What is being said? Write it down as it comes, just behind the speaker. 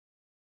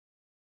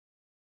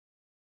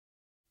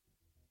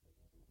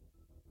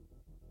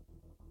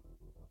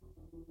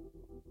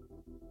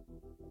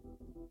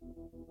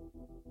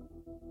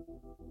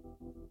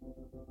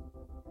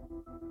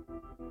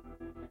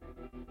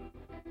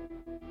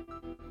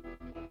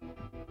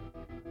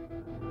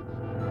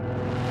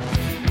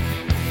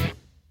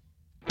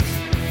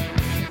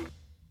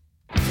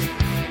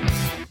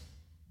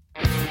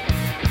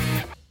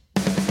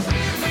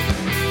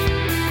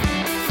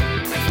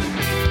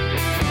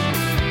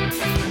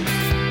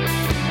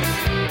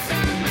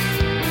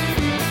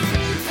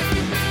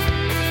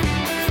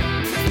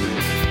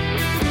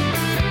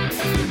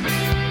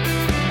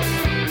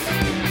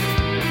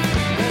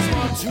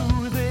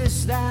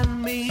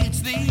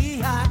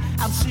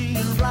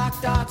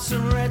Dots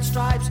and red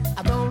stripes,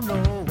 I don't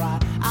know why.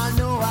 I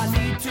know I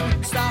need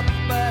to stop,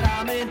 but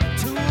I'm in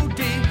too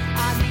deep.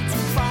 I need to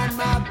find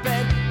my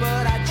bed,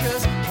 but I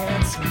just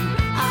can't sleep.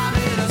 I'm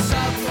in a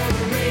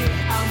submarine,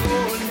 I'm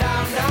going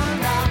down, down,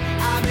 down.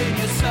 I'm in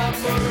your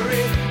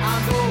submarine,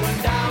 I'm going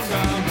down,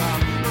 down, down.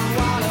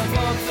 While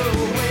above the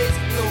waves,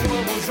 the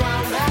world goes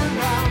round and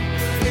round.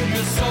 In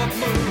your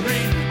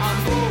submarine, I'm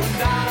going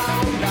down,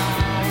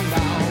 down,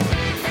 down.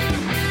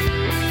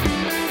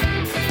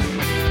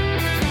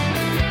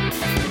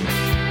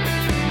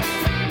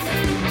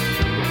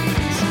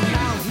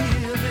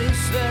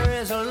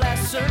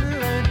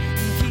 Learn.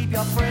 Keep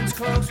your friends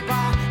close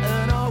by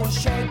and always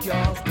shake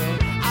your throat.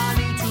 I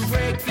need to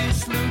break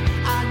this loop,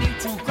 I need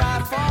to cry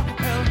for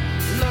help.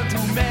 Learn to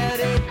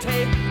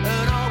meditate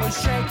and always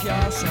shake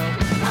yourself.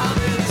 I'm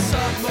in a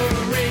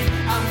submarine,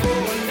 I'm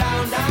going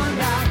down, down,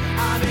 down.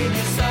 I'm in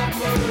your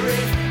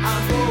submarine,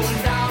 I'm going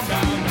down,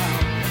 down, down.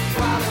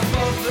 While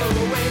above the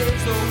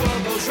waves, the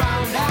world goes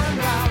round and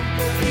round.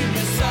 In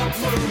your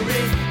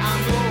submarine,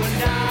 I'm going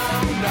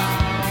down,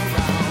 down,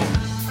 down.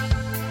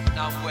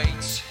 Now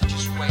wait.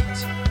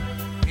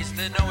 Is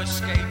there no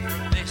escape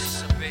from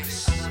this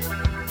abyss?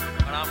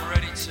 And I'm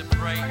ready to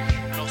break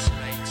and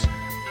oscillate.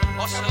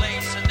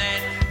 Oscillate and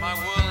then my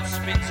world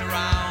spins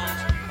around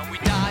and we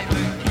dive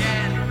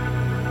again.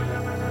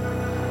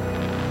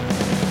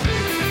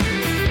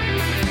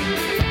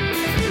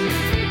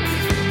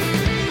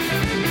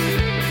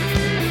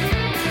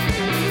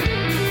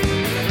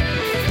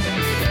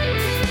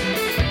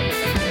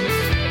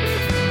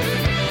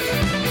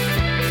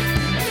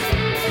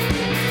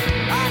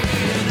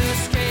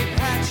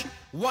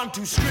 Want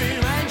to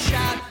scream and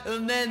shout,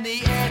 and then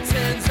the air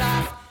turns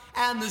off,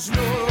 and there's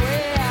no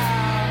way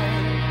out.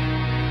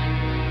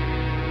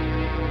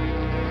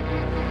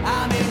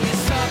 I'm in your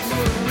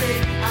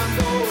submarine, I'm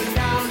going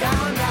down,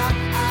 down, down.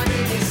 I'm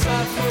in your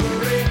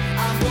submarine,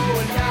 I'm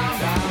going down,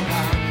 down,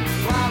 down.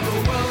 While the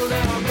world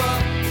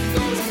above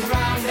goes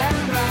round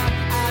and round.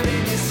 I'm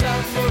in your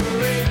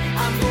submarine,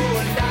 I'm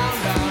going down,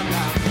 down,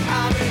 down.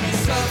 I'm in your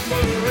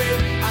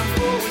submarine, I'm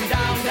going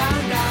down,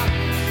 down, down.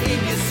 In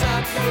your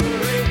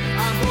submarine,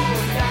 I'm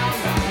going down,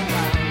 down,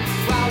 down.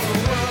 While the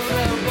world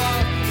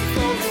above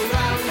goes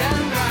round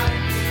and round.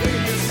 In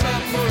your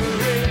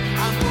submarine,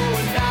 I'm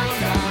going down,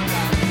 down,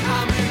 down.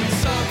 I'm in your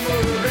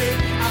submarine.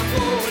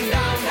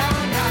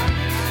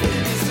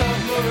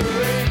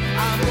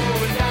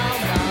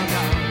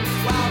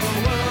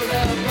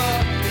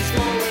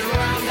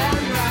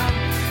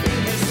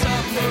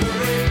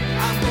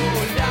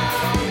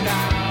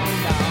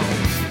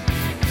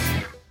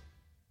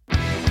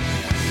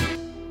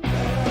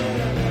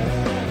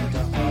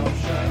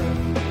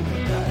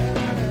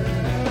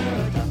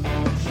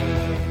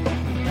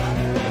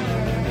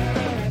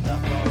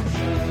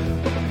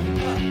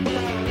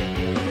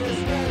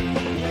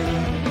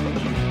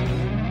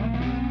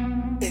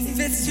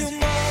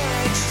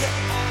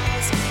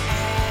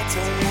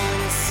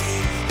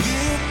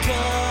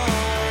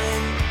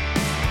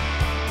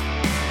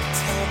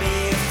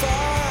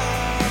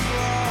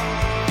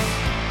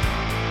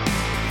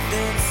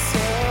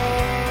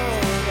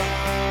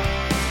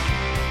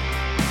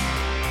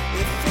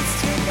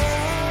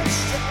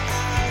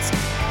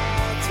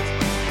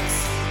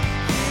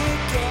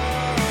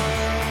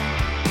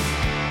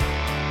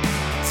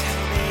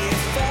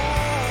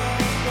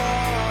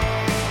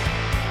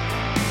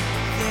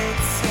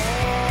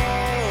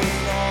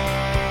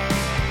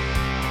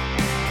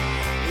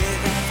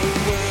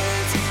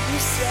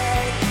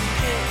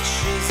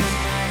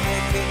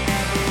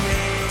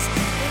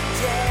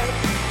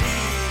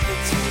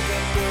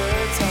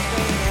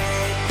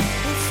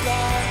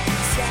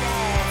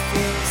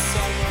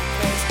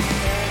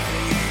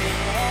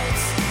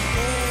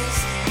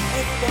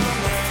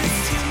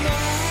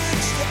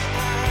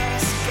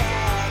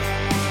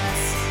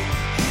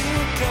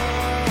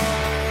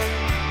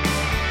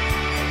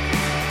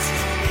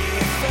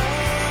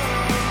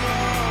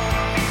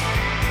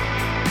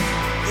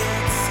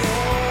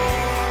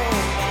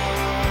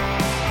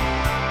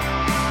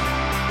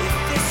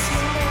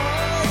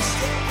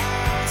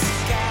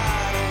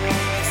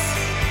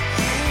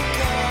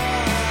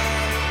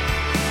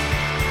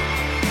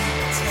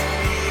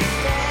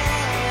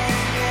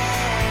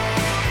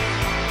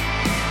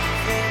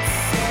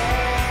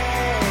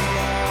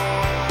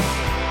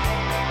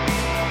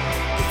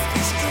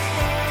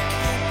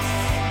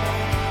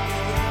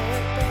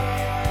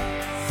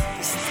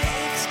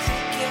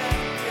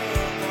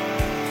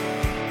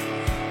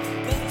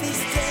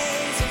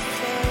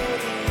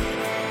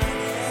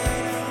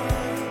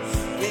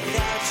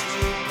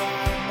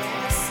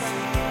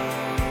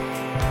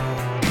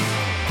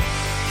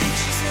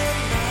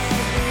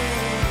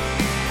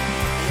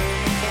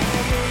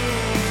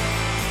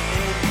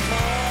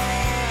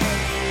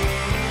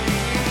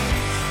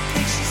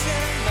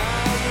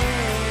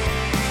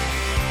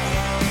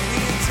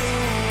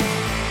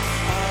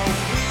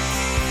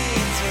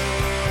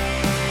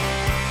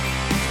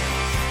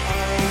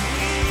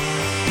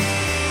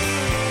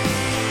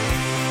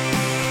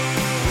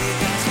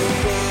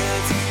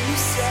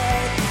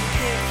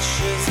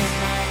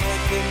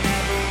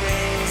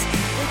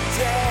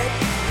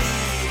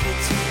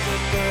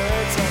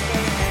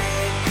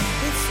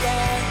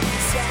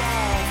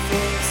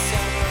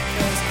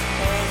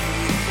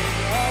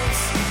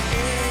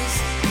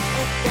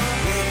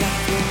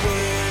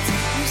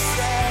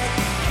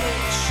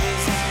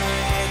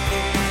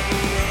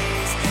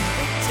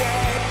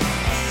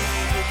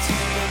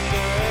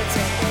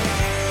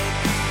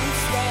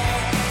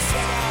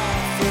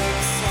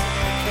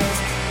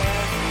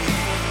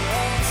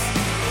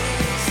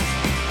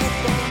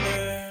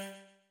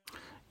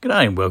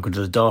 G'day and welcome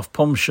to the Daft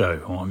Pom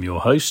Show. I'm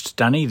your host,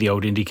 Danny, the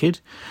old indie kid.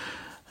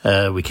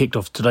 We kicked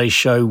off today's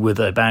show with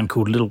a band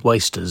called Little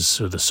Wasters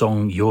with the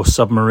song Your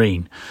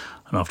Submarine.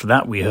 And after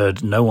that we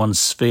heard No One's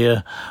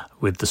Sphere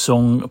with the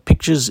song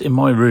Pictures in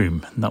My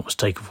Room. And that was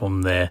taken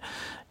from their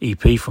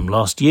EP from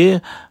last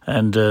year.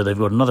 And they've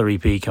got another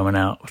EP coming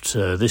out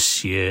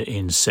this year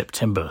in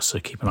September. So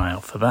keep an eye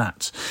out for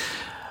that.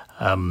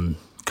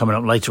 Coming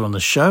up later on the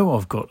show,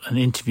 I've got an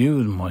interview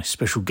with my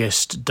special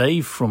guest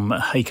Dave from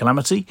Hey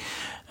Calamity,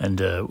 and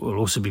we'll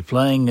also be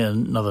playing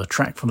another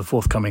track from the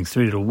forthcoming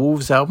Three Little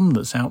Wolves album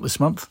that's out this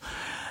month,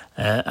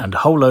 and a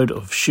whole load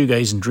of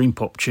shoegaze and dream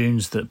pop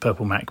tunes that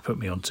Purple Mac put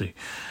me onto.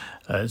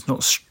 It's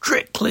not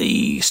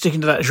strictly sticking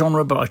to that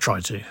genre, but I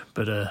try to.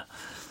 But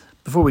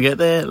before we get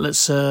there,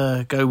 let's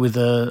go with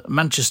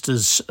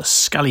Manchester's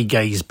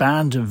shoegaze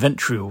band,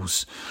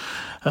 Ventrioles.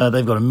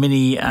 They've got a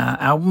mini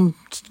album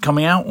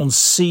coming out on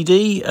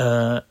CD,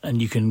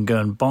 and you can go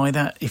and buy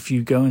that if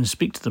you go and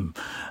speak to them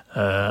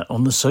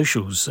on the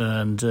socials.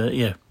 And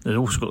they've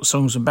also got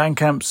songs on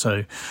Bandcamp,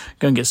 so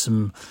go and get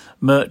some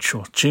merch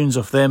or tunes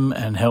off them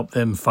and help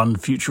them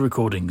fund future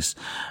recordings.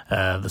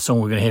 The song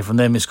we're going to hear from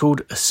them is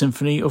called A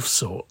Symphony of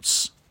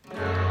Sorts.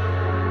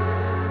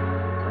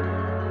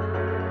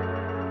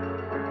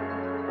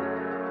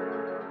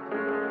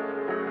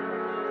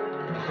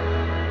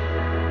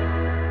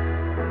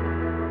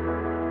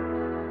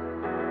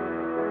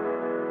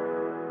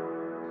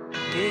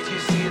 Did you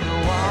see the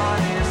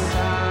warning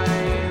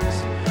signs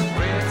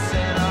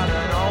written on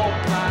an old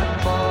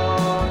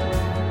blackboard?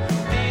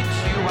 Did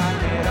you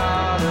wipe it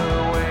all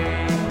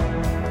away?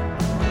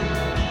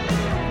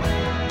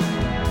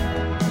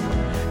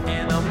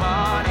 In the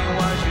morning,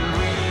 was you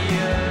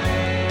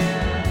really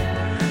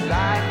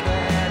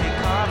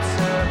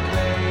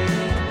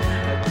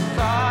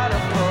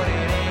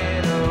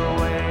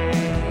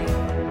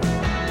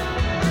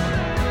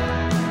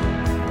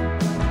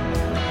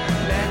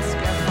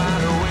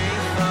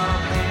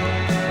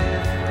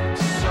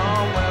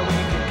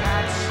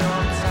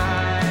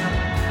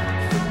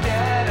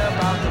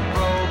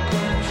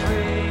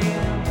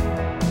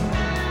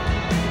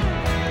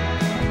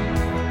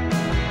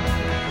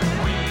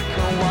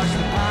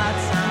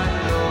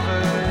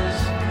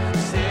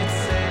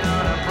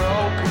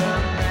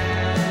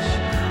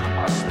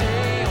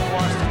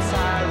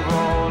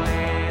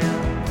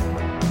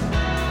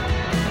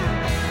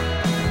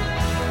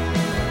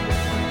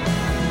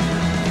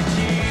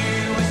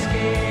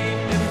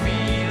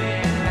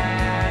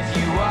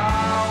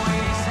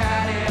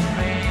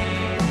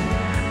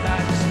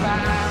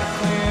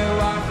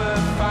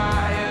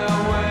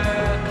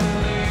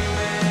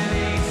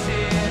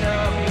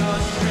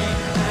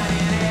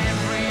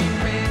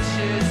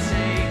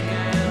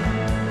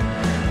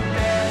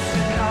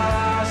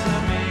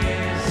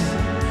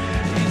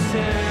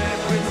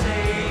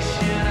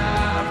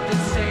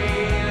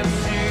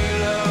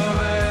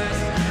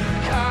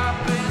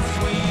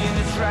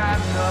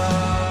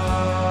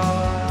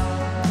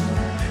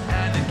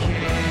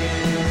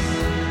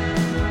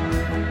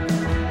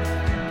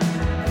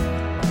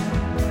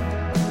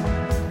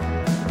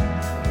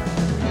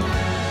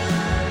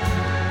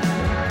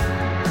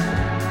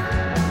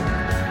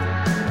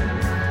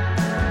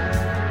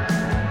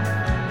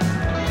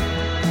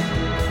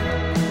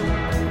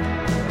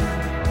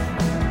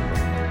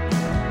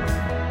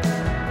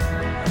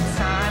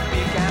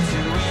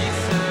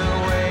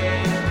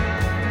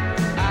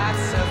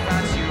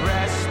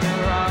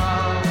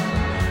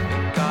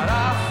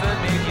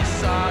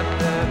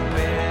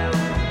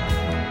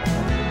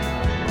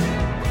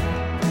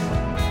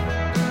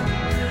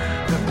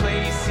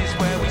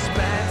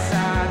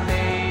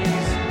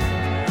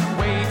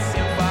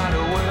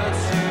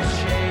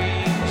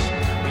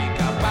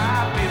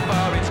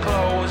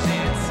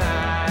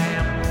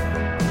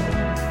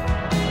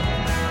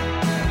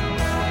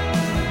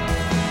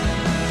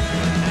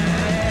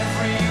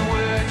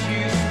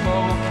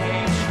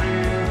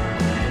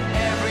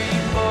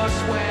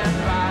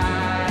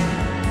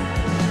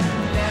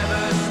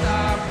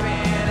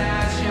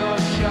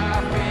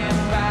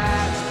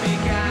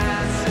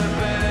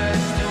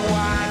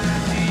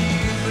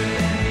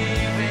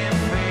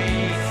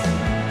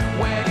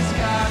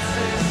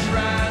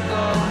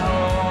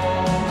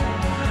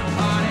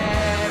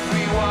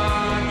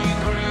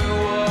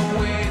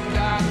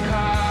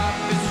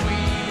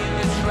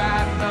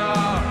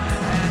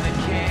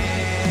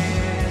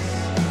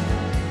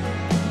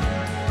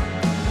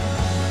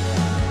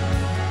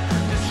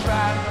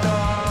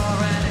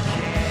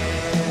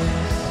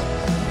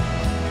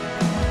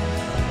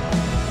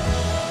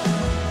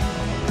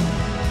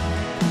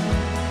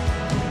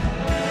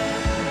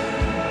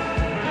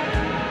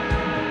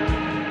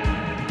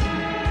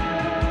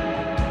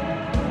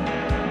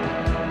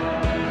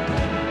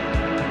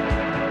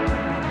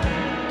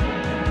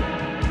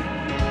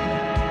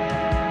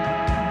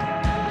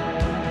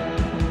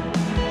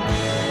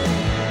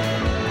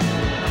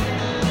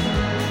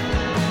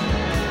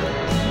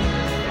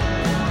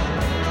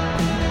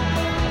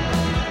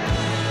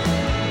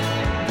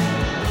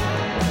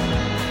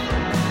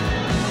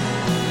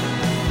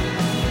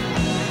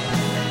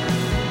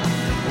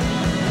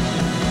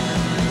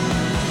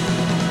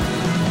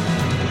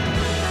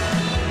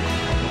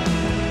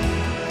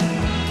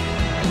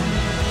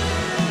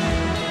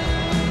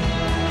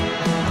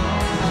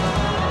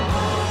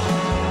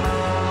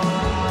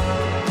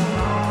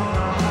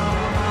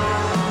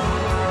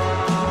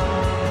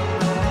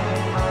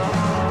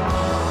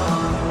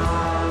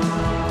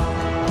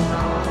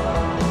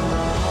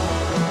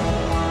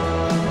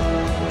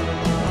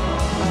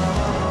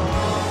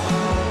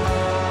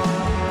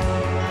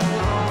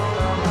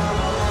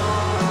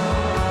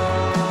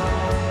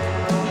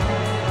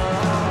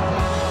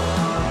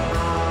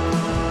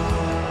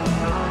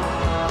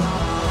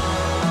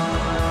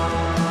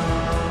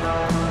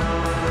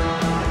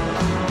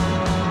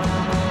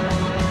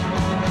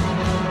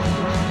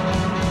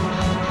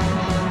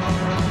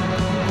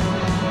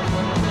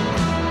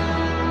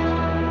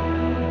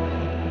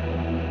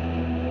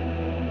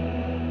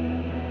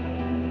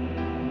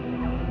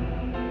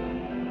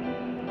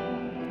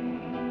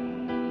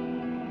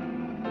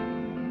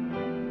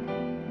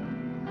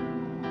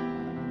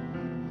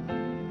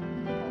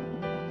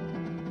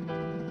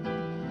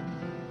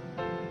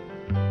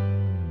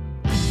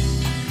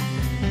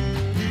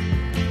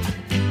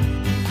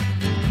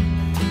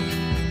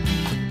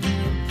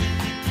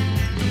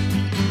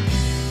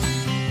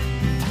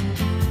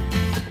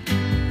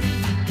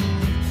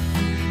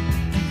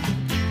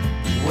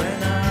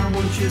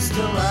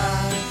the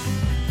last.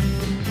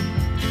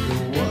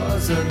 There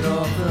was a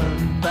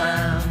northern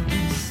band,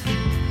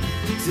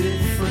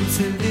 different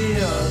to the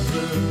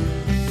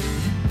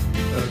others,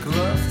 a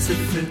glove to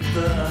fit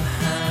the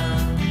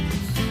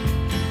hands.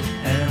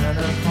 And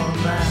upon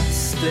that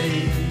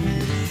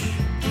stage,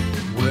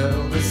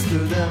 well, there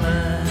stood a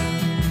man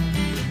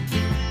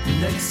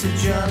next to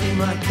Johnny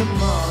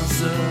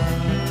Macamazza,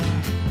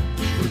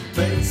 with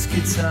bass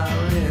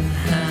guitar in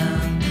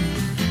hand.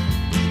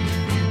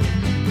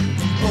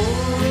 Oh,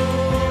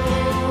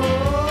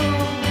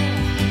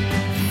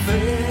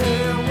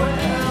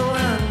 farewell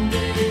Andy.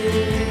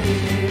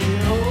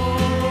 Oh,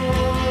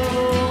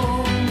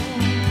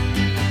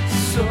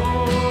 so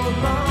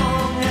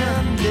long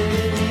Andy.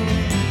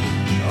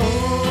 Oh,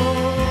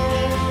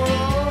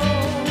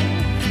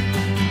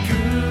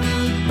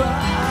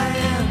 goodbye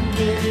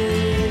Andy.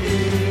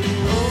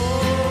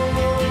 Oh,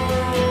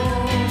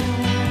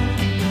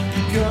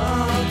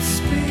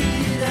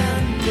 Godspeed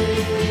Andy.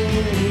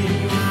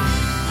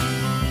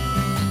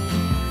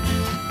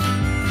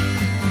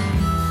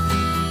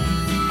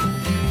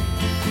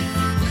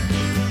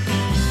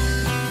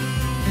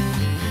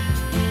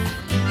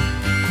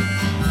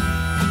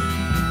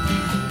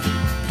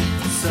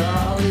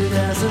 Solid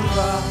as a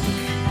rock,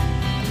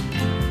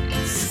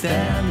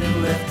 standing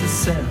left to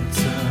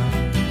center,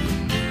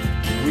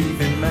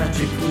 weaving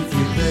magic with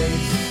your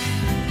bass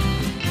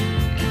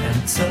and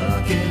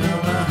tugging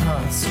on our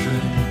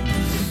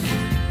heartstrings.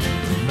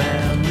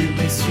 Man, we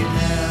miss you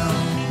now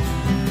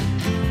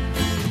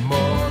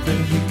more than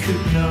you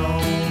could know.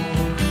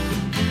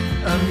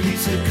 A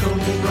musical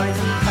rite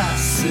of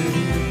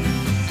passage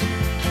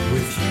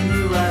with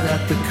you right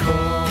at the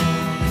core.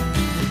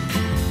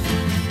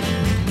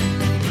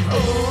 Oh,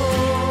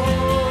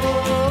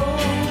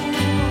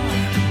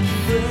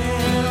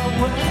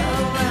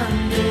 farewell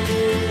Andy.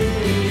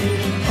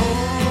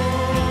 Oh,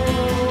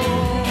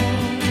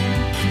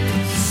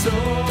 so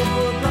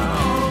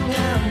long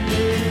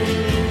Andy.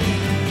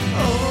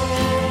 Oh,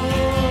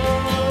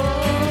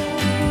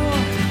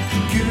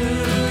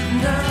 good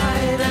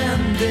night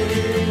Andy.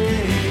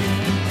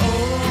 Oh,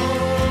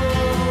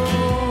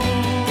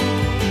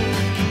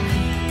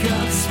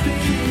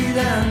 Godspeed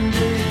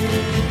Andy.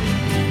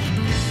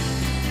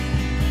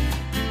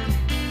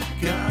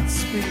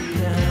 Godspeed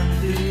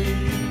Andy.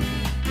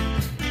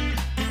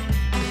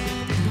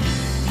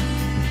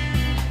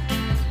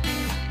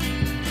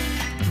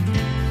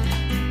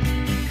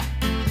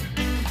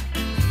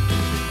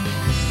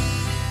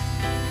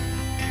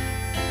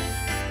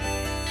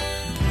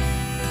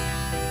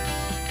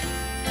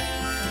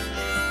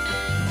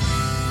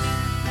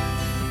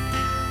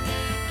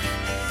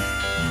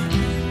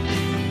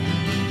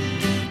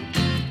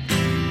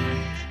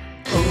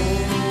 Oh,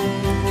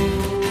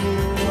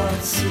 I'll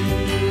see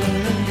you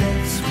in the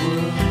next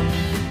world.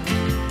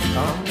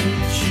 I'll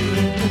meet you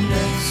in the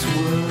next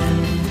world.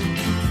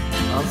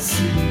 I'll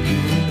see you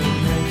in the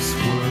next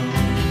world.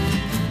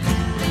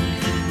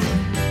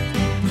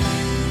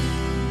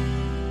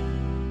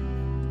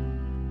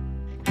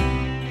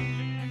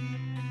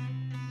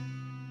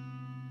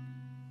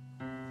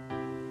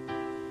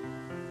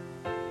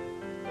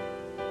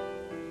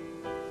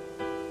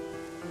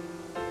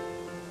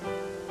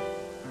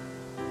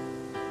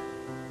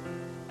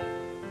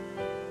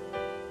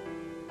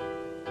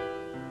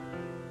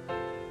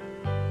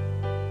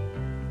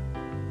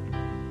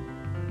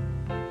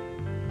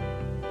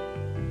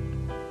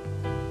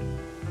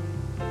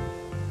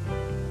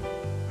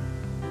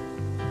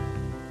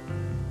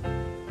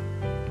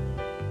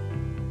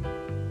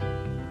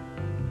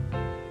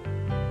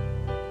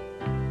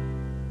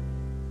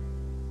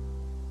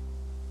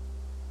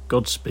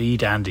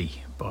 Godspeed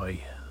Andy by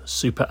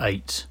Super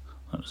 8.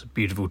 That was a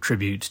beautiful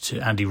tribute to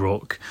Andy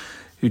Rourke,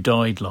 who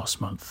died last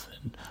month.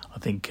 And I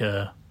think,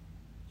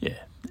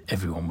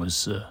 everyone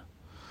was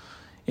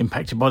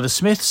impacted by the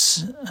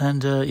Smiths,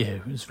 and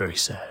it was very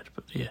sad.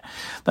 But yeah,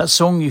 that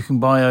song you can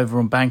buy over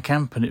on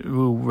Bandcamp, and it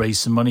will raise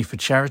some money for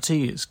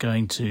charity. It's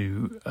going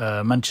to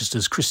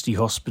Manchester's Christie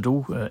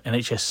Hospital,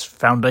 NHS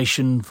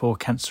Foundation for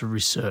Cancer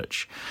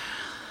Research.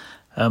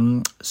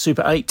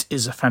 Super 8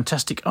 is a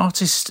fantastic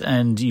artist,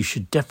 and you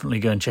should definitely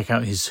go and check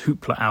out his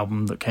Hoopla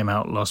album that came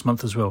out last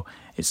month as well.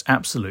 It's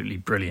absolutely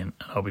brilliant.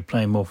 I'll be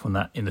playing more from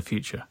that in the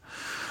future.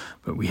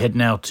 But we head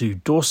now to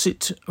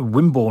Dorset,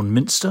 Wimborne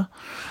Minster,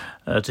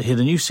 to hear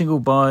the new single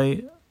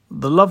by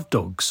the Love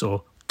Dogs,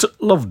 or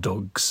Love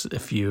Dogs,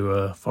 if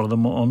you follow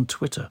them on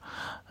Twitter.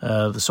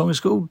 The song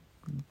is called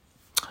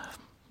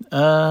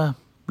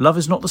Love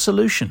Is Not the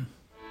Solution.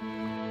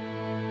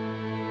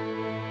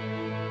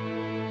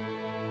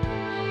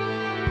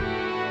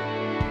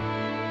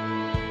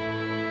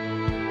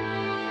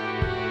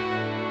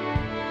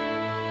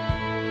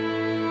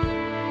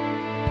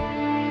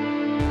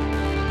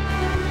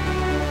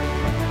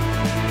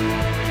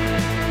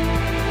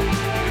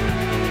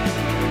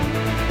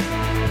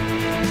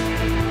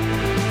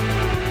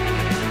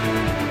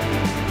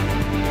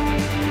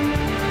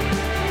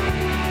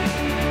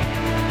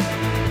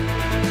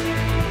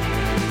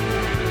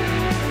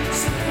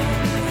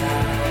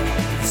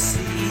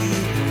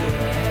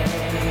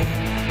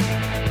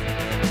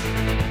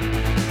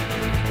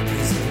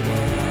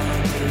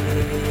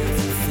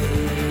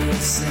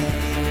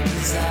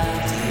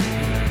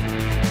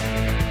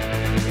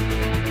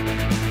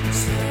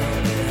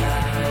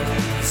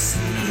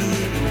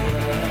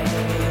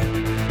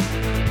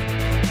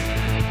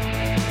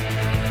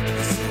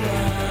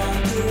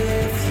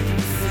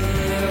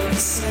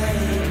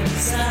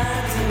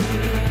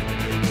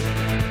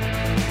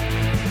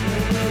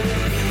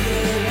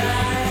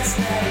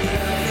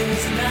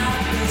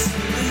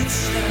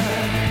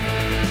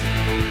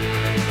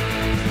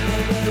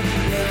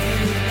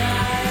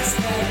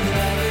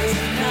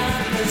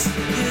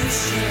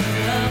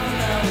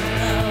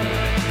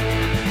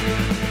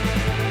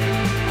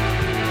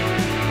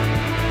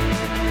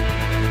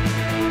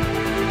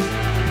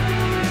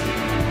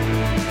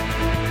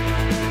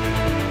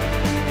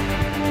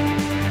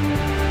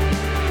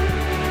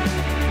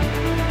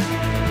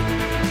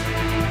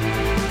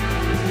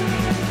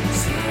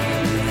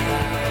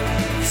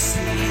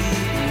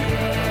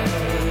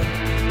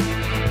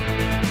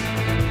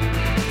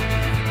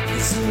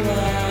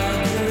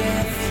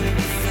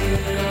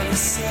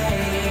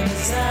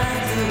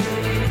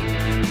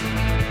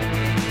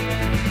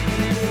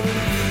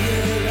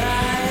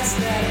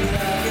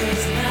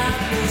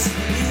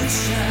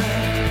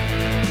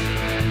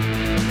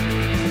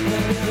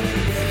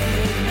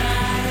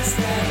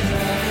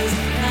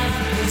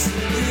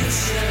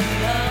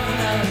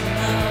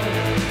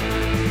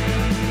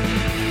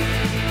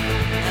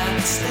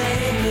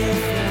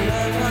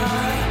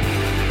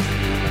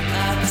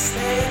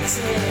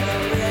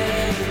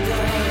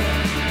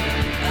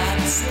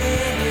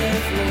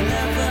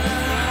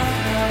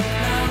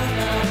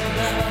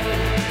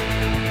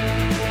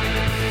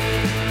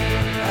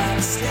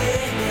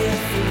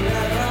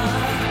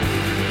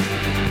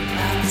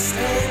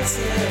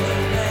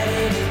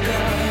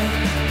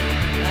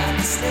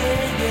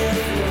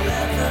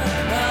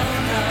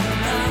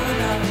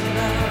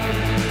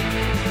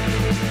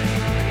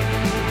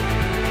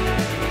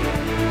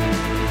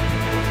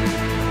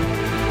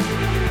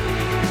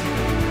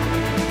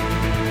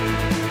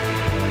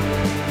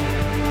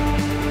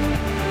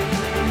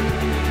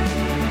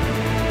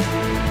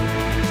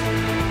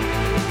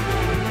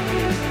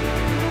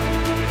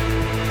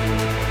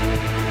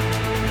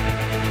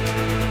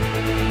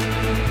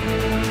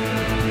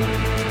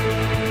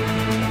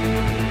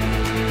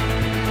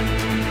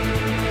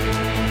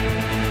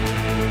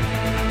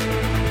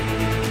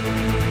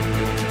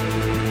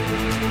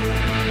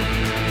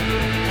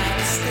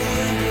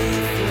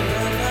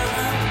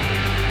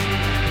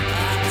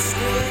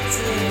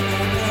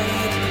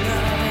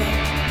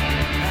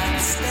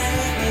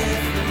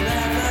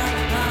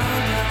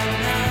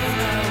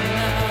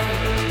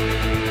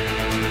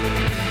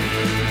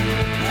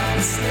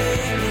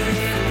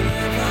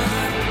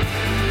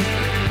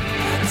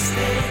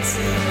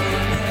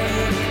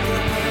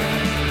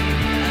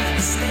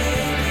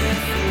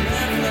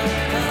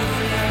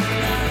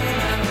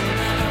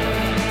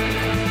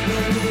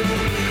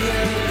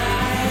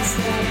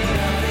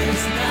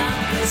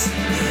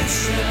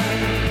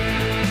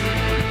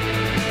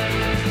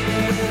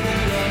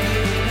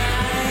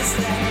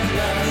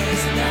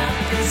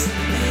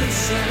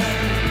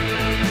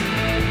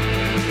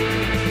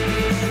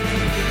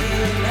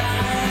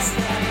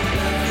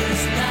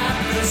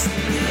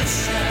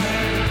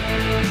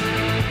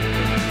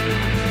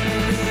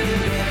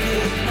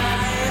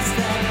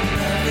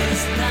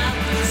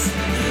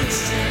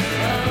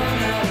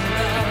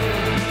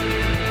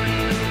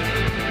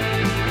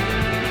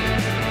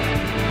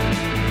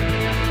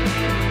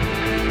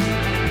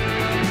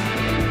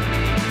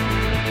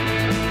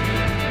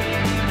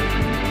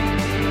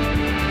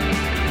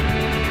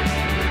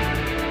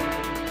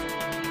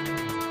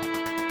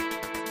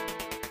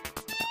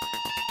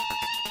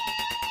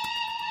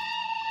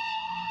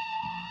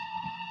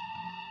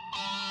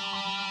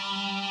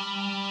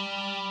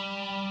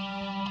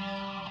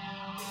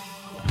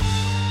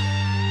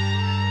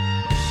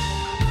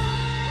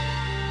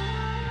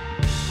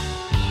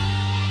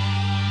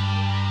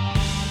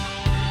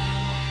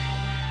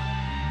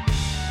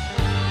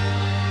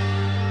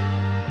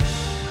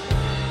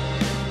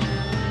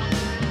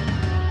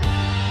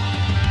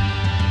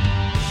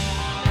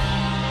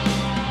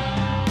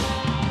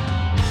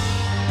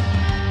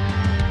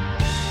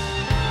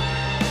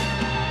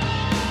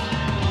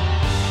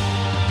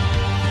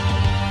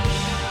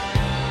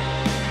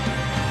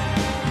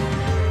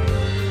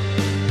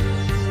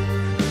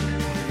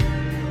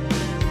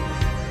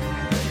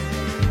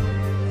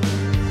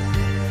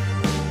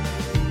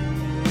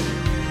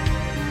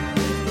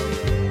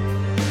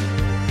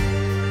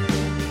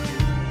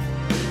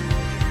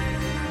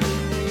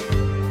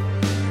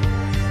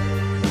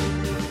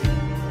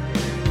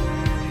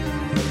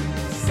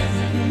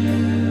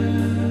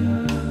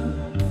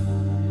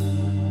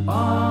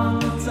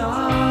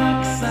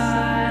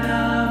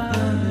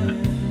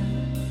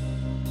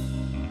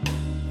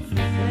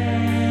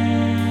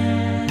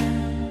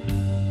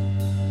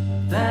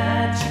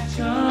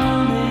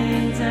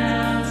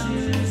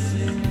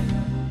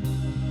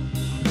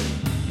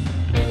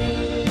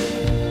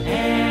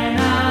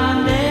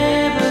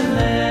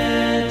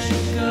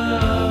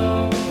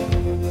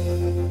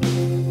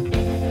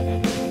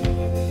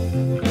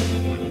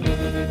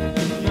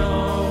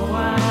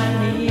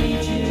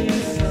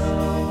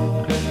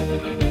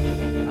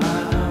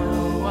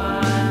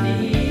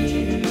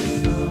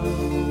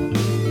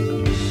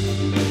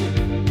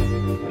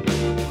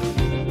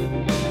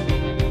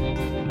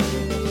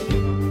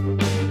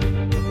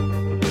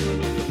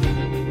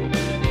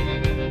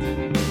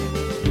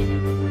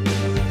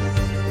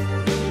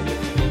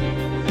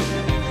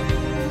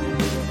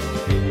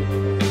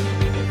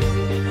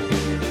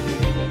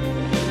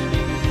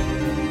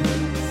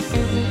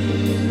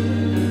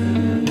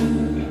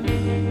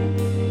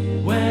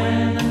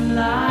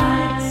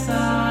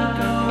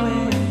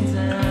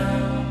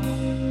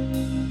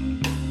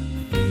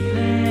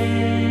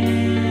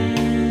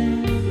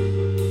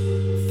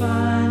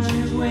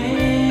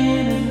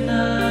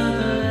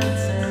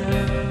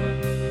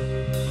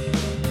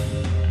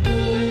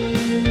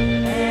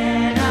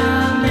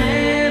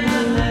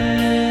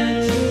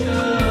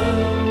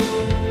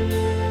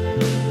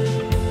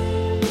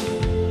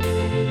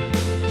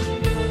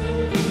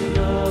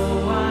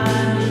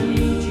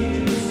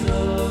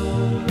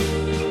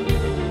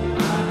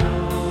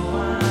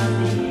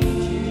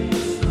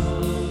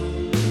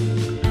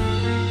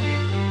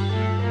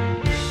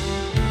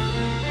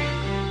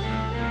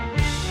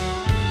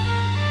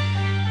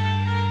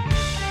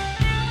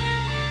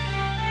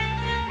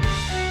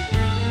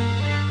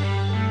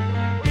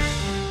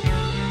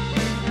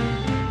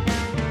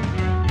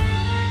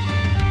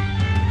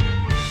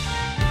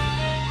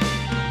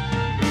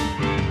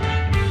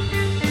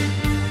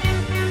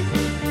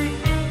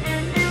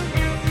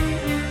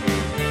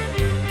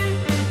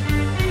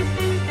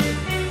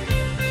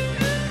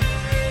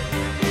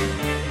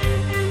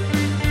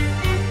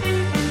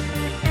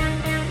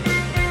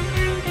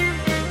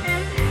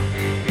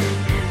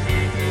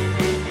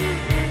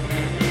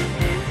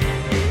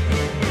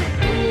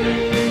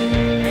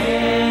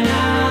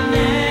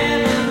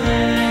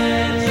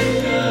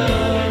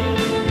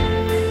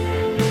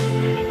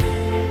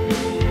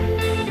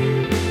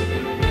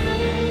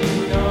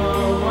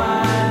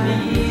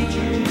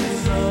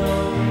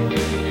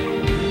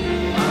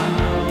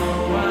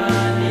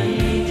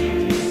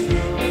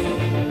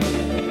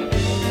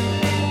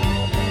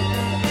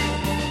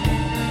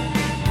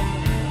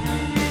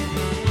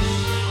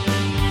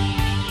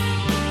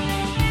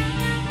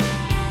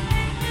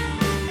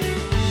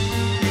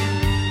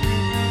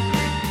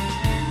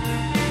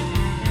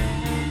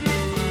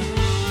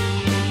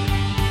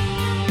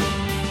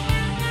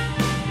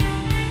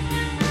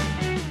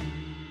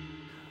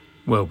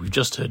 Well, we've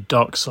just heard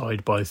Dark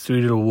Side by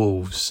Three Little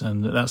Wolves,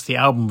 and that's the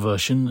album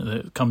version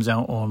that comes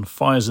out on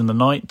Fires in the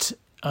Night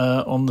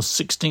on the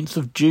 16th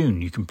of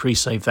June. You can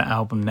pre-save that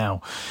album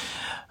now.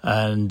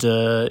 And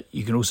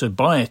you can also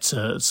buy it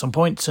at some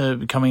point,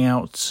 coming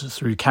out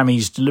through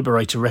Cammy's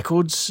Liberator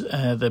Records.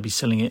 They'll be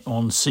selling it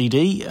on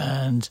CD,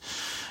 and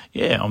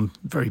yeah, I'm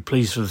very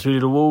pleased for the Three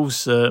Little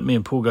Wolves. Me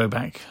and Paul go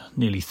back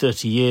nearly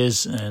 30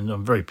 years, and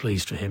I'm very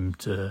pleased for him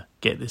to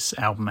get this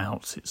album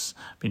out. It's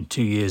been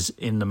 2 years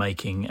in the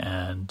making,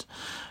 and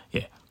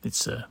yeah,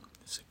 it's a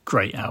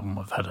great album.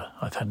 I've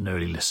had an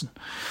early listen.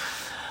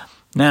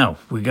 Now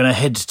we're going to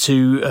head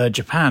to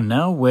Japan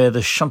now, where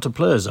the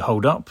Chantepleurs are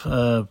holed up,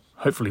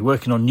 hopefully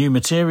working on new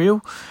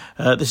material.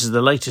 This is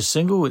the latest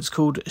single. It's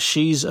called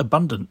She's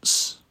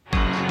Abundance.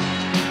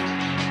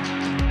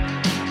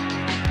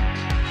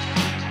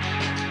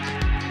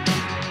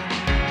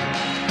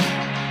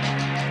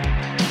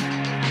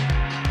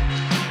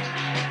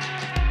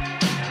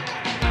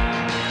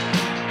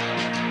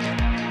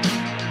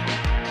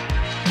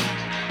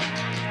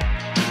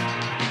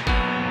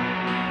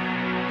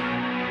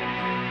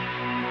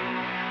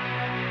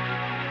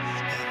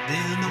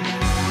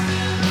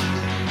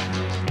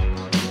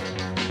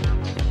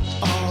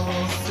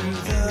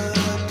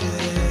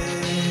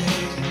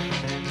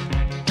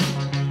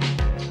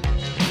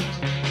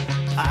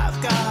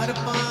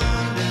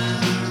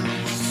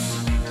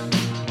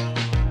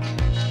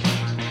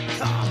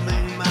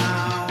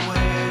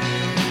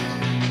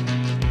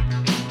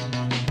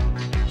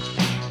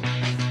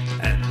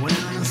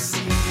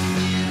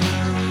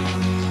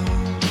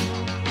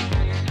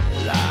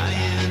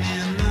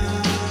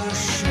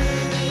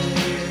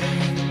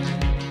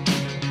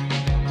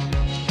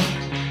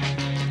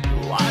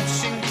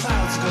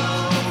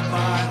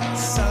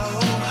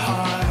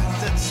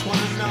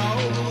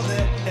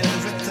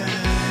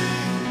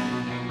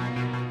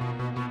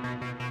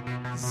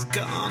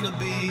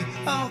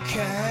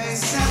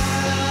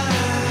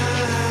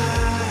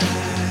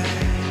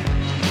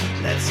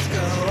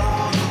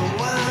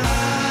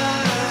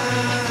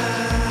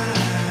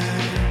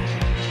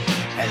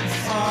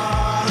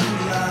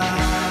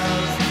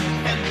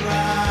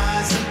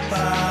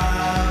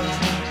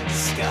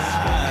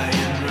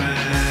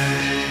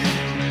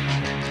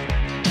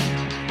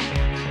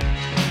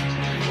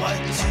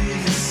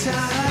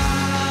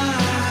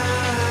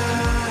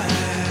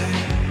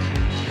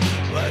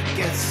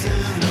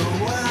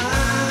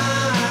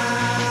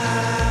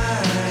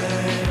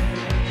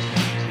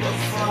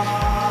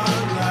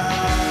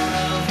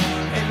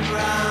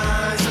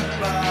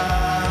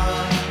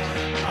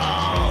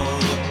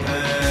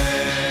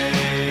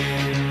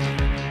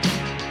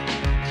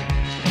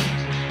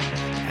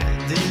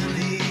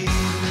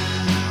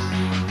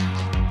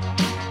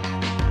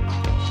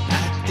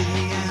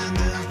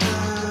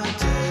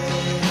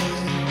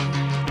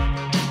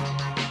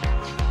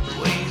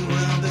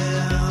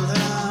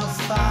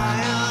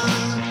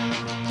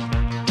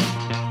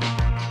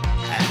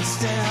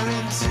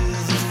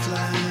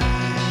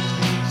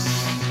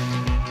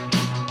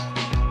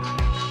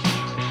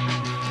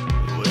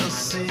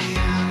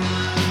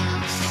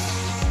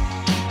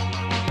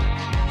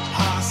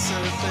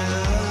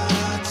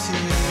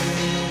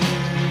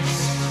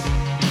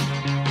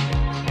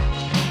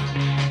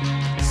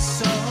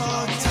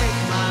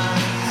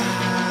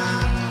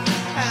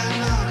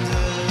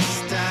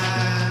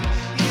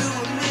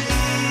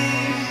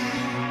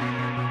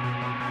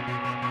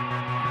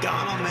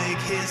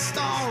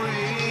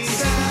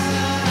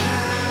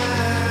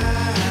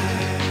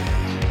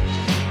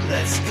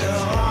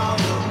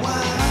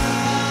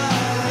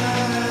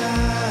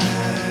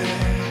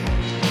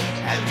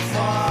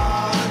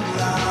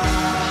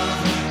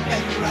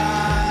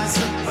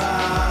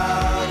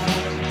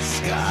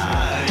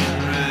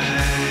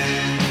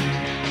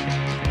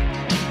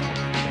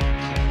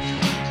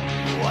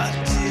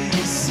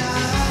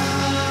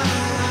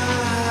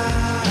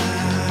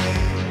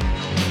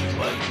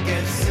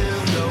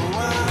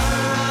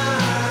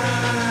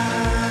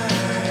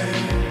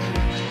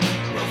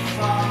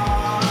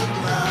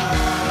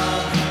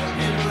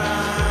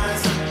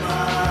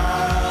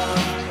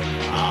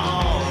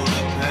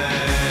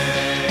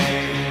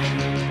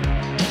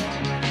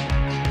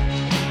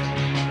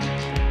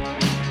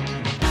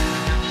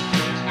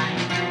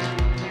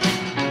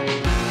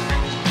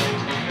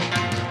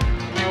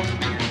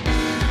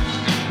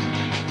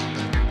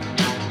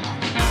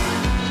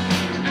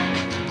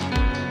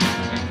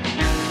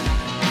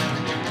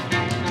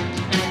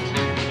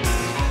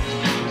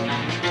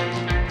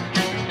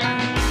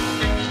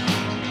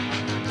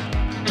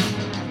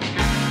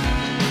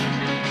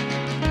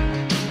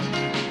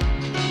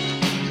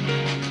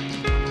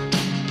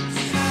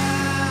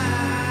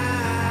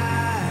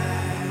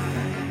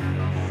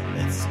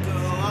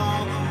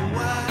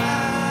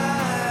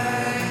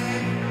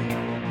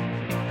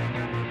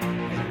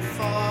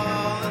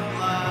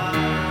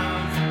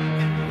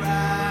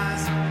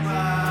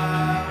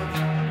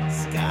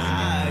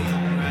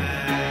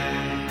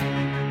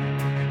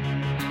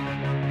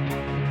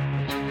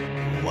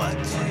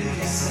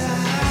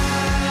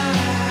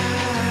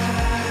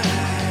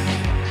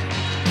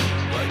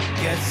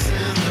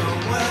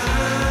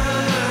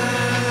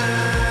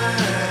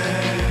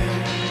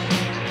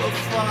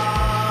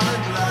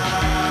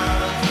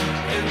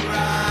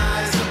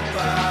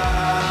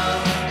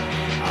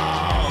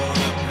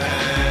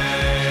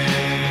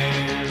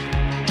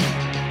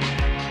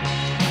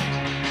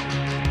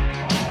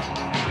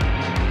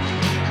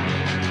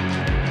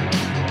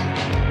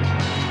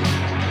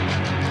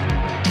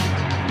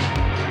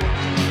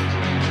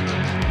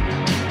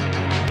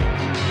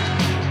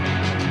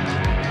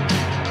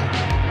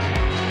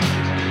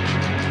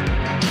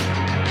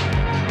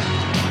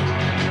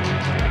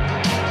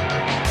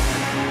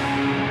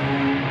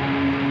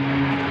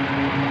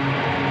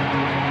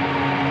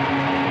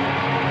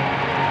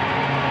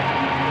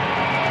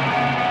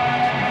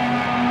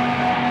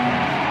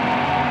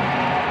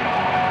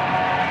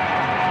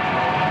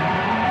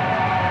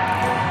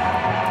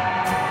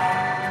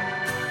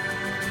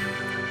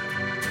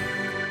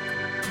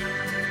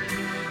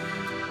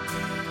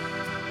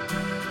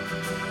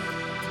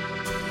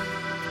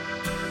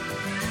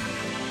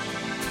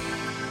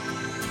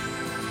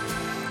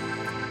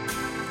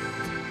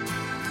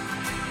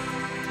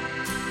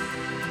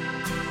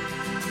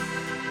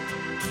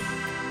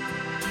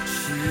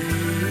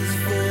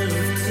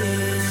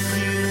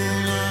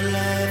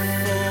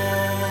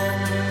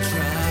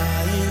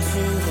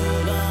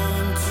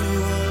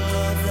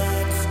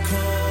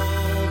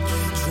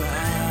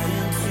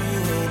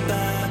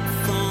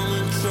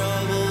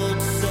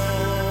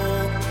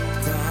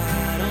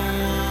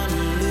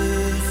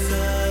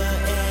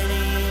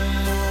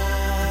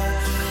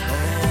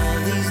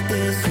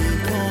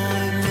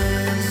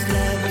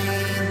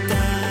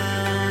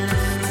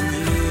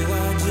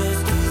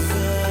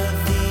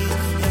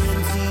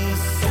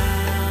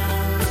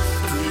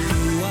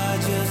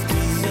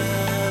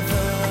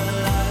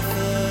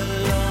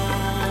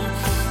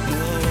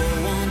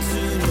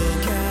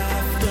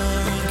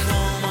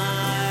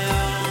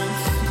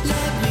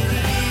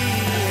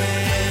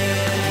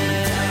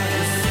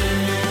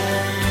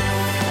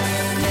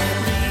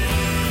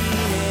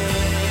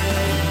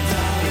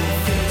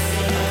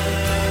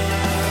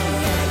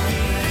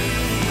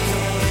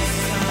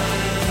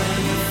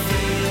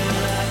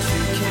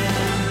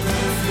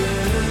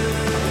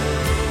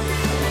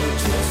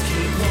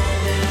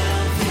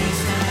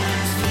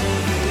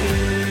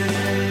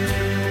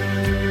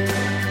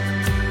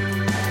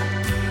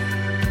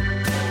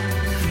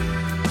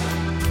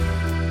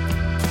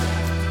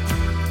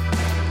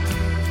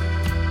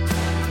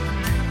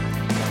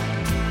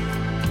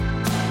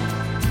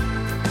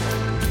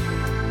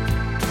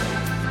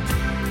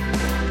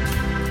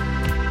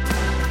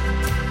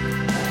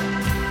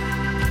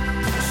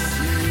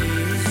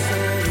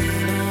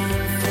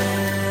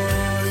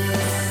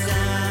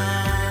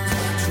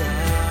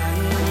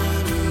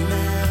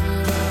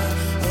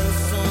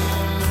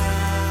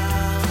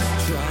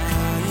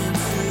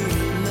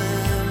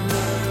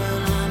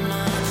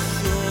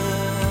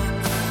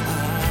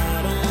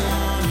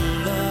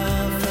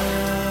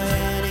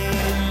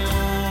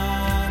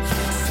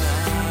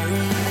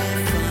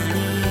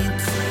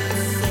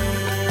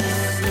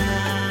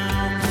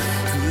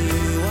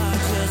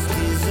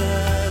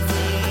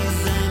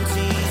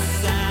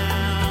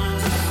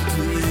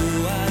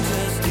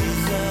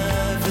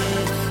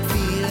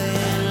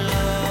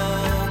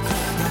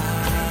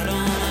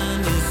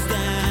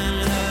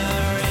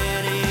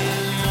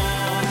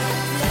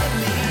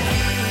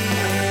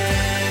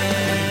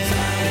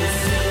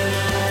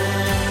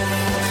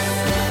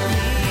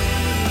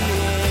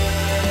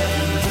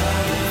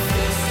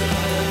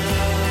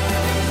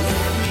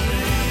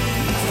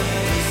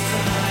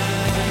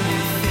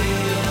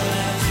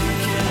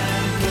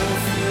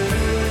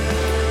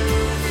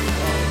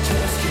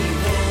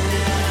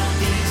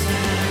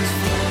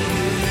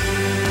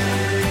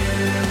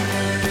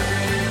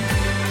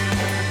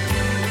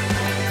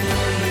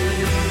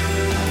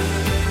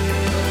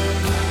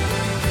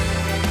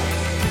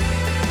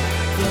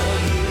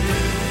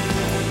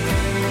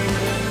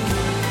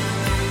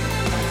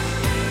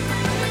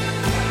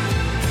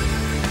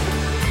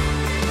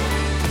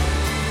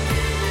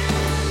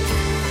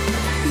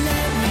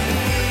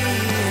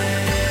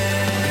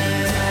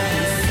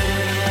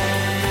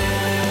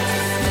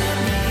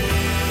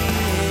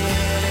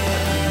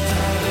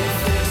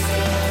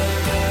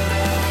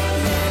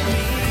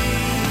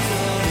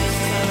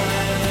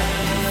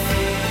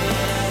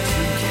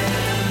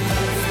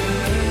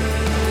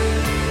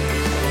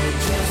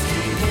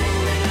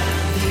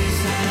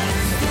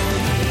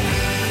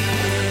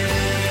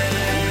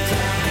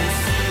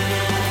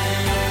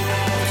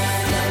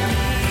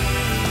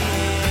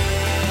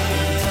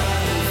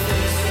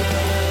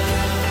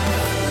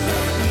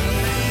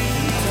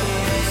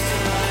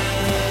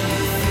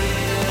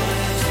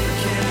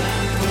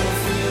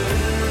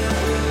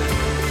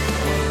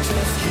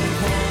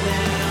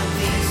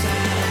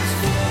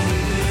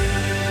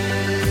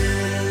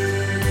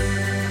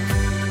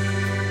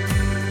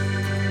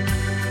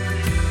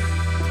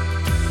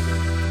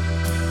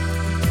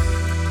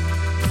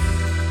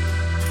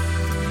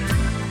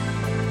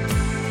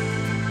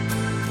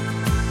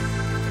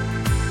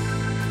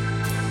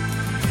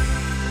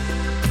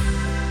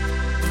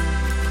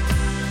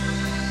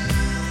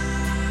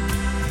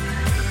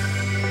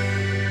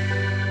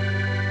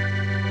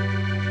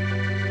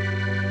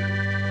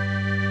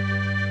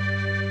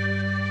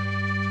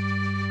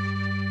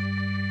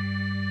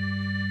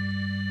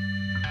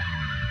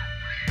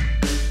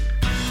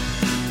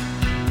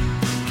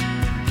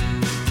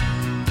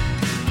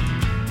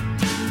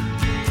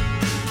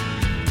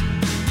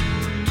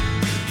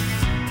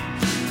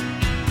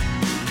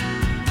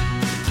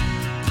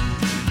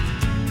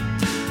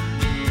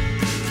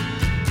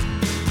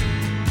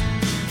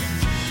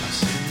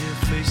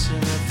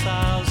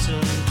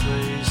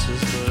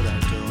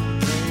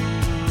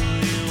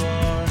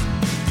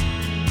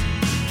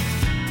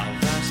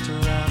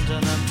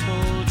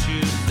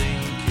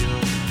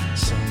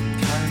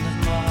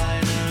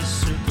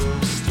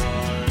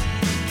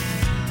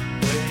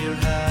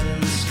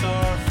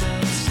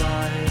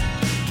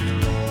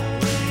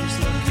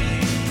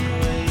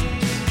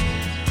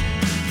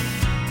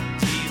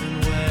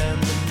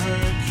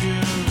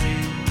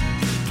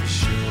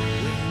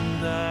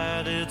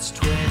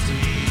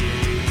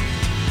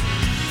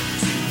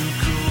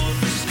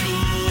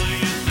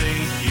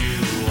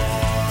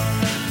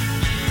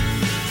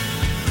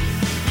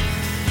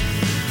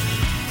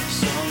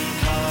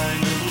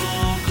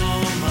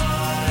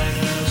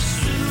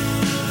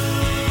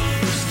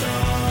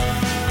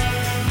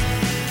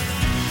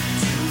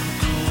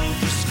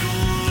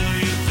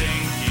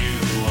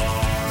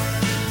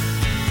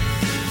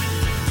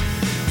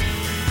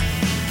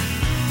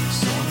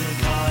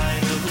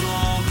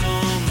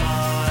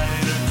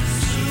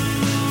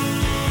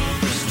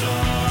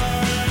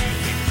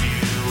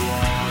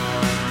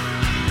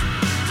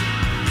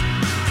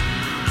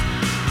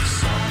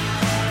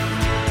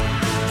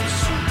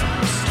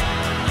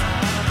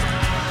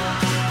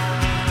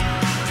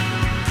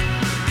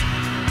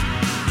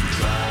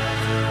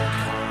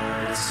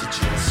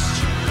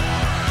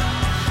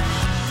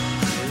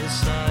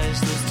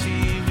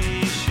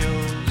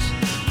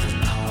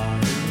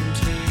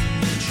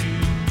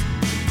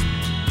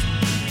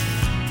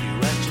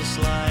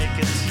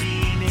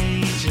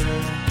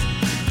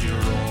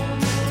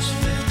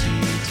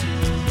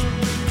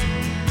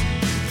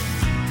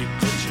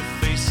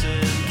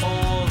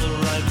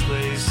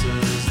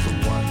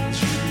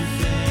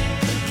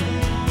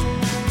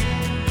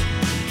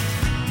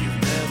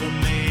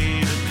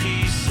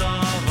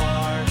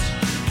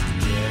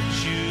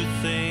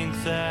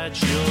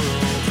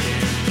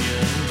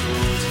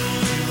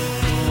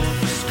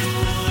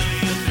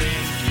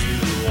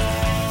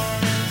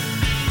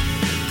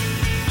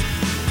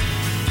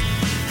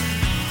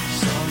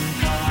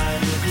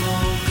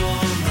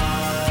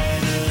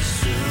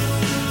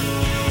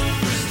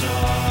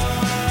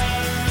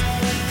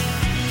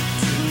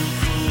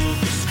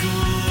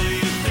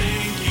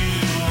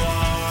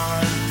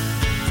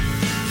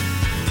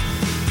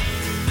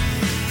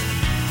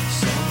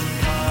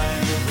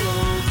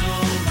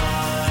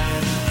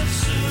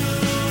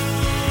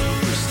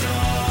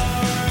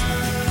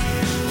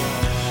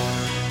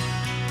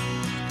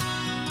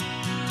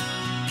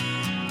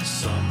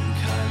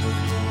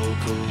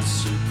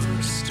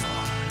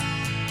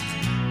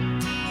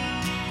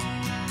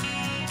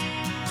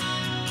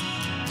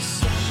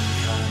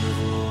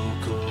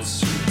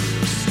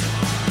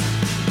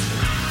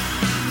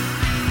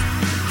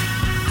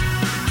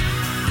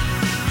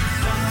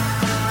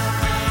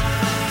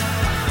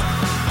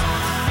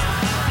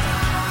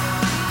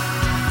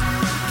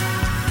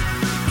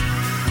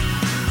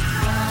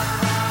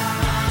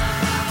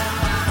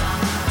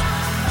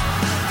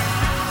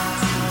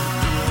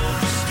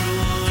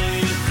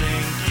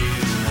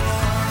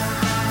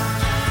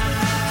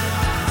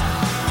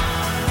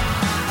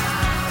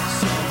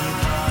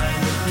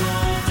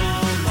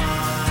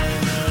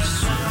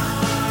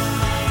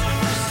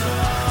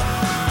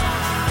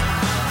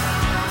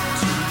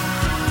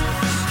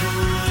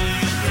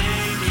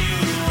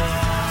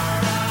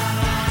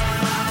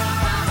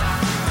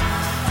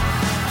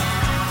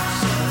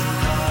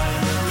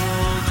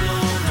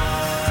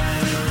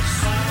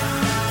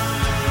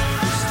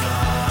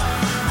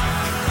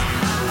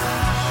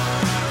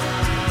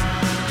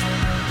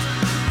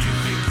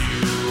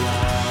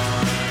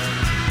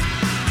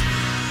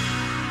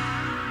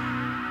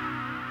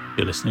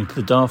 listening to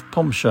the Daft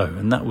Pom Show,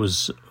 and that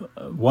was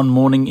One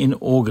Morning in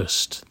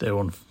August. They're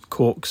on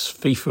Cork's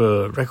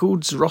FIFA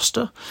Records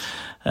roster,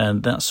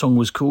 and that song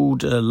was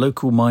called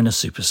Local Minor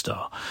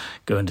Superstar.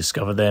 Go and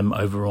discover them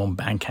over on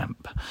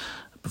Bandcamp.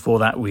 Before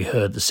that, we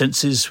heard The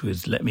Senses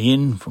with Let Me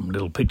In from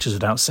Little Pictures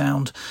Without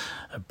Sound,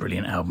 a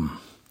brilliant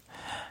album.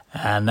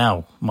 And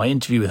now, my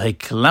interview with Hey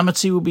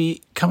Calamity will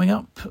be coming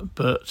up,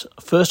 but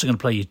first I'm going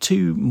to play you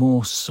two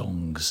more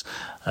songs.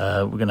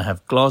 We're going to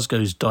have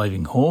Glasgow's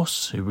Diving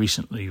Horse, who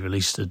recently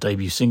released a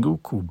debut single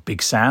called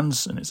Big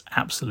Sands, and it's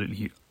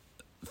absolutely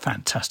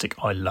fantastic.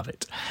 I love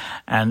it.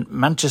 And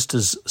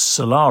Manchester's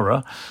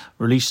Solara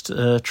released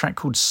a track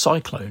called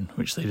Cyclone,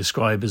 which they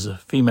describe as a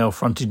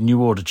female-fronted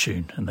New Order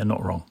tune, and they're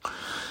not wrong.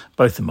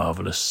 Both are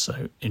marvellous,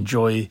 so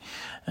enjoy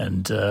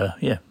and,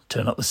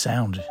 turn up the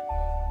sound.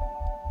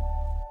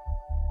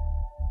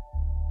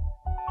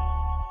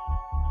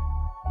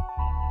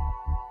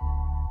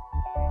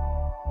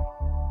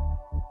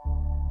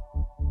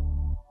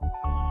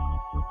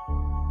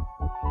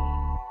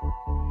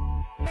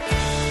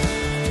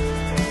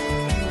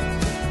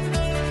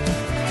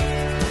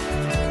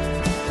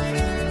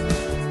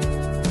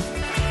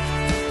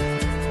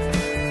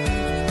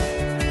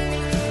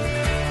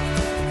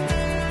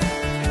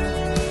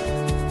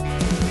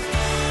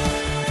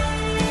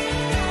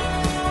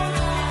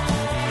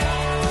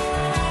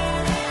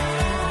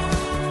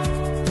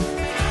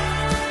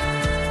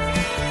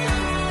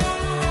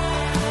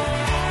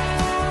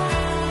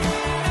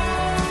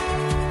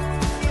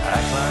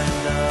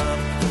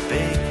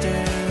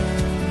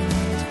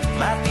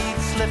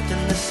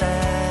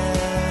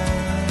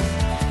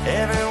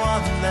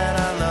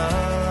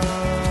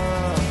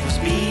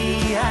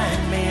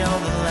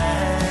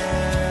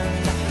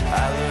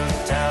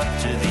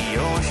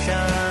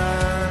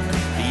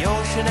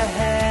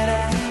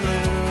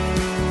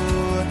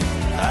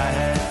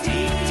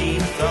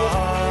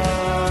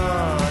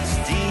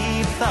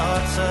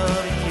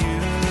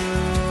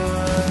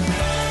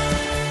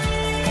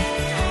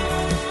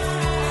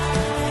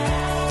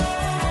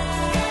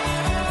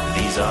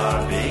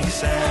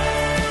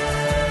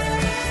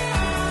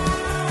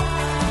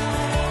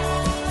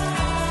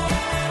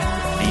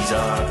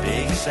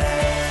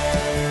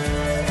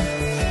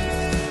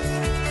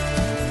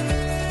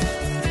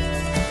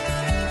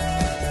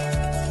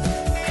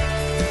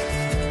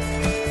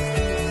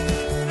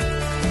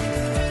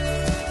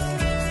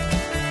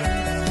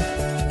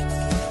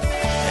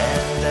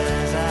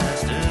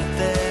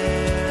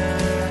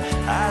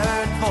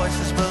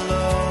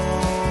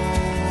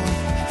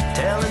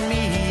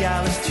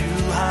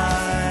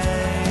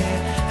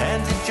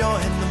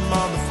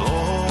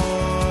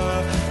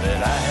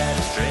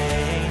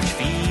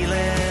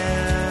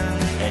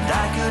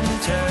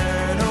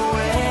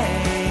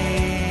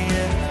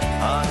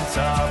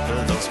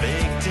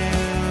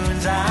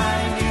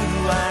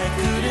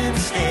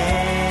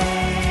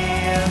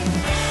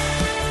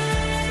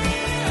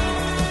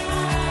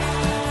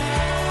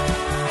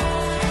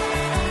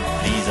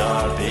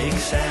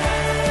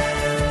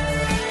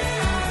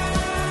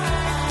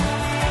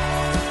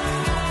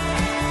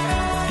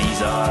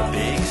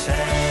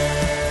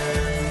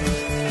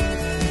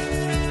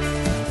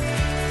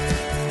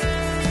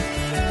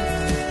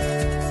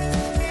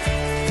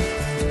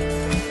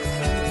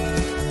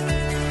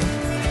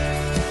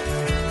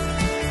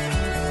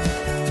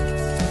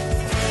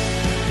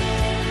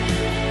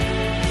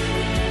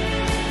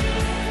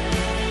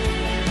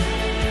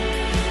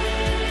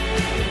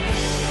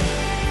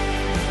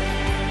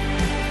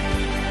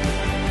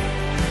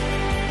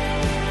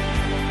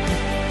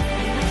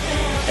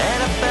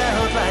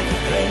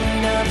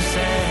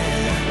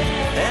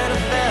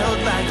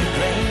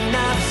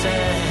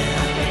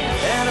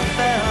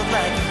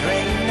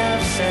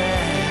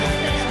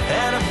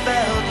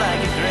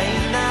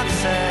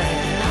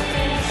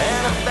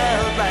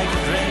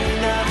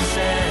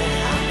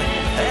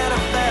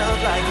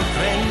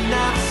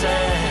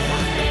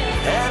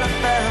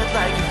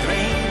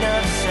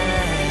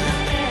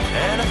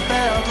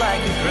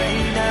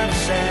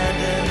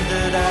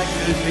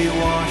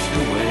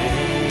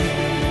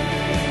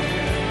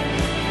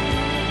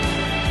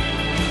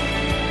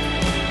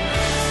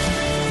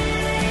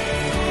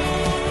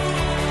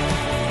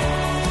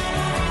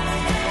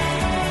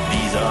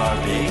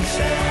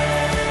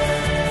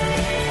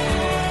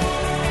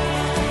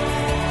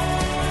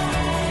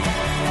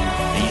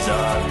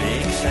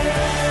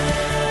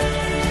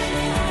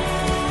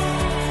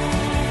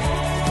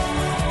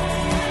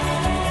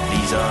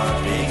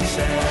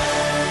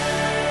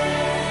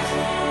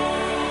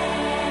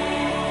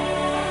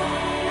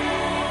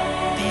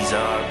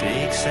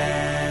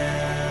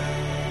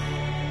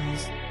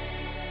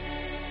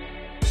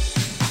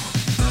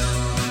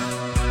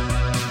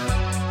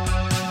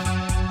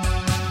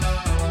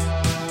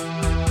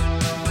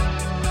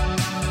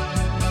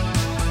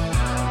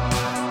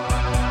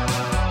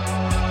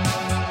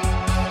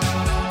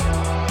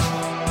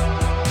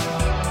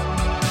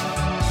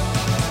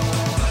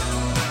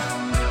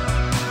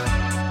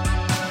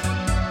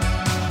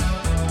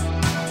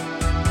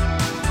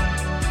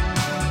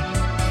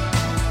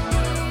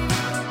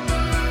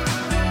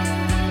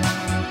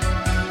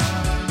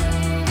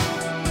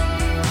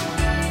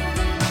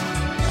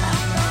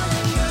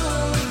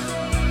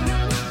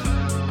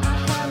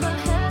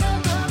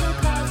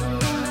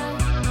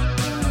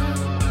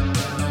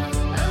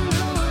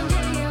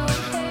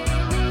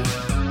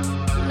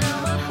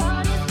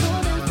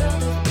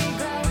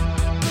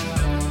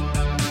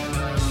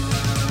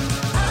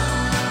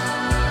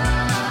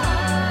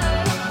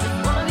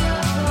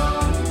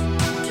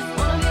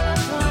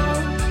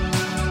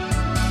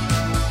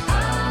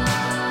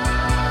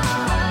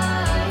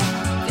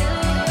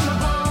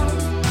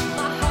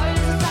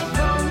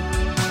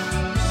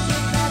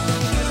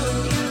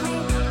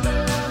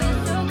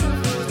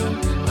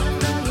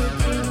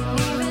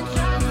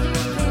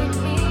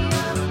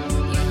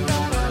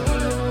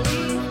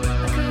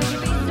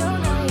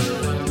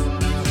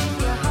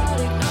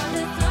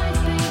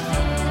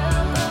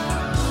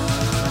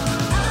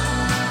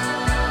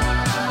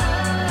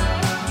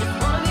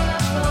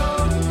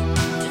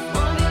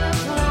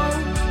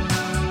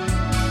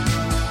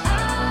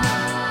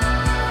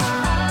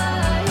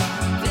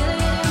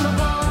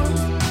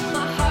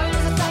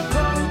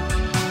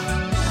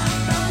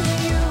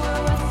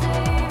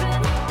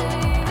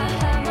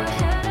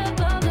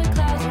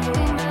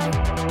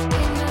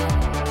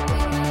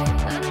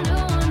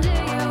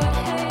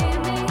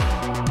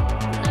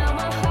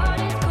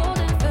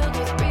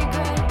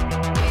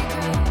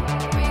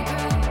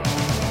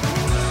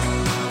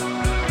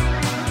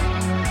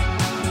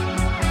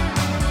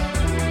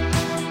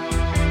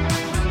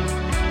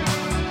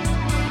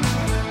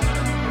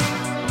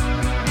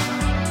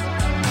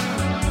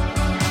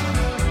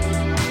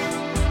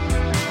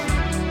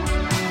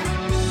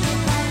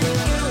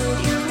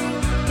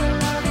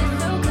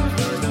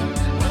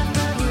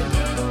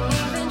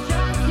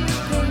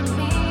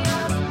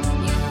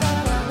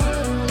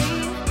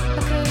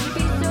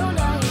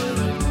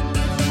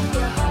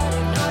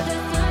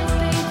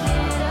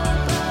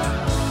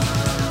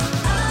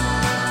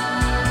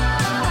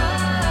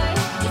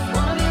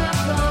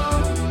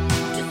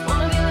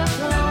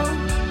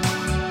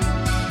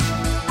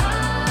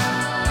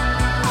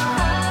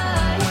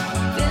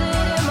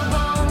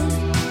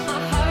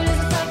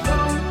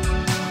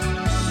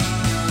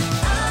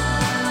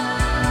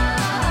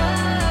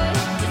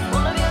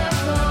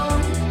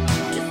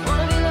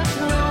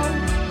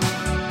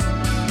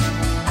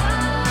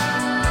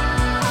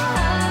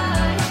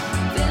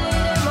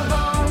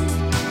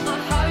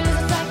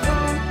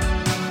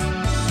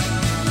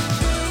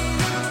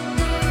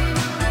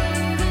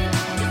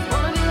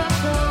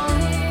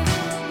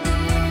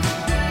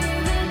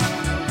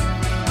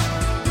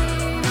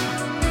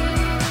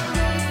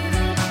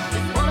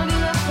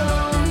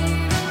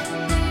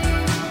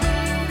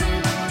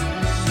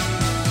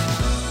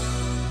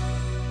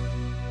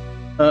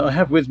 I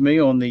have with me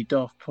on the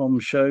Daft Pom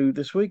Show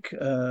this week,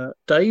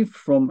 Dave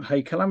from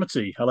Hey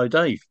Calamity. Hello,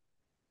 Dave.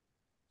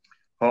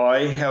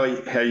 Hi, how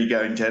are you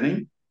going,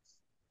 Danny?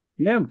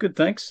 Yeah, I'm good,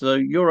 thanks. So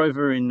you're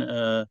over in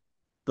the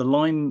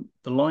line.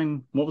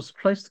 What was the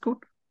place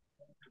called?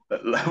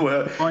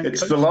 Well, Line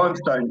it's the Coast.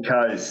 Limestone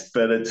Coast,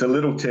 but it's a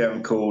little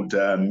town called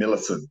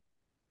Millicent.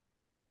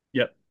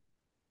 Yep,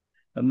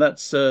 and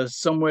that's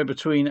somewhere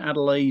between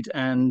Adelaide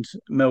and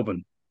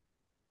Melbourne.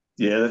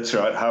 Yeah, that's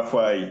right.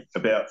 Halfway,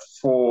 about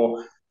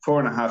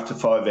 4.5 to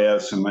 5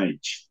 hours from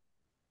each.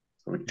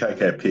 So we Yeah,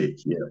 take our pick.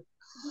 Yeah,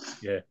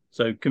 yeah.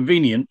 So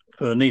convenient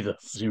for neither,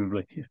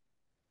 presumably.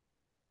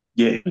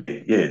 Yeah,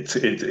 yeah.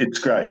 It's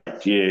great.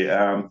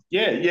 Yeah.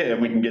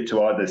 And we can get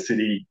to either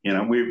city.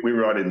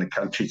 We're right in the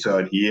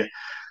countryside here,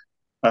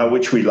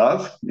 which we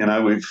love.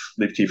 We've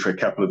lived here for a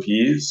couple of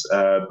years,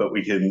 but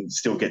we can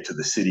still get to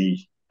the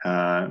city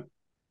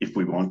if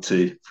we want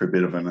to for a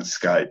bit of an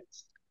escape,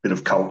 bit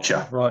of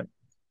culture. right.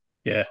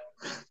 Yeah.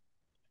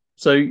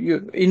 So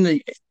you're in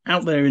the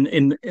out there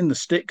in the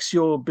sticks.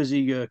 You're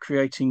busy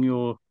creating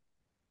your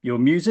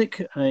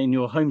music in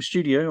your home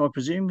studio, I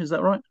presume. Is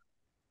that right?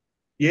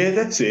 Yeah,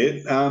 that's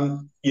it.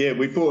 Yeah,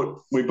 we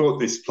bought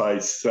this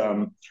place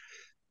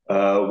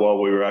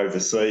while we were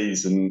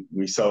overseas, and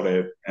we sold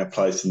our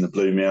place in the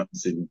Blue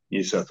Mountains in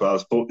New South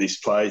Wales. Bought this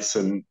place,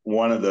 and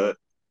one of the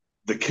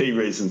key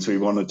reasons we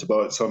wanted to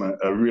buy it's on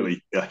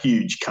a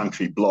huge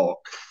country block.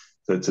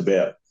 So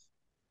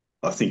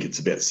I think it's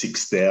about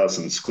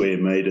 6,000 square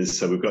metres.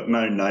 So we've got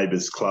no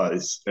neighbours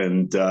close,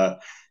 and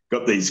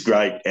got these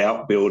great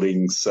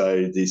outbuildings.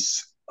 So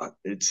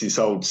it's this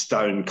old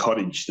stone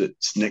cottage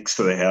that's next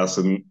to the house,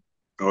 and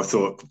I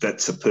thought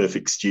that's a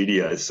perfect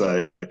studio.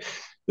 So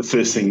the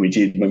first thing we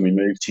did when we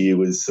moved here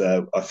was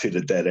I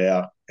fitted that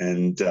out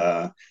and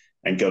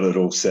got it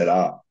all set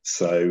up.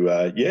 So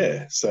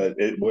so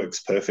it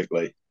works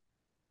perfectly.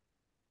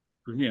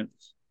 Brilliant.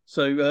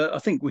 So I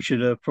think we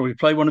should probably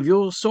play one of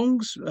your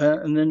songs,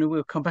 and then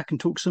we'll come back and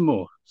talk some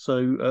more. So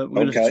we're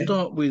going to Okay,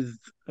 start with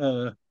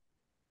a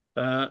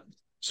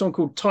song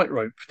called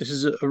Tightrope. This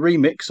is a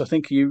remix. I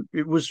think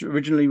it was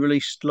originally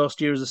released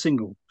last year as a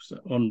single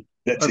on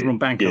that's over it. on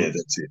Yeah, Bandcamp.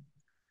 that's it.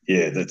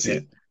 Yeah, that's Yeah.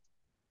 it.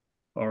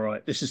 All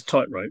right. This is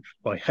Tightrope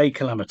by Hey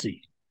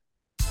Calamity.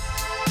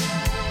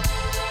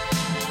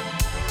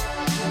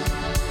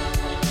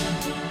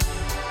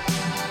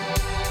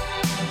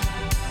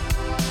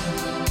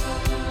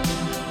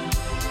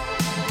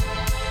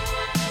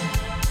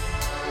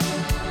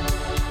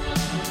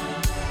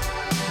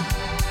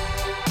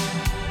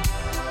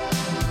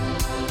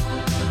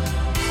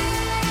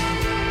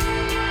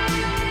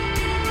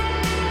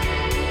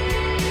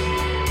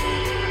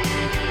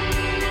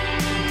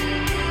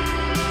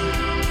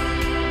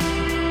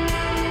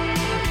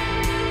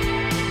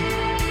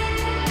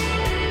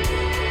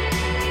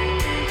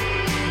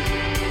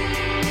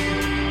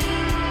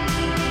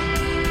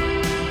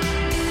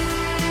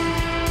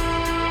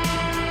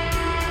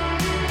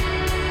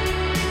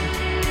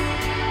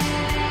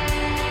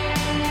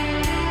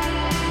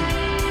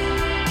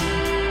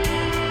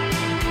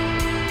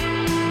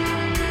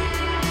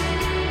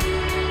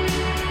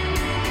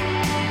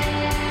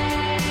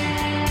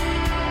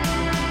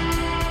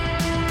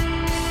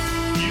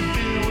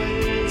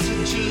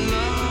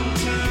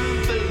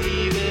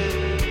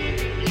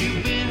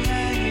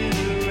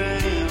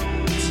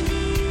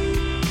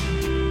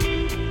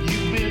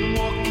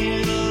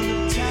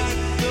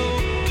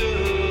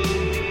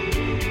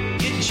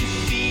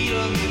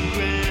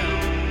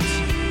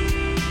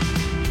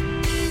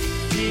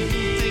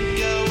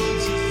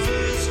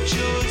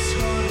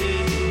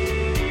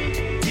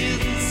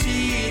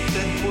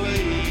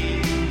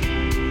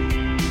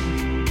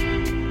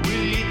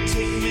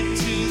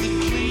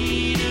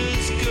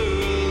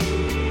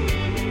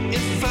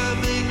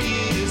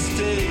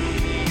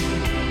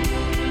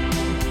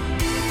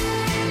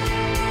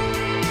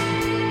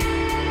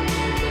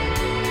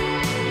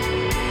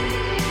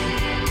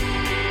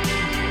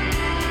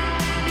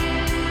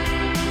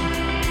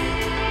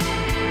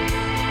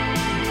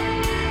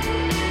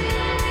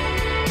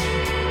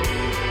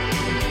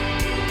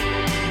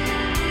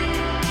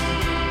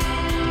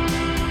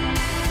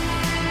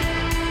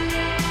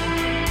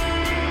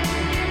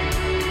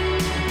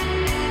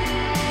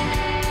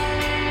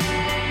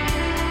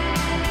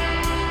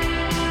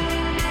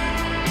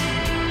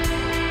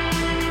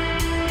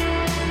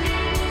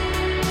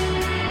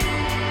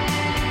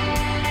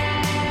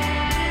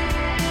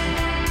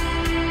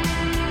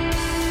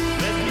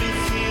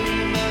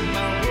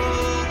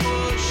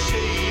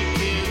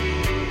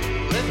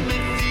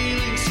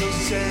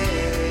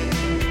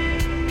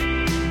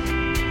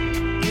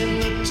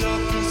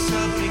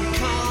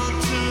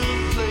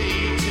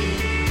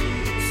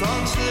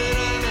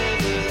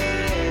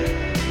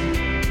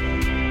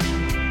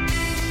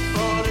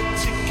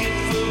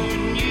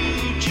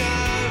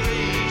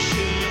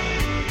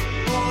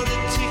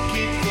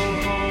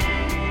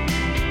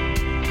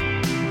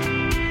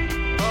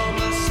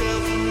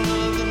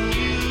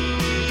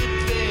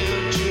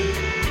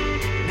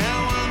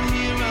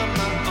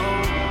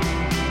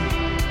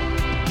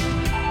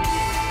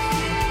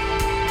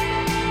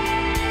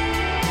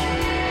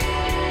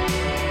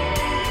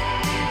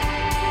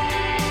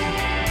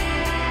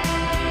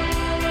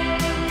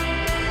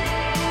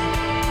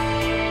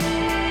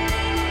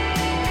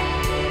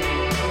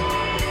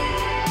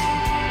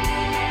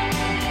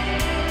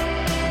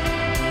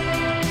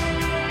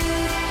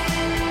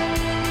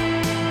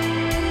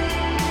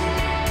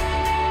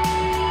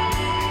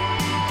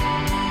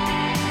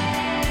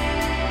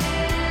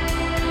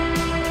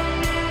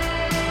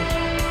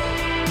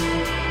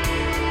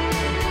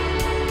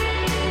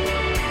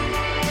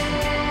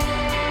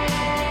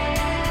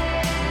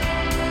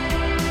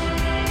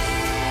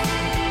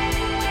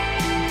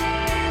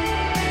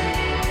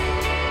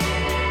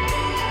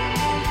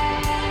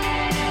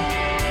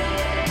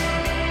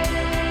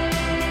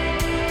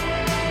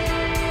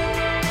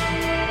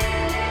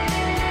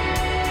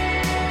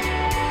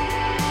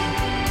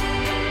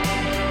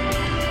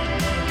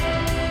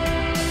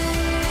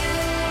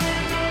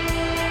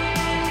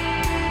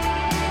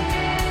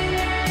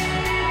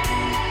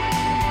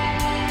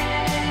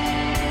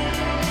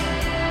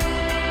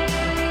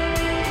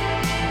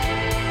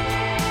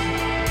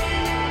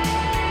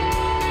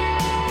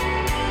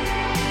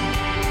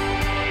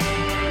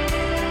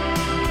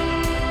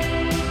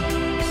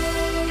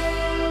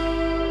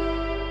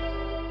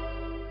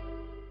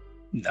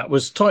 That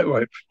was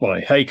Tightrope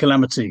by Hey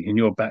Calamity, and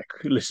you're back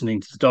listening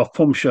to the Daft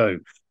Pom Show.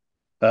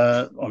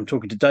 I'm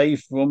talking to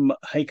Dave from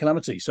Hey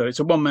Calamity. So it's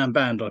a one-man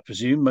band, I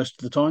presume, most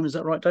of the time. Is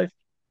that right, Dave?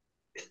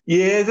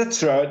 Yeah,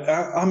 that's right.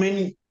 I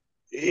mean,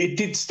 it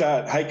did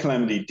start. Hey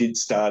Calamity did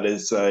start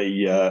as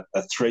a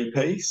three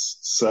piece.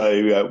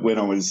 So when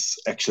I was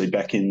actually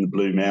back in the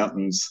Blue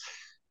Mountains,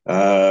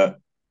 uh,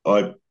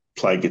 I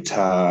play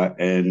guitar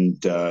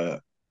and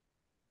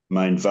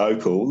main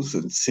vocals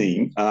and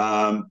sing.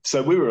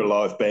 So we were a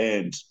live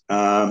band.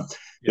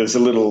 There was a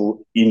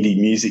little indie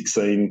music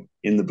scene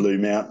in the Blue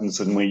Mountains,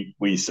 and we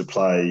used to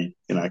play,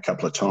 a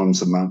couple of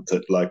times a month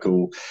at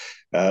local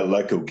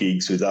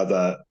gigs with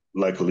other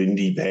local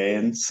indie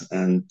bands,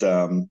 and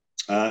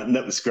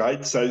that was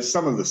great. So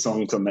some of the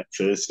songs on that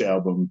first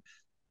album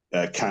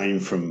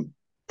came from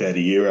that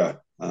era.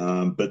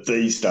 But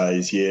these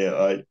days,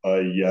 I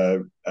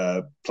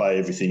play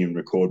everything and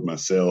record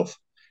myself,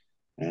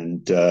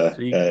 and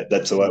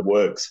that's the way it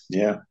works.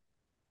 Yeah.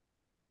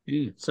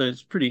 Yeah. So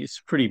it's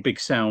a pretty big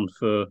sound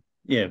for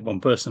one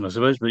person, I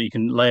suppose, but you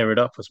can layer it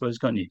up, I suppose,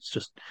 can't you? It's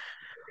just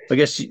I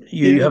guess you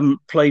Yeah. haven't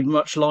played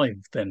much live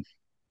then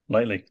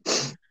lately.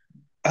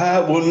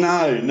 Well,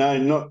 no,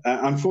 not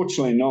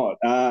unfortunately not.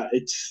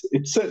 It's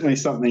certainly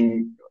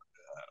something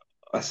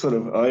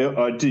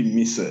I do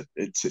miss it.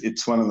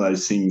 It's one of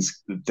those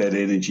things that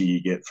energy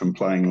you get from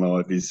playing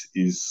live is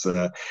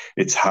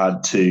it's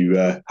hard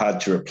to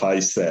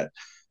replace that.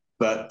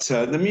 But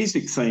the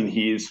music scene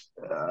here is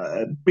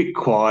a bit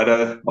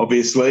quieter,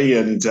 obviously,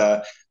 and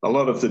a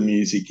lot of the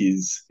music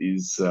is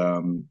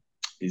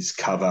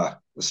cover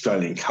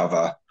Australian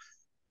cover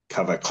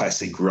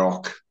classic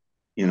rock.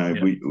 Yeah.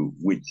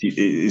 Which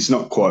is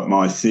not quite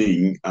my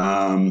thing.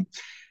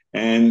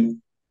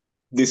 And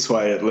this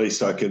way, at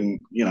least, I can,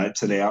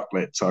 it's an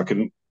outlet, so I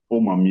can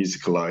all my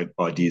musical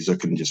ideas I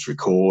can just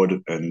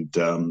record and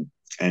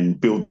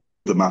build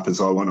them up as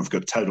I want. I've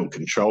got total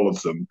control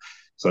of them,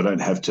 so I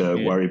don't have to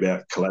Yeah. worry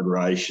about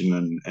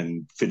collaboration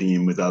and fitting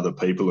in with other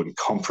people and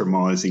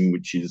compromising,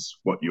 which is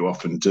what you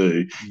often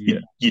do. Yeah.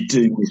 You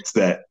do miss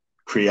that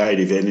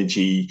creative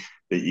energy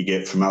that you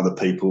get from other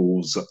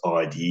people's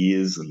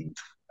ideas, and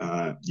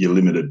you're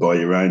limited by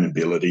your own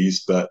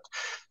abilities. But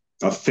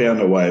I've found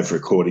a way of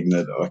recording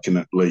that I can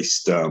at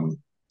least, build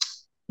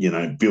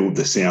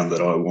the sound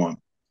that I want,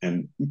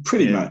 and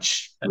pretty Yeah.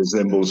 much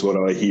resembles what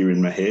I hear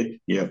in my head.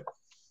 Yeah.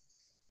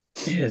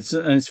 Yeah, it's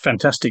a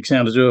fantastic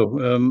sound as well.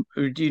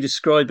 Do you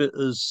describe it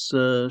as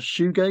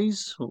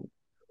shoegaze? Or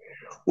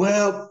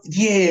Well,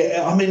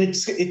 yeah. I mean,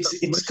 it's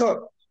got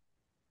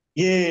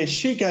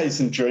shoegaze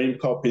and dream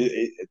pop.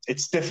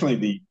 It's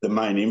definitely the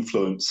main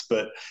influence,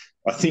 but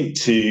I think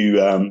to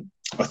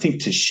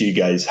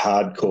shoegaze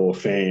hardcore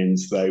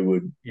fans,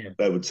 yeah,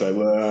 they would say,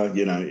 well,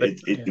 but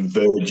it yeah,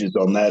 verges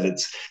on that.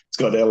 It's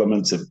got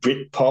elements of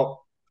Brit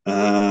pop.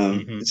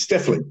 hmm It's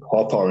definitely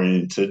pop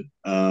oriented.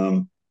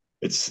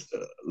 It's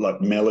like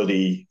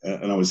melody,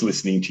 and I was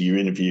listening to your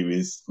interview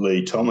with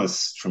Lee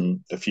Thomas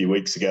from a few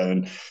weeks ago,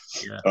 and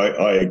yeah,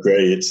 I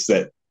agree. It's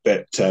that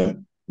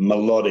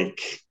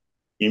melodic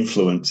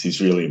influence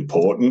is really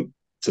important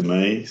to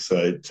me.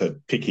 So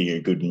picking a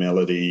good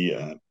melody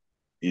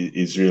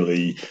is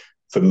really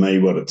for me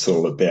what it's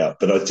all about.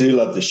 But I do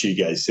love the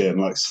shoegaze sound.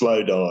 Like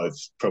Slow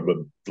Dive's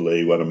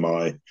probably one of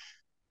my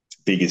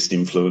biggest yeah,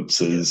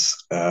 influences.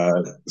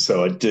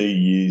 So I do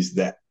use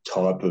that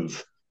type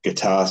of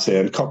guitar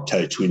sound.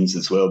 Cocteau Twins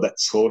as well. That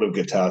sort of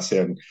guitar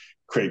sound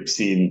creeps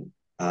in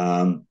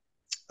a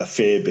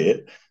fair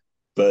bit.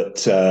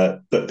 But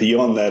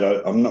beyond that,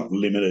 I'm not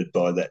limited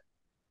by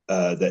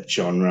that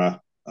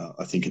genre.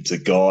 I think it's a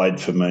guide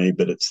for me,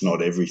 but it's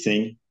not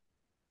everything.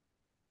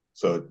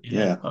 So yeah.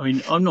 yeah, I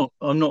mean, I'm not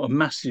a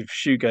massive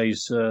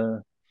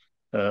shoegaze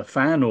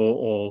fan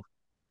or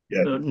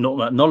yeah, not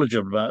that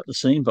knowledgeable about the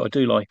scene, but I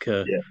do like.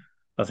 yeah,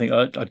 I think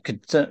I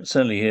could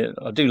certainly hear.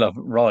 I do love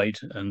Ride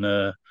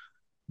yeah.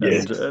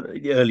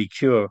 the early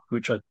Cure,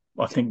 which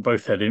I think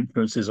both had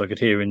influences I could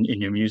hear in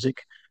your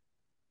music.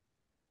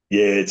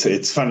 Yeah,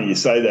 it's funny you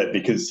say that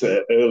because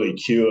early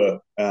Cure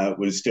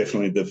was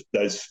definitely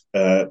those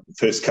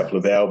first couple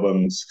of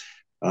albums.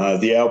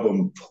 The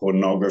album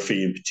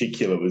Pornography in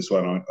particular was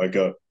one I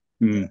got,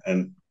 Mm,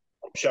 and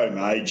I'm showing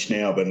my age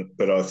now,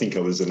 but I think I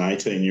was an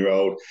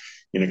 18-year-old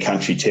in a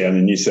country town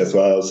in New South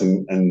Wales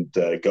and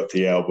got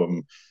the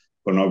album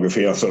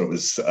Pornography. I thought it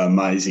was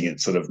amazing.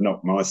 It sort of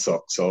knocked my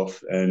socks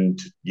off, and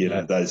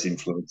yeah, those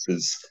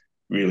influences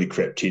really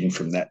crept in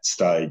from that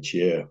stage.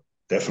 Yeah,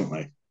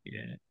 definitely.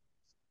 yeah.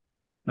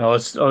 No, I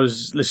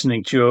was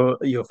listening to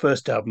your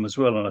first album as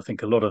well, and I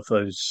think a lot of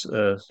those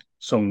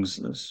songs,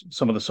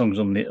 some of the songs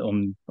on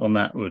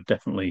that were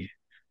definitely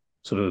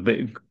sort of a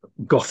bit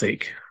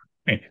gothic.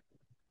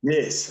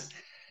 Yes.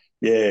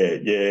 Yeah,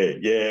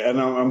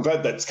 and I'm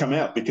glad that's come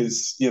out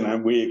because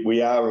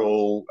we are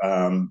all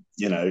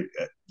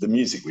the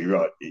music we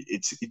write.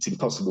 It's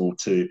impossible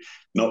to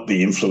not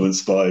be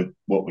influenced by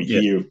what we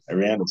Yeah, hear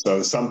around us.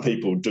 So some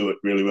people do it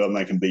really well, and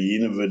they can be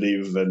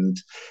innovative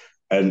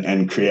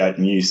and create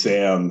new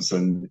sounds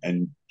and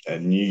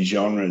new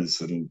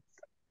genres, and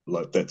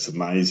like that's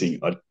amazing.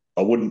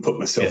 I wouldn't put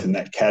myself Yeah. in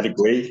that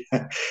category.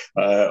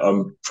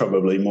 I'm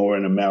probably more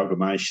an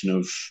amalgamation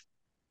of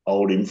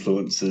old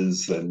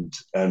influences and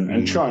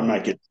try and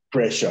make it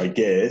fresh, I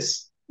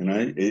guess. You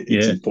know, it's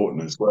Yeah.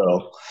 important as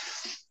well.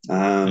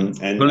 And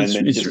Well,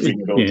 then just bring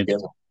it all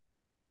together.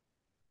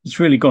 it's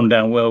really gone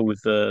down well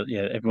with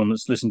everyone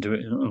that's listened to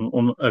it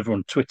over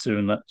on Twitter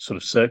and that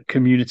sort of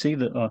community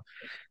that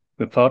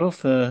we're part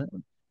of.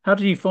 How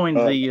do you find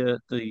Uh,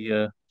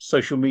 the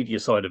social media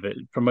side of it,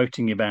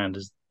 promoting your band?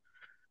 As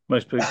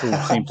most people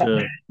seem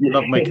to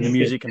love making the yeah,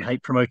 music and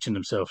hate promoting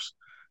themselves.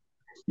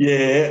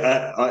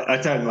 yeah.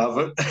 I don't love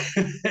it.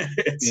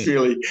 It's Yeah,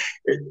 really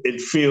it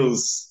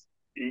feels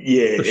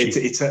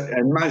pushy.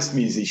 and most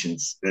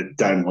musicians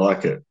don't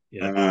like it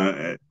Yeah,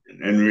 uh,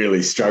 and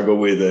really struggle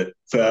with it.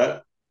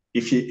 But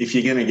if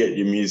you're going to get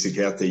your music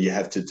out there, you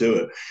have to do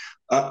it.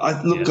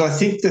 yeah, Look, I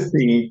think the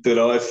thing that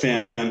I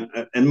found,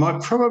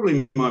 and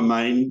probably my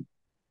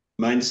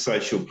main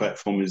social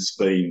platform has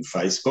been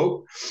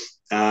Facebook,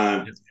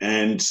 yeah,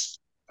 and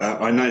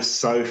I know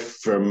Soph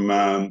from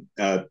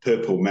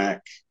Purple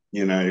Mac,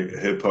 you know,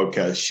 her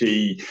podcast.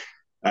 She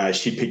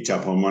picked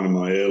up on one of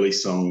my early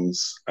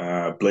songs,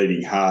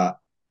 "Bleeding Heart,"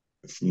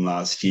 from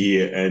last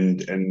year,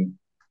 and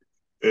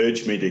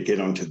urged me to get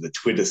onto the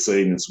Twitter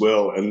scene as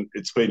well. And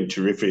it's been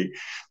terrific.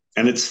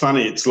 And it's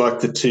funny, it's like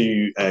the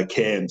two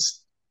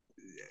camps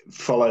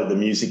follow the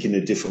music in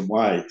a different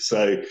way.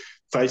 So,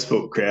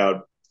 Facebook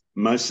crowd,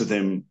 most of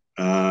them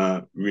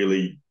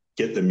really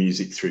get the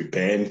music through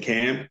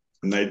Bandcamp,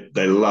 and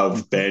they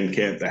love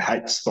Bandcamp. They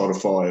hate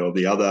Spotify or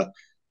the other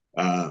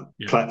yeah,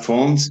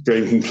 platforms,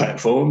 streaming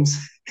platforms.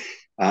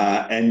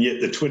 And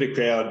yet the Twitter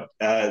crowd,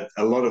 a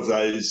lot of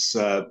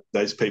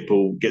those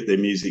people get their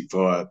music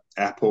via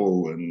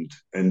Apple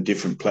and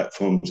different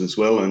platforms as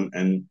well,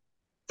 and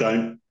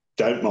don't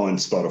mind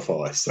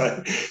Spotify.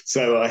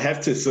 So I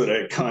have to sort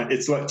of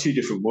it's like two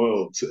different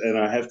worlds, and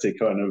I have to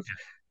kind of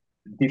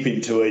dip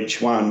into each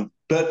one.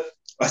 But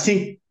I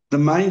think the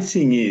main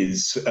thing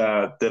is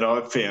that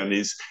I've found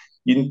is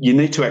you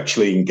need to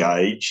actually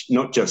engage,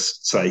 not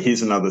just say,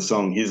 here's another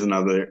song, here's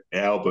another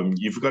album.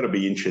 You've got to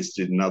be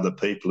interested in other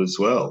people as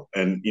well,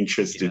 and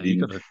interested you've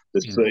in got to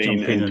the scene jump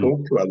in and and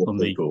talk to other on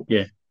people.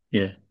 yeah,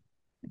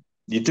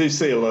 You do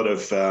see a lot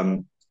of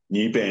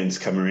new bands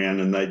come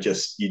around, and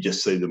you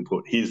just see them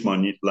put, here's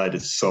my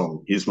latest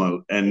song,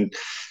 and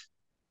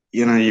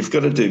you know, you've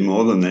got to do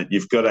more than that.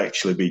 You've got to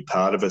actually be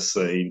part of a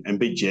scene and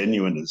be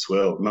genuine as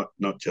well,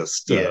 not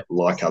just yeah,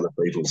 like other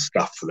people's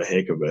stuff for the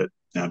heck of it,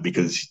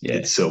 because yeah.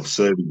 it's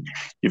self-serving.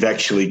 You've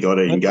actually got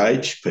to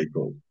engage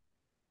people.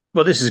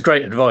 Well, this is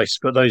great advice,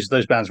 but those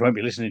bands won't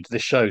be listening to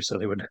this show, so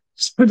they would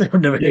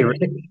never hear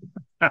it.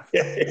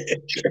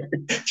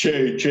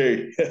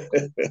 True.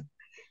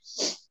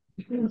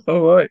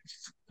 All right,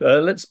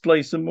 let's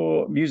play some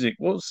more music.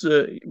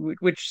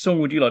 Which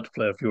song would you like to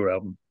play off your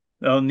album?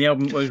 On the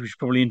album, well, we should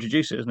probably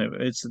introduce it, isn't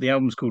it? The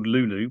album's called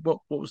Lulu.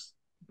 Was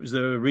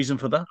there a reason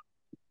for that?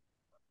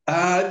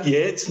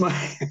 Yeah, it's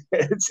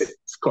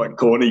quite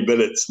corny,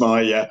 but it's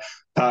my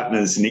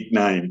partner's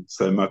nickname.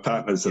 So my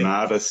partner's an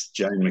artist,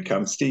 Jane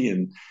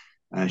McCumsty,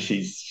 and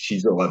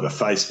she's all over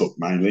Facebook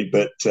mainly,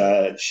 but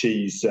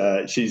she's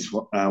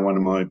one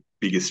of my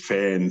biggest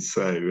fans.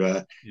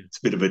 So it's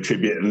a bit of a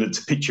tribute, and it's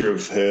a picture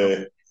of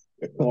her,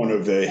 a corner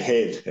of her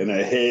head and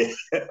her hair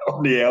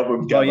on the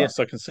album cover. Oh yes,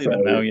 I can see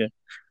that now. Yeah.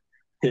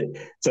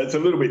 So it's a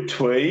little bit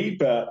twee,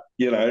 but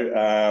you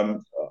know,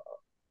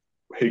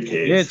 who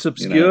cares? Yeah, it's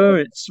obscure.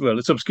 You know?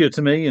 It's obscure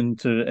to me and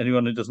to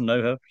anyone who doesn't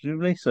know her,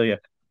 presumably. So yeah.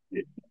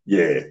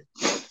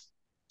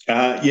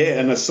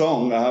 And the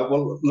song.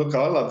 Well, look,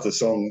 I love the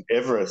song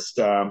Everest.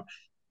 I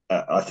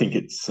think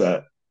it's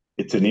an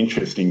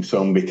interesting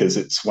song because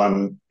it's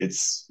one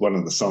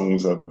of the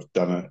songs I've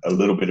done a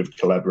little bit of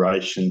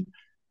collaboration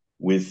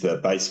with a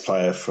bass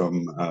player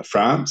from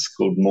France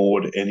called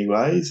Maud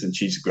Anyways, and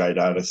she's a great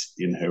artist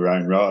in her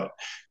own right.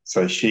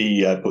 So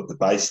she put the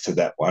bass to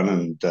that one,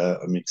 and I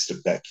mixed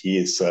it back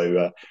here.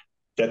 So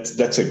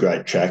that's a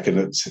great track, and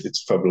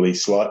it's probably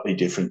slightly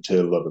different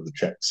to a lot of the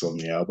tracks on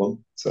the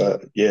album. So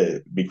yeah,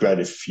 it'd be great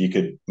if you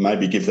could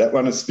maybe give that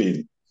one a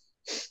spin.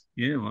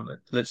 Yeah, well,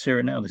 let's hear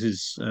it now. This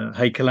is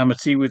Hey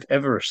Calamity with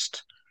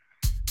Everest.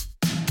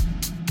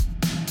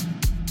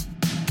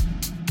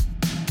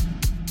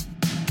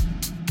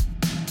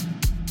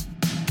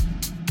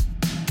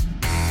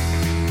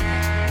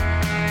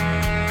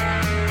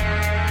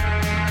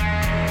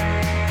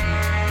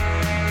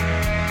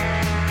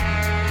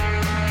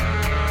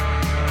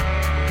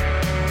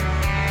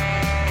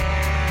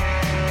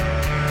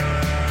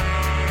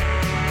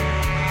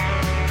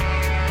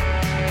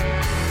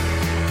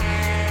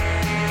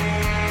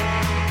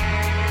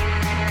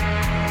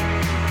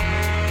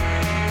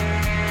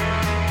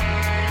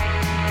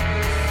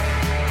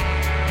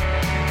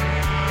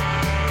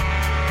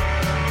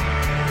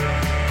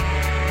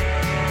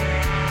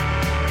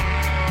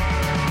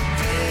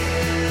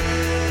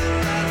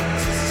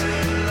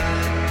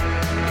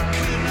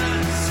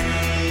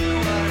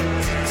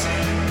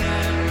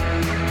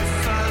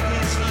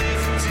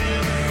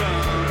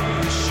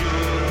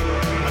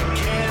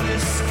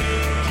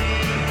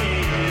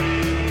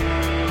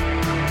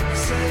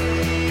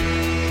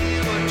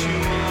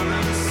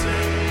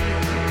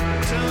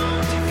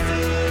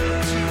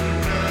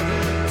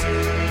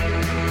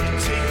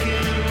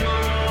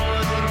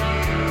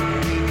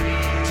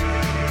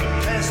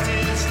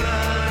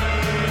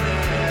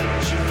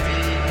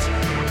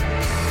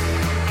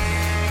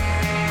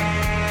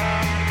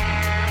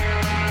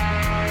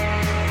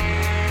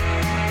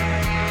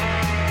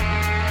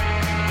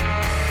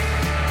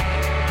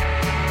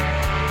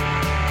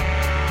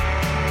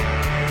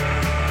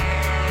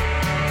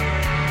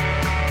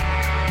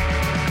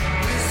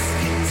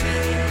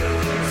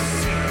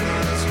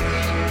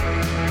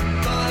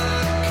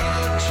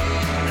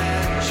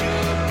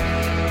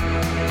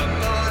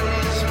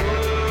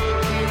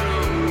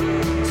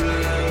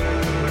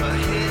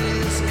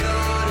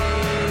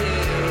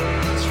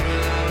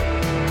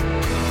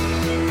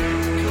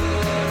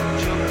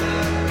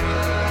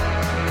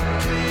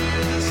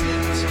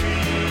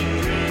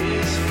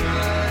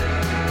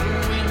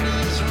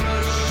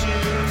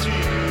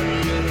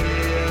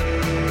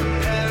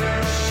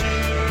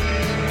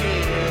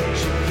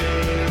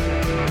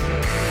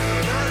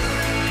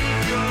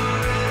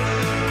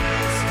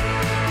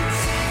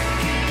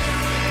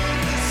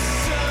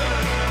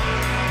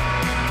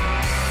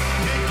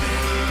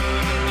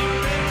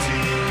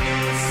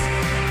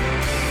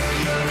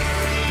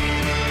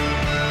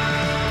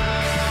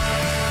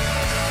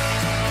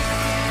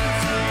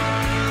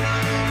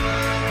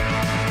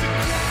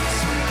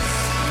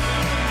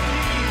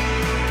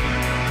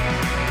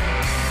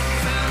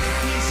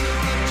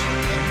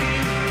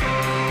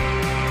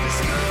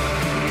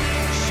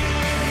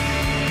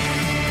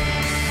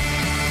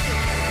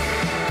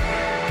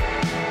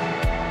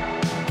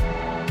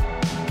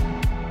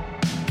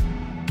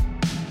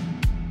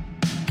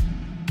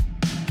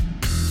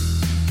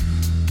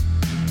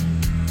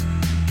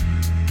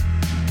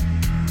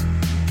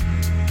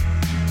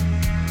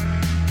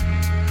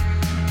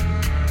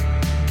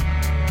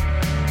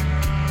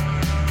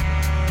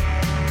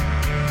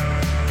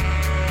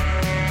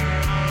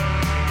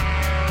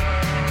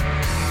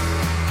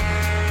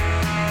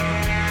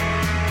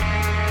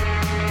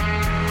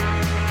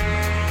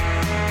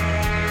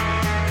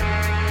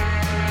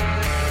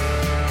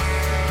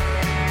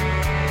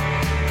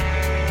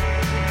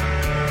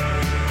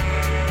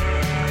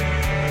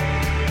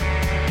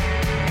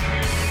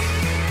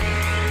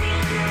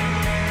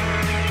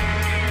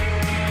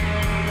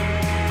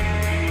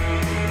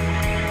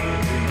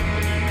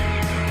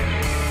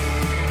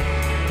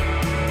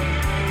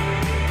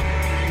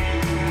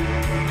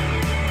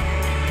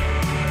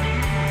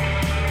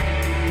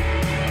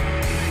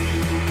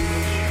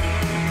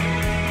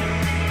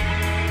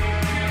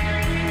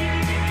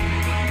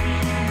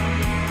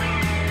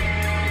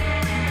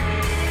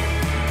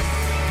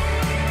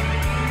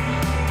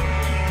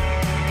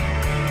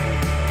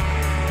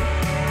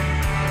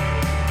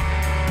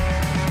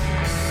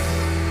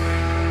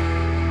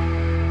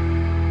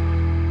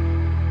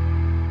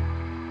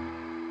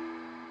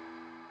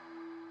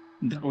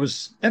 That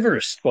was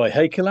Everest by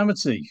Hey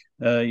Calamity.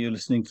 You're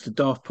listening to the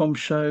Daft Pom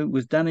Show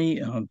with Danny,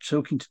 and I'm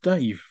talking to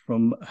Dave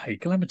from Hey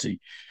Calamity.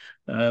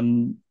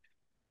 Um,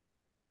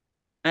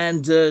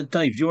 and Dave,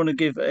 do you want to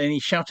give any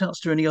shout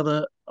outs to any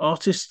other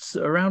artists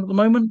around at the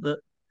moment that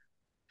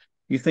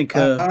you think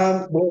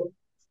Well,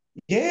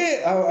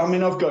 yeah, I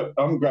mean,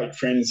 I'm great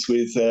friends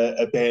with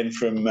a band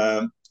from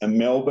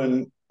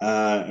Melbourne,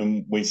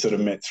 and we sort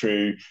of met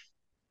through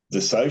the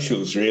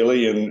socials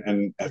really,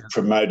 and have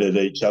promoted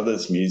each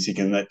other's music,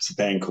 and that's a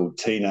band called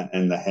Tina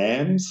and the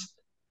Hams,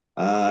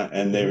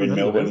 and they're in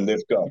Melbourne.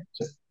 They've got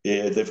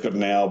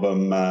an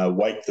album,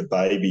 Wake the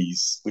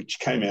Babies, which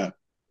came out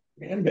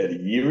around about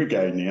a year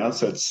ago now,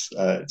 so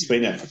it's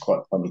been out for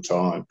quite some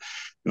time,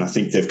 and I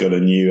think they've got a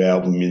new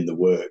album in the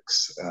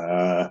works.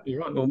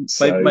 You're right. Well,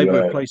 So maybe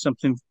we'll play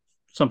something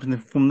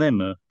from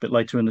them a bit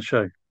later in the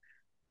show.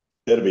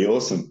 that'd be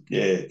awesome.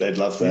 Yeah, they'd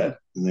love Yeah. that,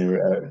 and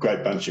they're a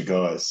great bunch of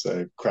guys.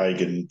 So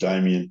Craig and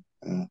Damien,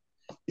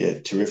 yeah,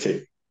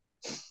 terrific.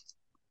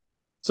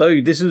 So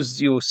this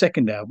was your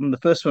second album. The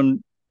first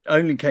one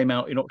only came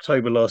out in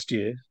October last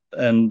year,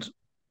 and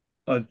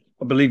I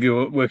believe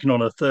you're working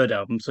on a third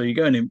album. So you're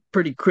going in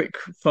pretty quick,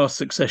 fast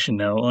succession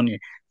now, aren't you?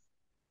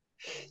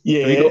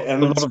 Yeah, Have you got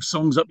and a lot of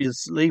songs up your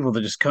sleeve, or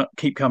they just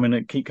keep coming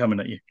and keep coming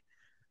at you?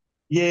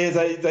 yeah,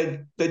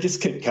 they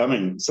just keep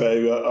coming.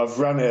 So I've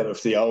run out of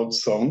the old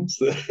songs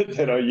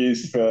that I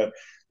used for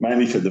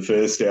mainly for the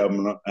first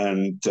album,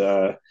 and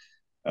a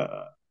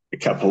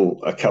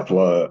couple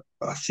of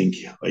I think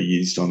I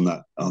used on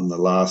the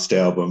last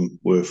album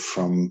were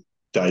from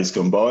days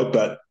gone by,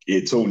 but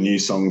it's all new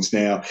songs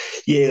now.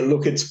 Yeah,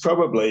 look, it's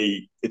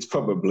probably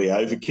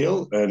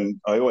overkill,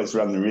 and I always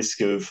run the risk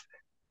of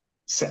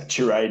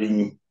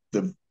saturating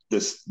the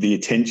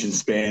attention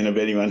span of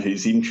anyone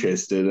who's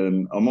interested,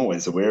 and I'm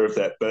always aware of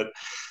that. But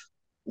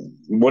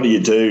what do you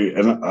do?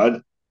 And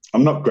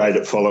I'm not great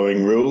at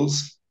following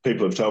rules.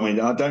 People have told me,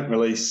 "Oh, don't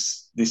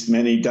release this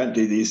many, don't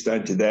do this,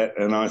 don't do that,"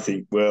 and I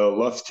think, well,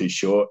 life's too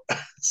short,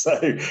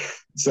 so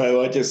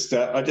I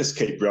just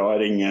keep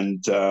writing,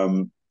 and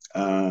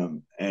I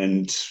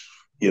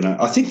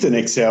think the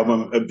next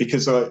album,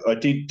 because I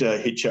did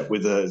hitch up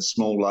with a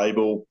small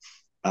label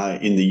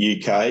in the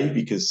UK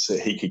because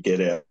he could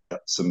get out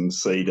some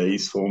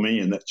CDs for me,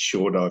 and that's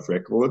Short Dive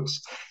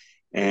Records,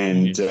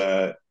 and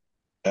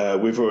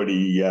we've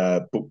already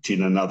booked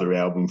in another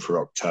album for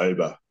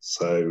October.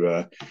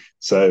 So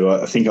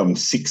I think I'm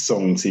 6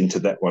 songs into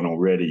that one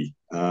already,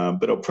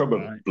 but I'll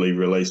probably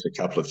release a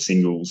couple of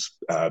singles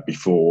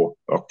before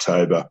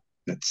October.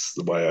 That's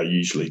the way I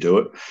usually do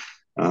it.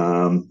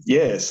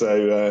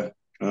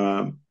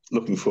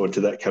 Looking forward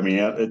to that coming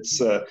out. It's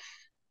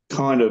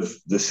kind of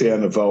the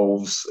sound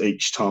evolves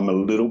each time a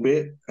little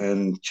bit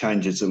and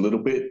changes a little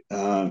bit.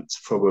 It's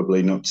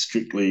probably not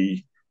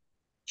strictly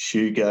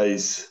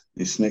shoegaze,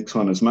 this next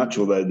one, as much,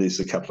 although there's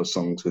a couple of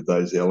songs with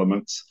those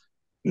elements.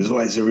 There's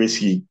always a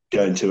risk you're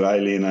going to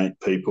alienate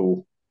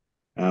people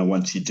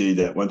once you do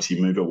that, once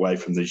you move away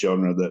from the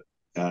genre that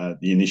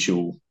the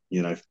initial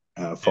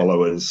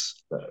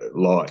followers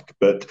like.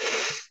 But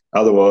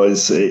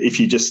otherwise, if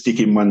you just stick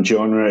in one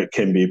genre, it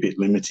can be a bit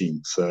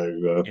limiting.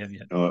 So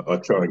I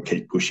try and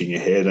keep pushing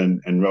ahead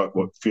and write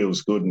what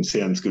feels good and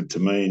sounds good to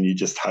me, and you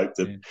just hope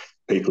that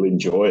people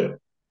enjoy it.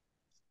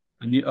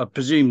 And I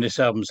presume this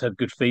album's had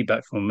good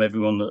feedback from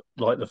everyone that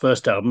liked the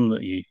first album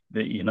that you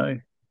know.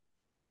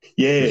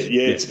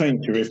 It's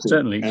been terrific.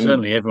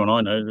 Certainly everyone I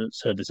know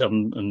that's heard this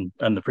album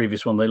and the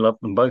previous one, they love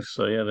them both.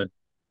 So and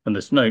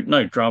there's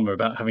no drama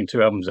about having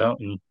 2 albums out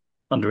in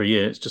under a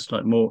year. It's just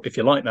like more. If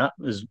you like that,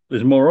 there's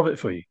more of it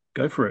for you.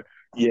 Go for it.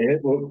 Yeah,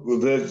 well,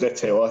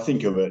 that's how I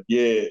think of it.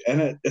 Yeah,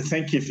 and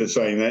thank you for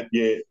saying that.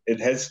 Yeah, it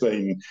has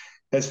been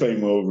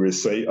well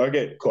received. I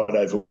get quite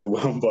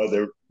overwhelmed by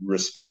the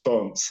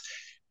response.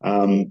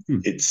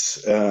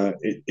 It's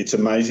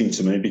amazing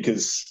to me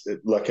because,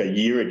 like a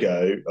year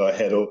ago, I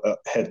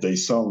had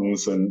these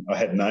songs and I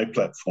had no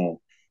platform,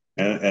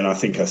 and I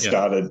think I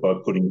started by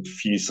putting a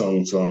few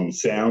songs on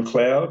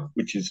SoundCloud,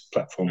 which is a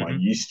platform I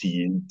used to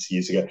use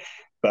years ago,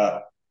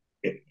 but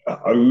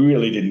I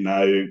really didn't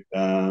know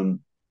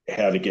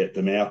how to get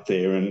them out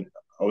there, and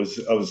I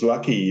was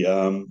lucky.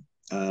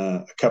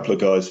 A couple of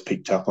guys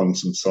picked up on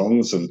some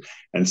songs,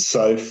 and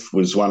Soph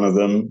was one of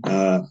them.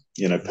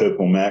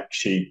 Purple Mac,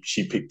 she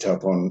picked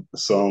up on a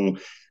song,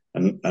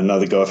 and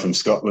another guy from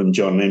Scotland,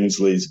 John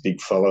Emsley, is a big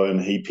follower,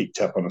 and he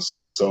picked up on a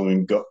song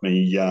and got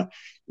me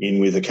in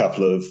with a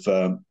couple of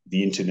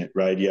the internet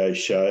radio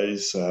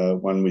shows.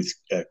 One with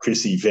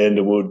Chrissy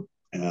Vanderwood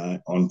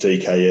on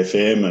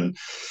DKFM,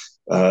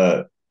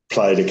 and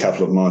played a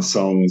couple of my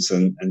songs,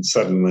 and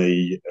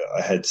suddenly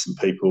I had some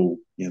people,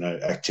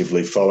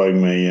 actively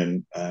following me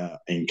and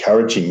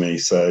encouraging me.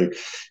 So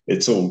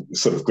it's all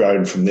sort of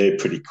grown from there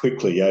pretty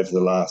quickly over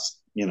the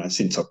last,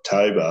 since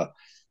October.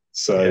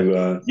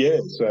 So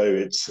so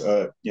it's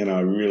I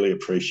really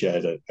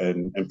appreciate it,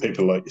 and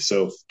people like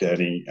yourself,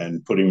 Danny,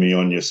 and putting me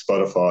on your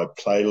Spotify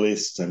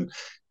playlist, and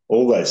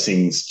all those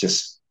things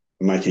just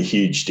make a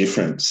huge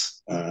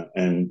difference.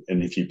 And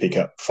if you pick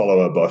up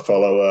follower by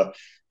follower,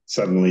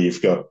 suddenly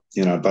you've got,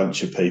 a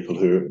bunch of people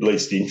who are at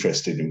least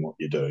interested in what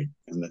you're doing,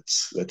 and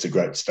that's a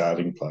great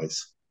starting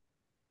place.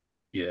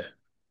 Yeah,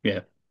 yeah.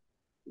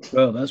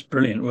 Well, that's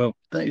brilliant. Well,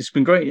 it's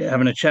been great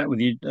having a chat with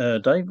you,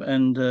 Dave,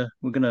 and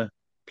we're going to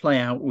play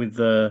out with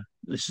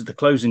this is the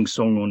closing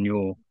song on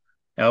your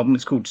album.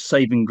 It's called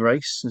Saving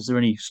Grace. Is there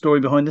any story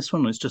behind this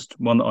one? It's just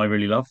one that I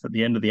really love at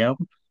the end of the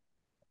album.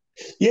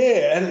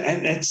 Yeah,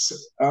 and it's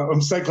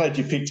I'm so glad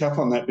you picked up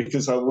on that,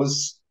 because I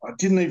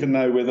didn't even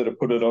know whether to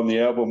put it on the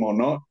album or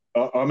not.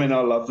 I mean,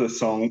 I love the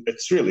song.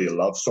 It's really a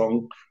love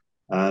song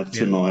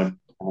to my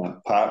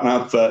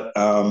partner, but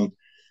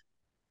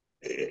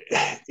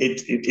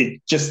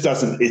it just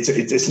doesn't.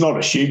 It's not a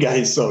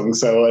shoegaze song,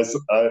 so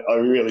I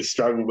really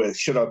struggled with,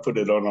 should I put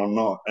it on or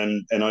not,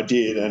 and I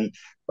did, and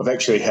I've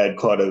actually had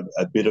quite a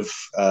bit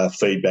of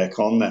feedback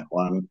on that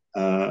one,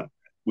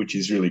 which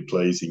is really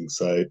pleasing.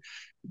 So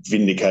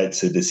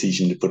vindicates the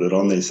decision to put it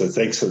on there. So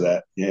thanks for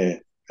that. Yeah,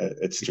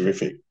 it's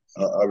terrific.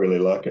 I really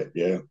like it.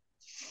 Yeah.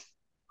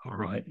 All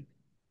right.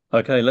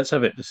 Okay, let's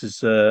have it. This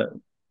is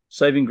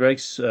Saving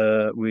Grace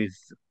with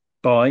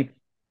by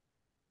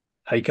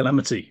Hey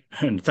Calamity.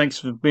 And thanks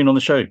for being on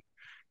the show.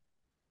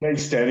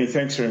 Thanks, Danny.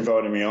 Thanks for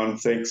inviting me on.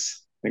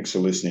 Thanks for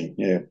listening.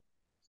 Yeah.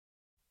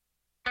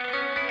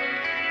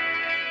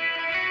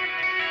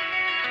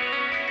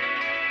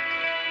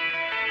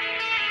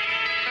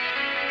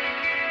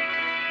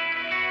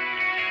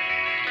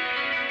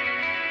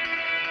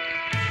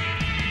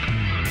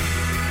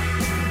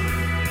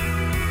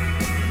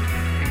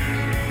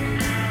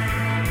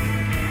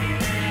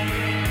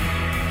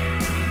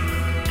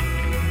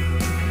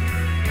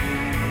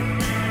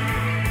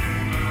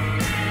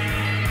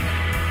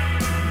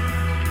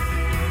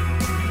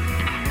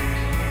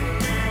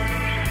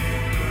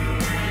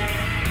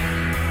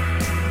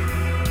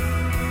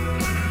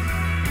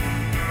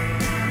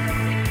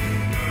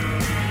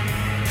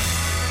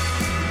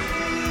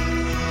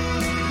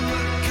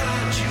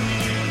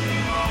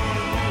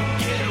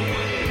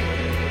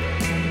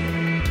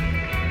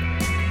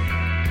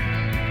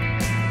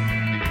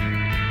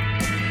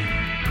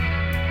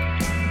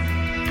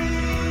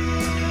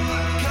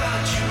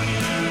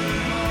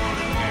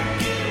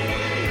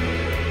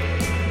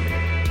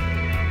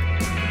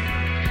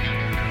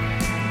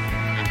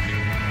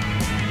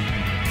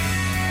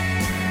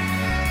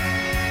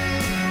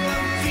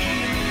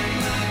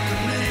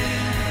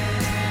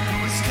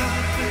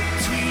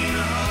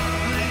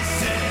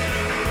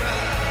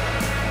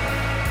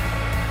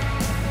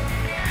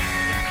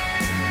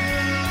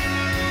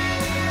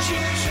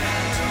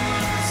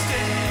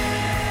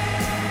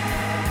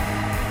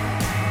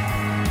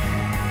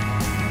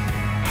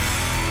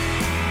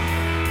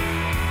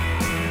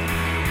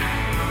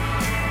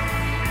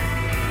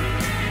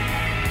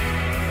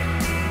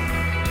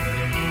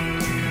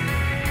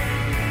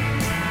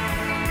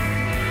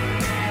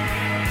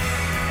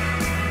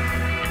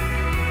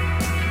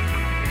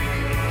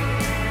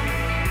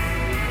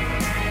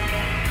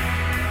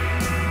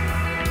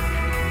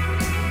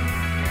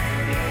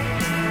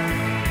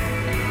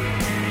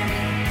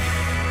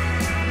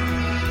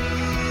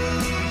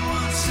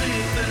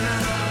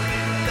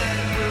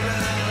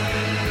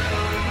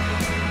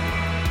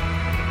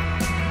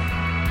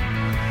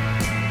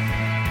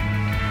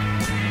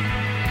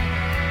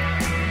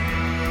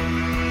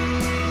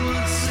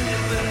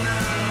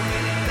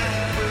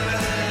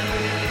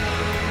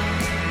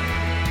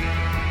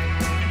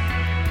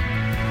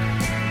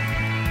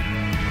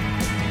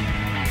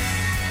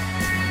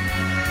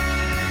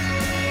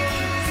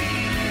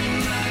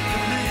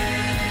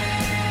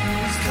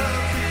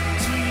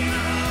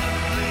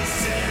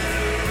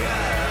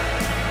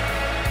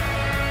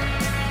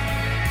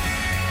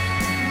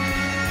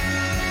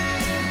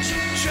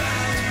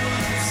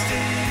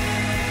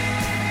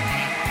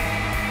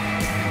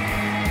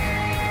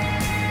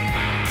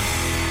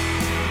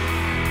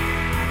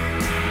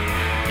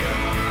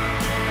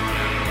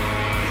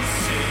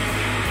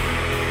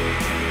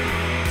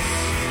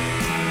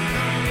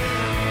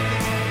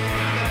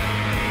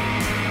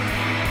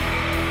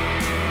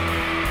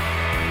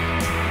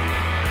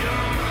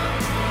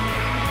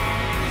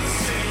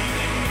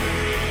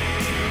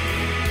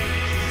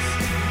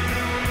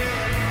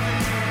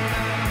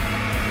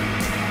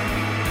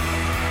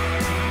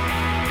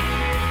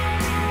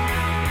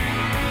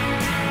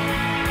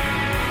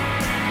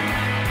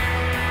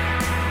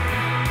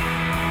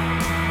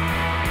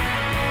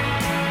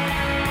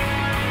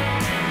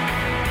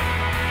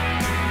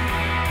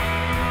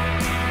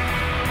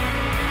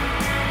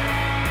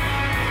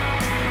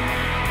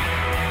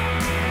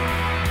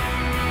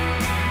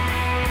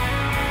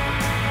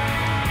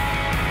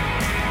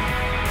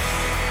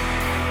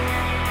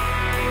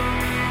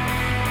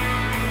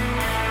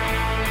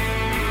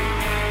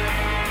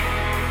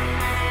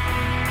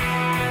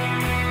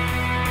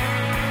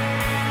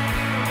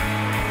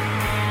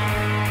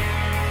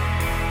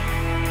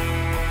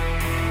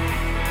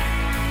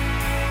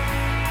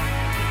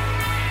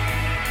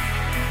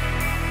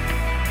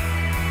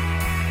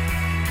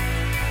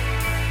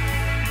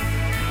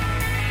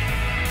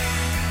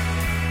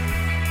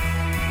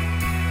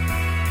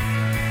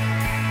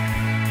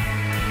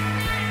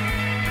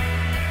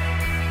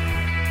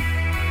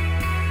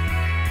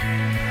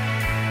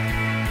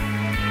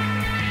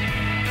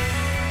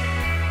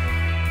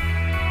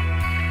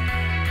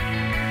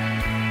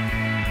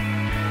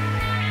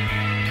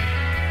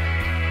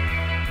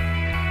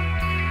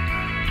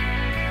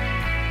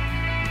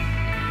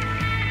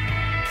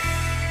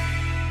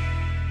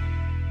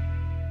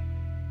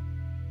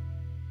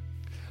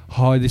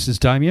 Hi, this is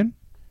Damien.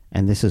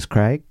 And this is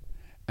Craig.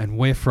 And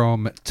we're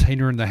from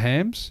Tina and the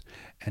Hams.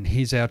 And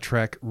here's our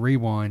track,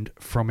 Rewind,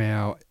 from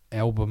our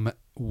album,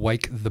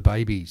 Wake the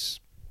Babies.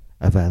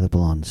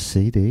 Available on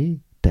CD,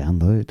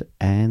 download,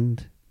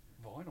 and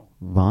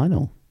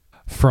vinyl.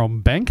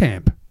 From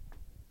Bandcamp.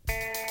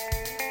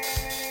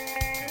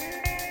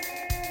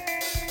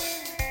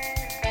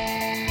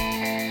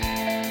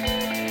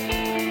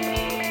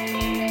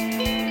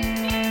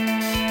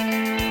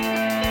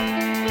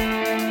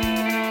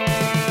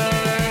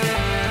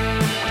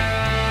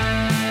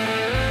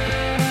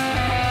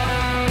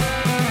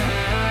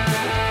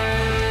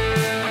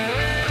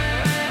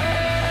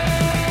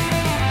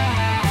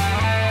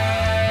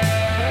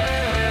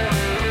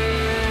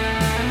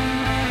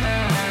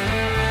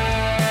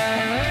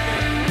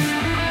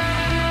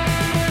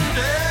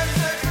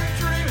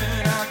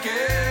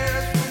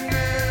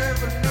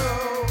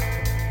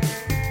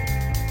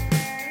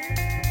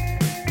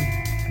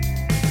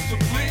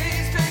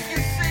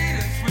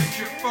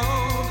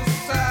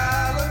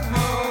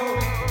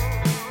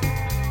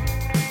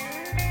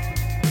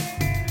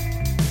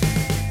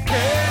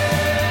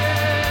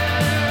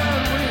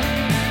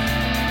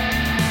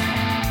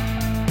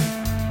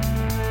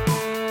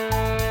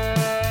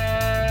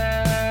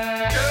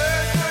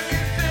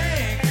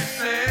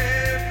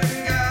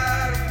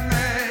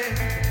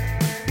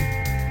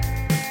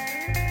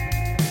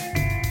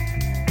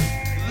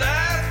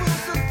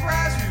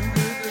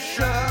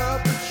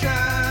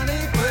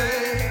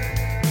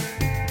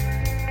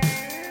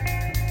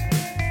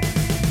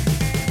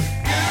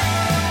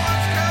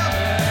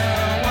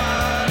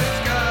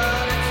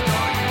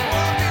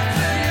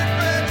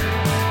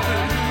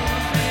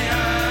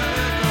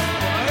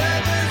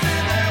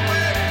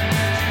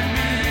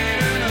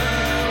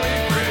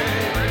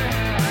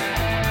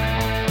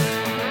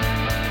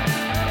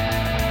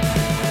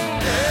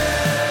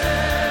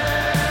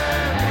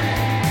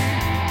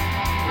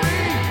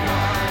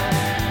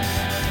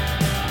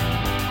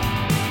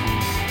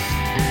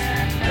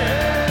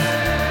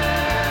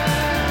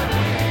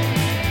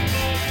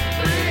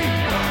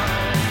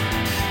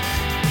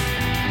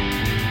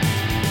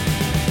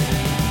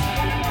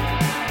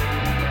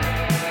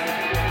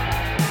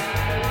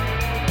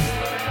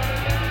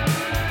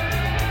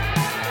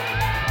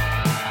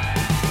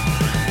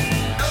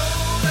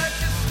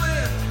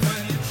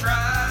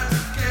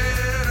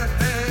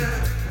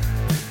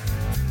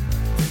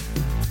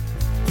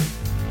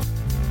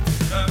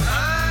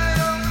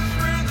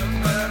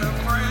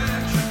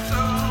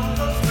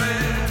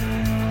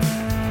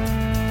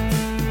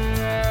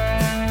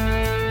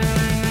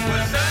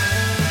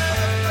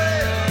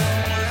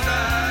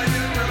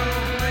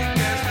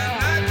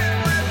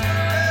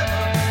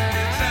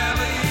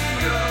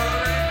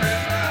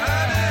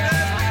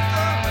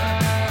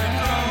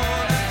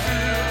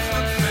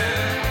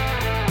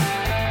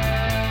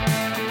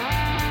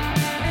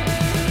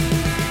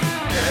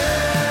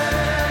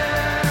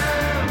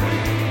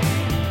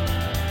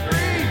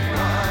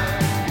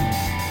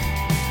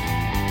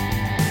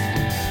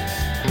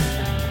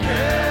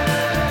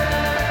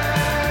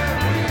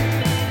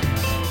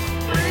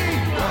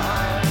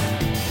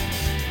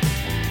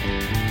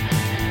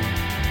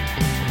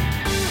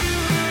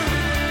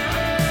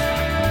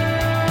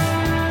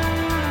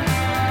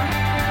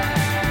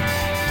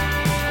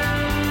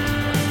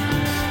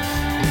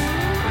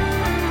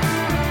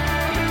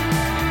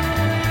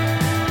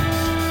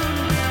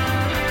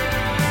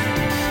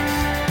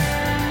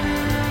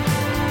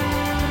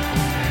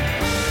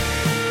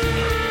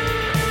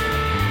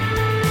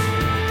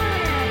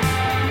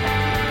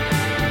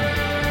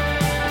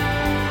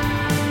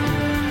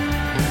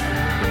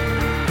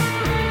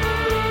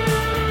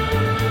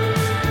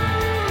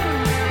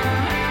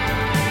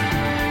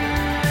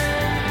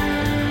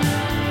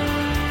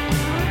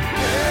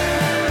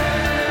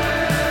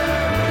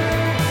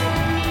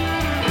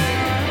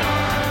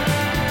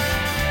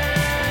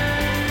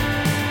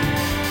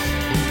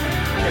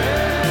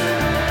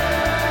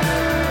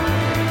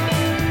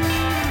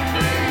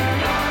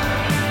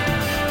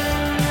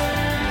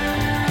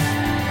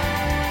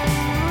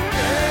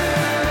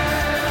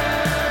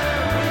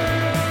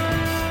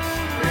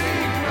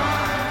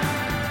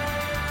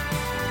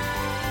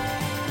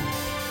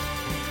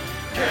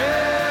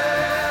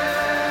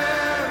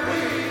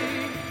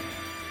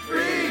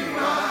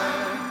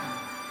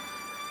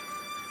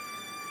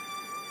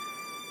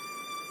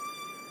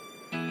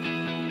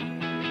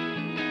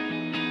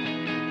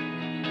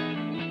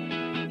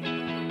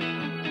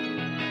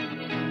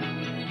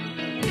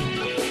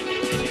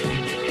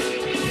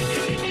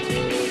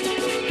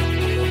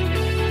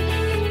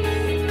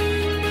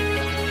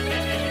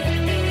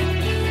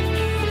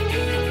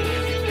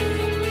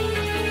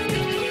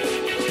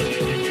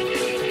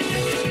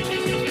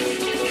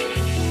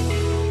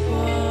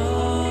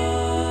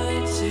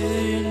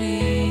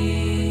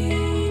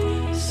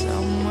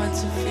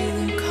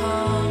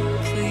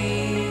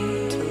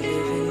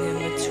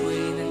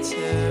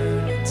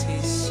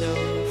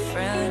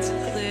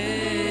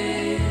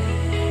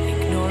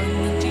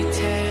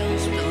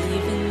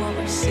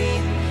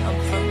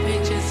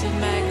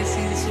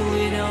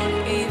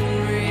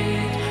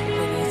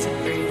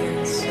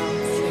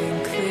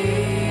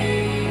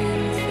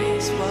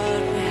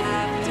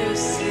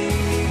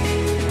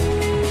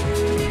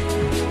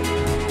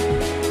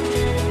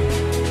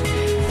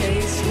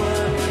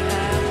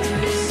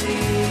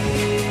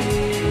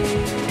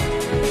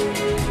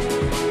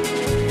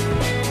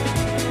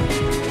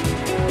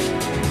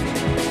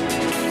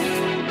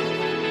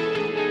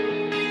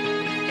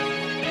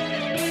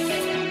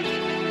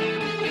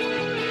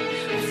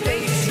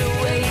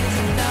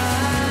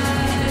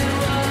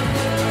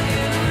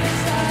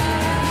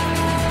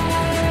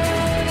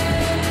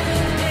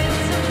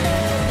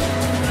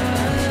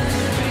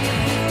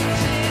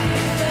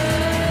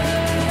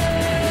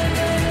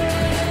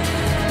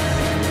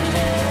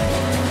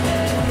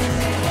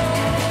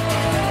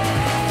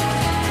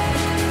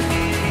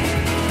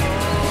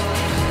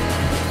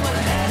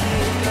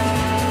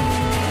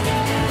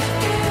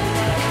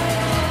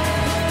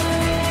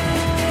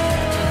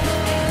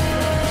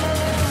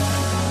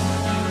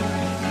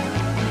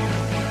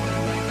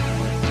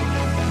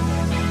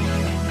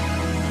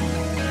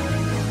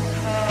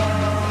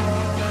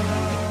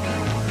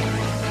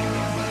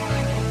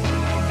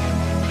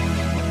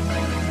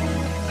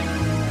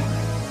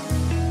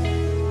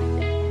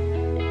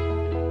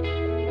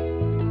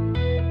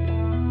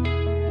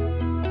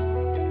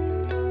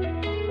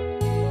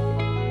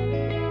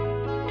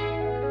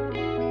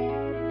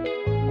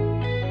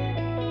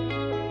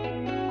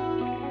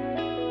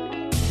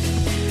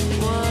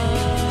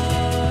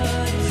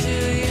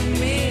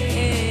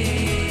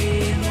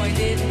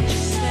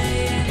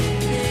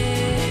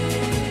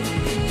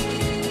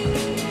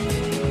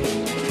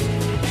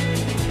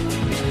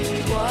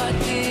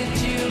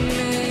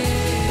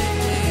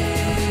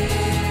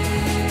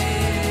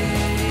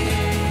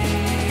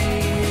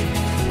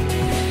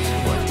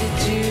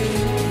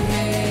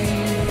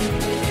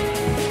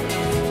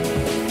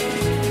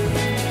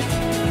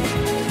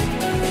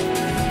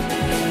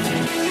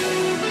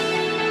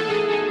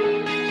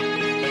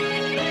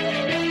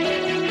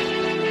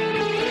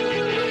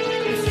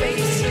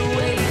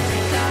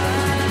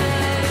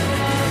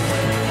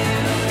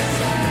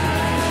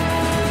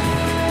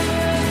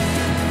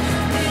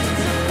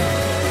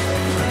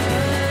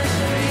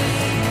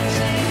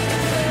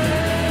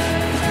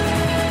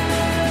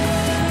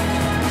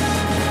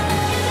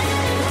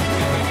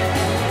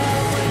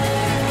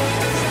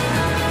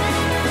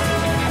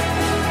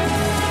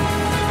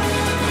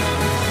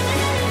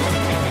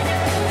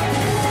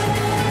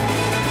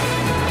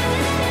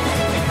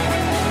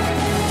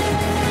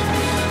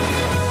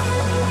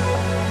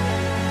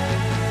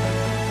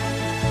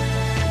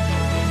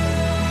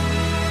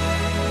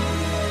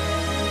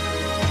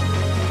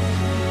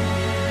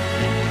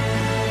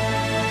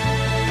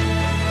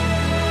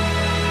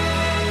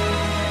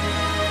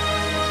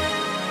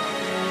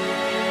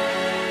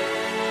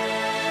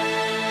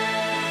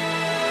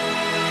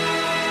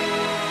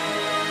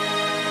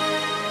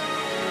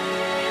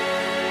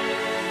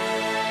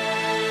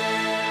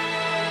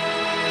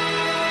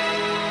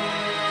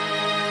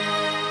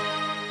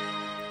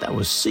 that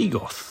was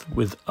Seagoth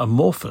with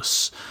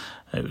Amorphous.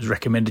 It was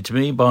recommended to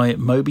me by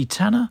Moby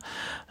Tanner.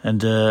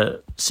 And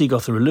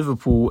Seagoth are a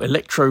Liverpool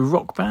electro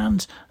rock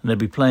band, and they'll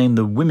be playing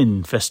the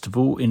Women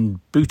Festival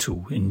in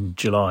Bootle in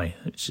July,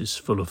 which is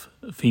full of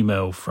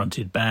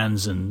female-fronted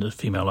bands and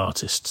female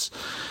artists.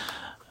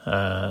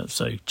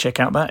 So check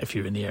out that if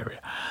you're in the area.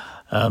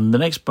 The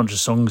next bunch of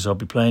songs I'll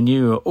be playing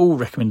you are all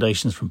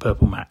recommendations from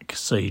Purple Mac,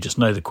 so you just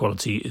know the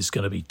quality is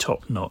going to be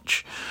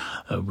top-notch.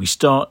 We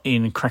start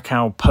in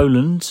Krakow,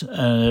 Poland,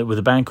 with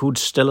a band called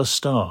Stellar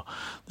Star.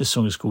 This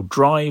song is called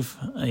Drive.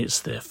 It's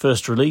their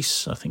first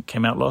release, I think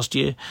came out last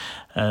year,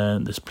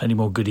 and there's plenty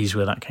more goodies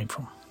where that came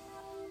from.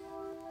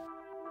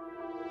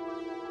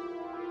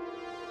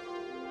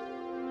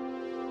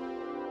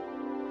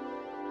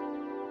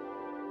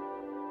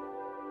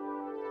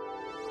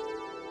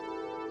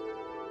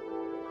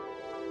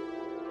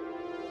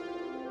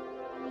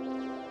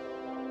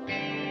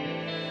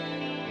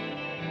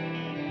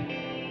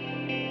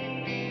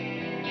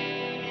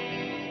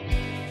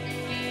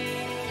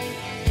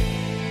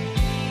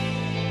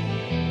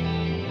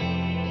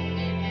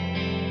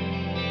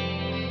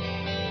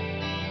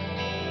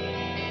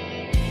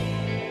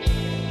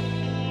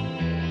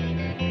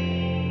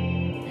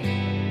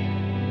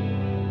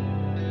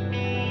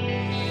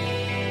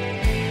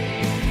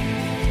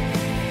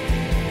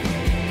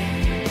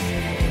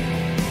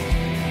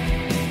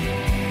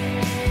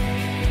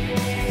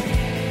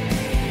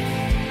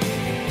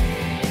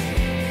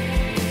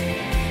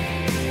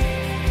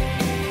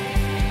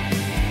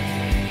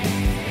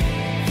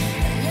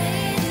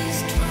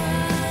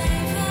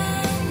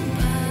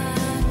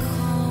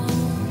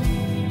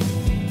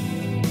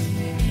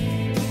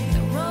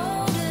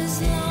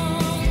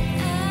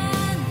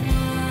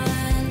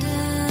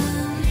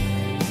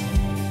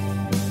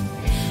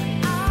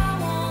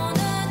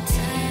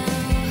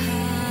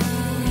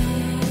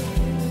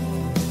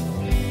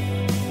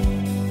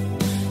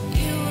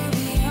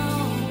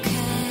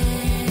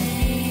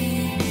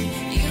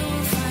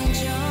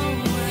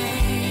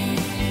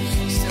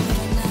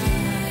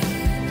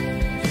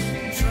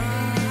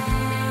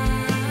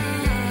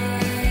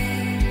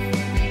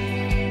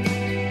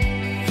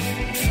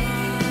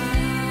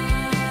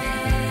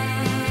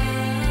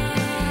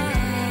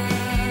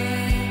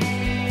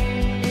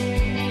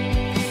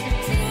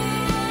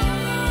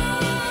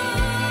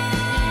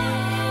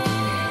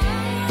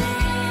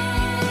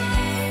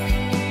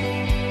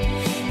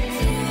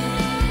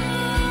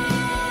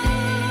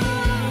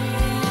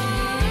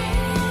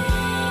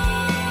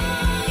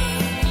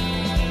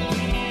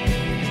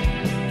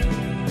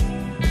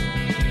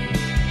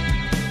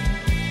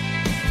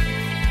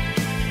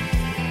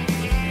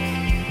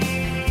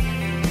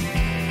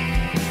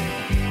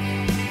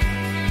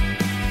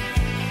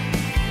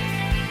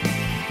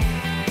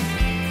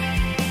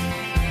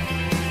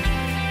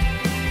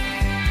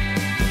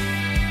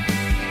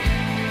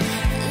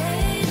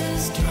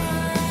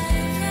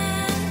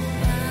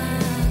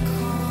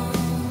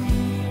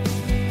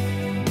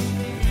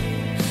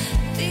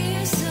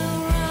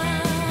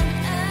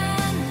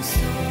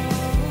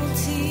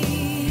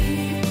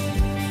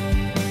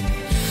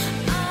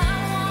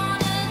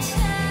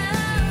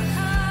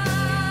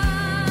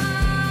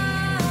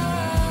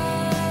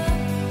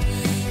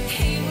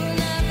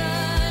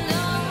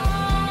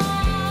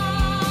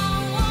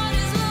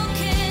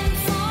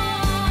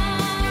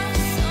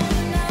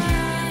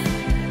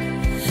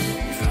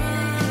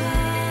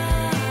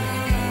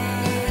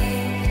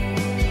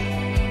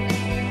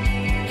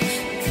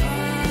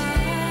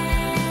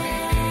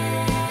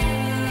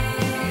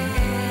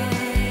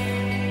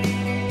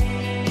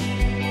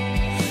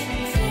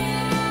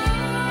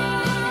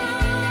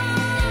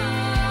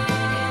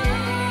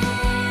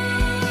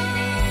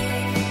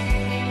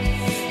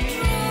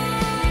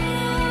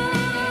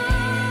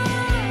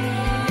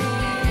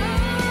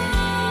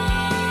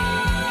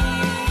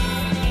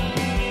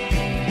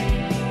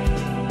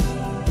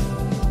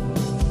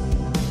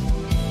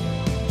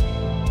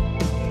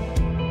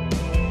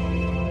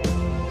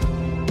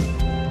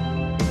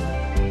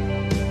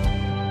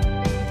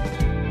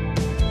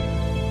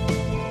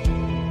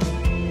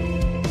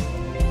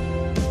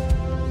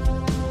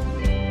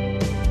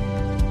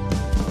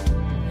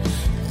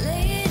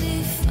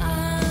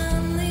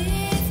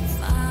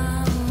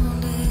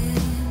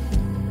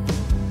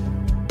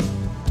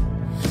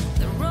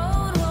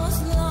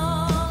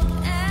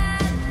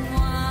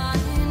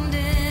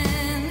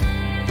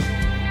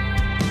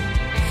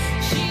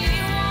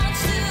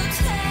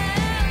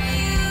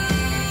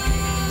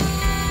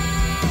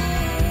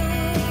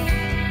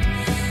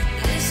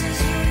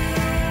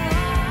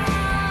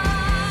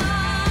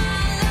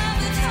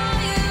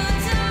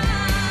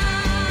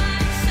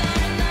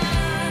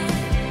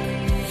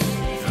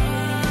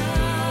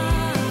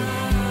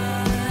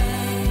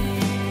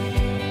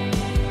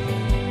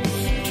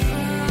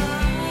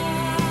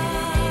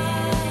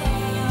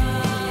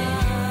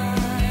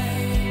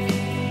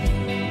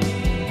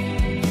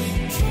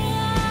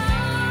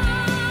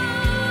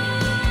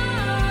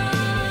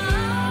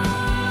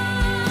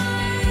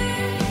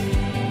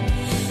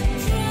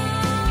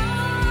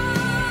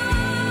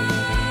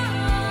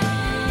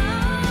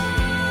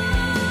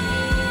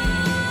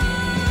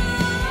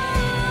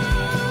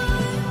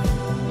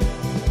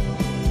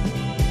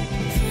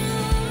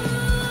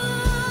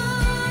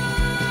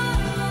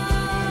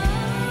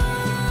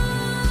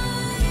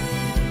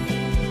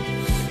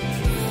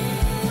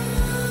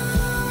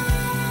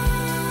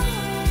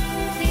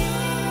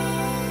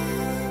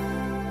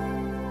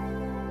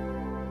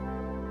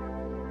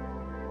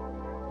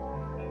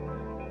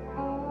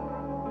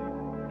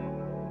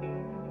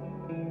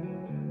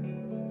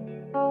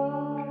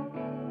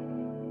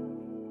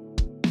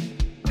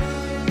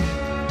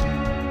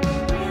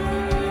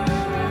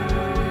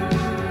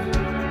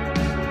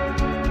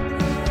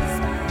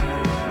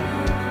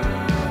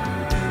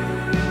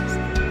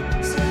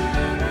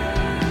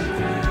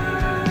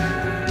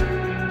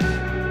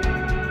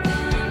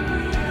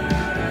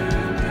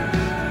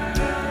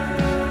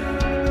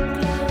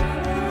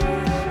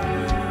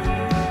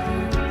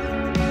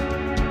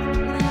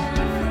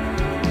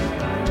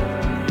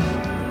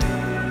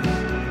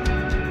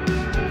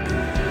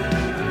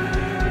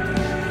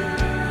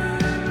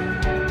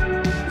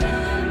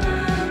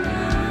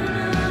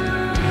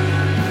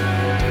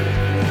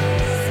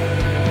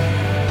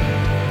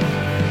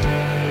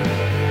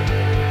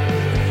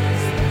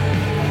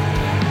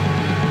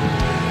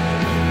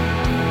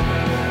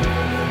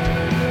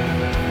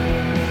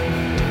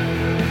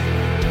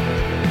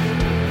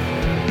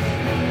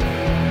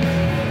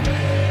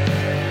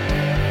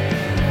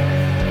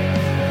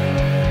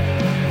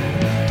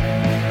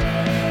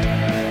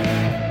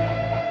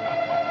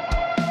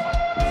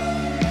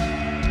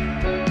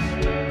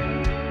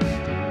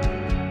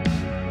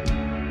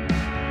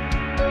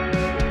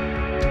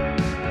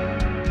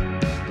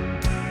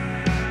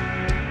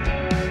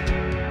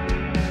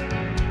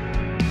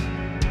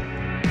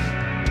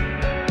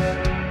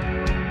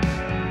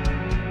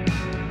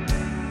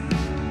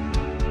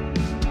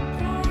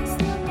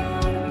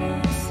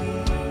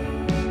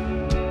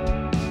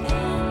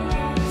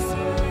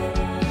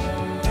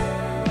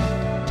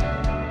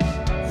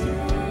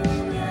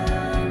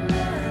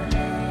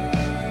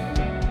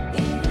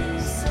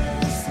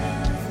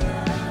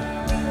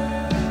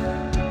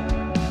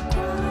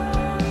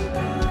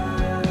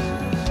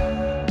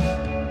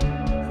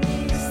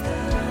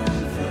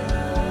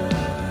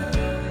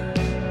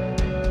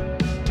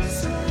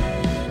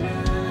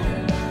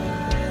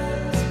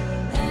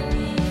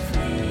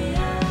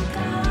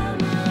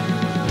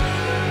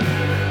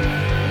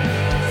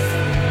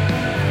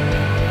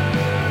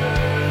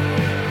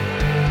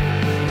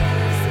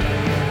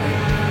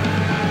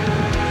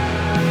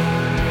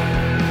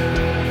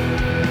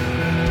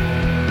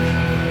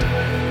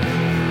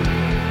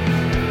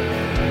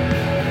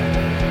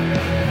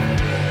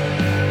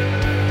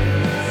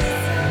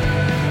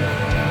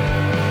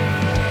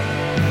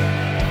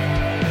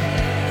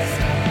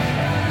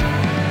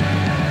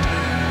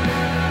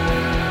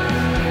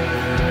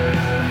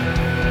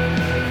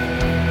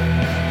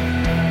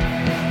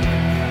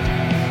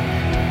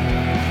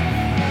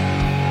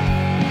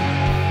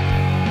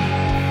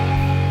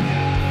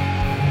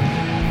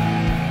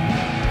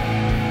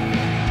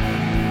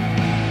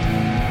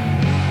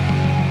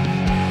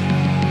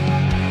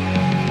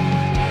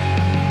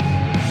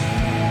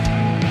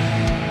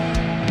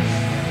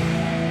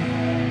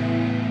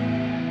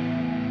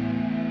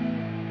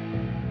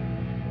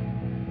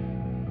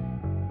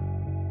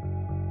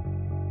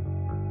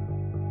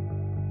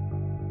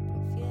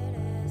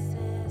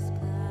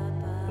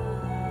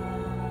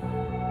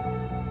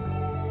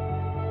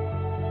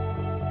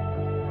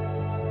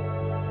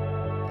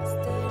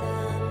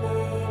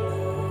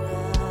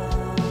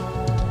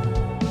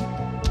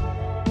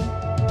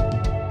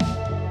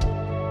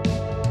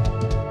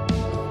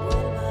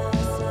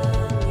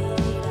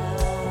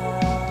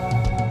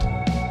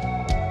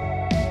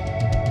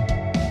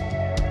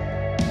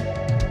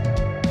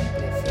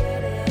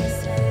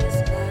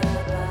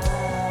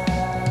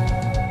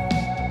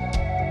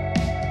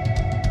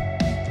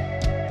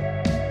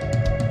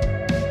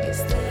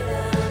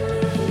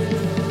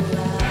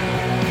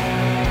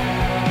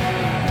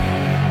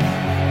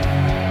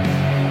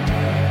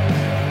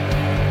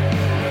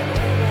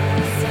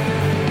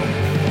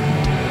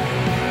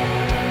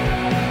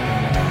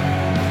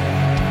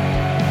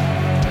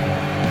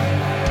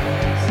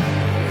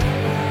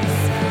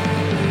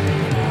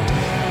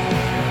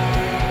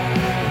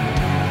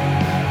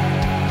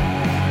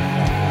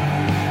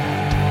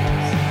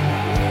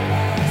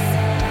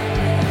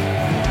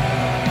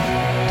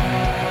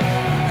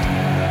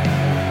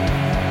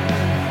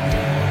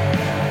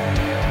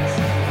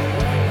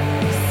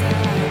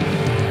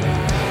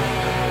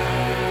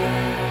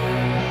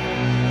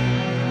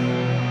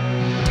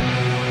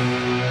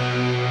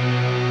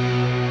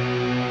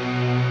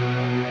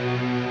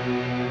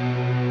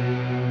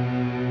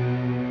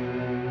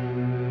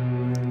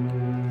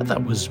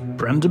 That was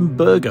Brandon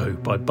Burgo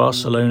by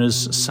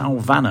Barcelona's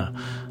Salvana.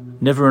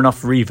 Never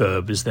enough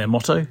reverb is their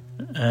motto.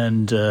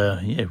 And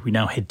we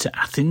now head to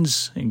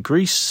Athens in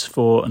Greece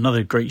for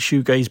another great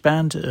shoegaze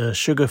band,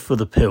 Sugar for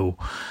the Pill.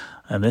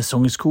 And their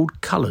song is called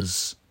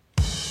Colours.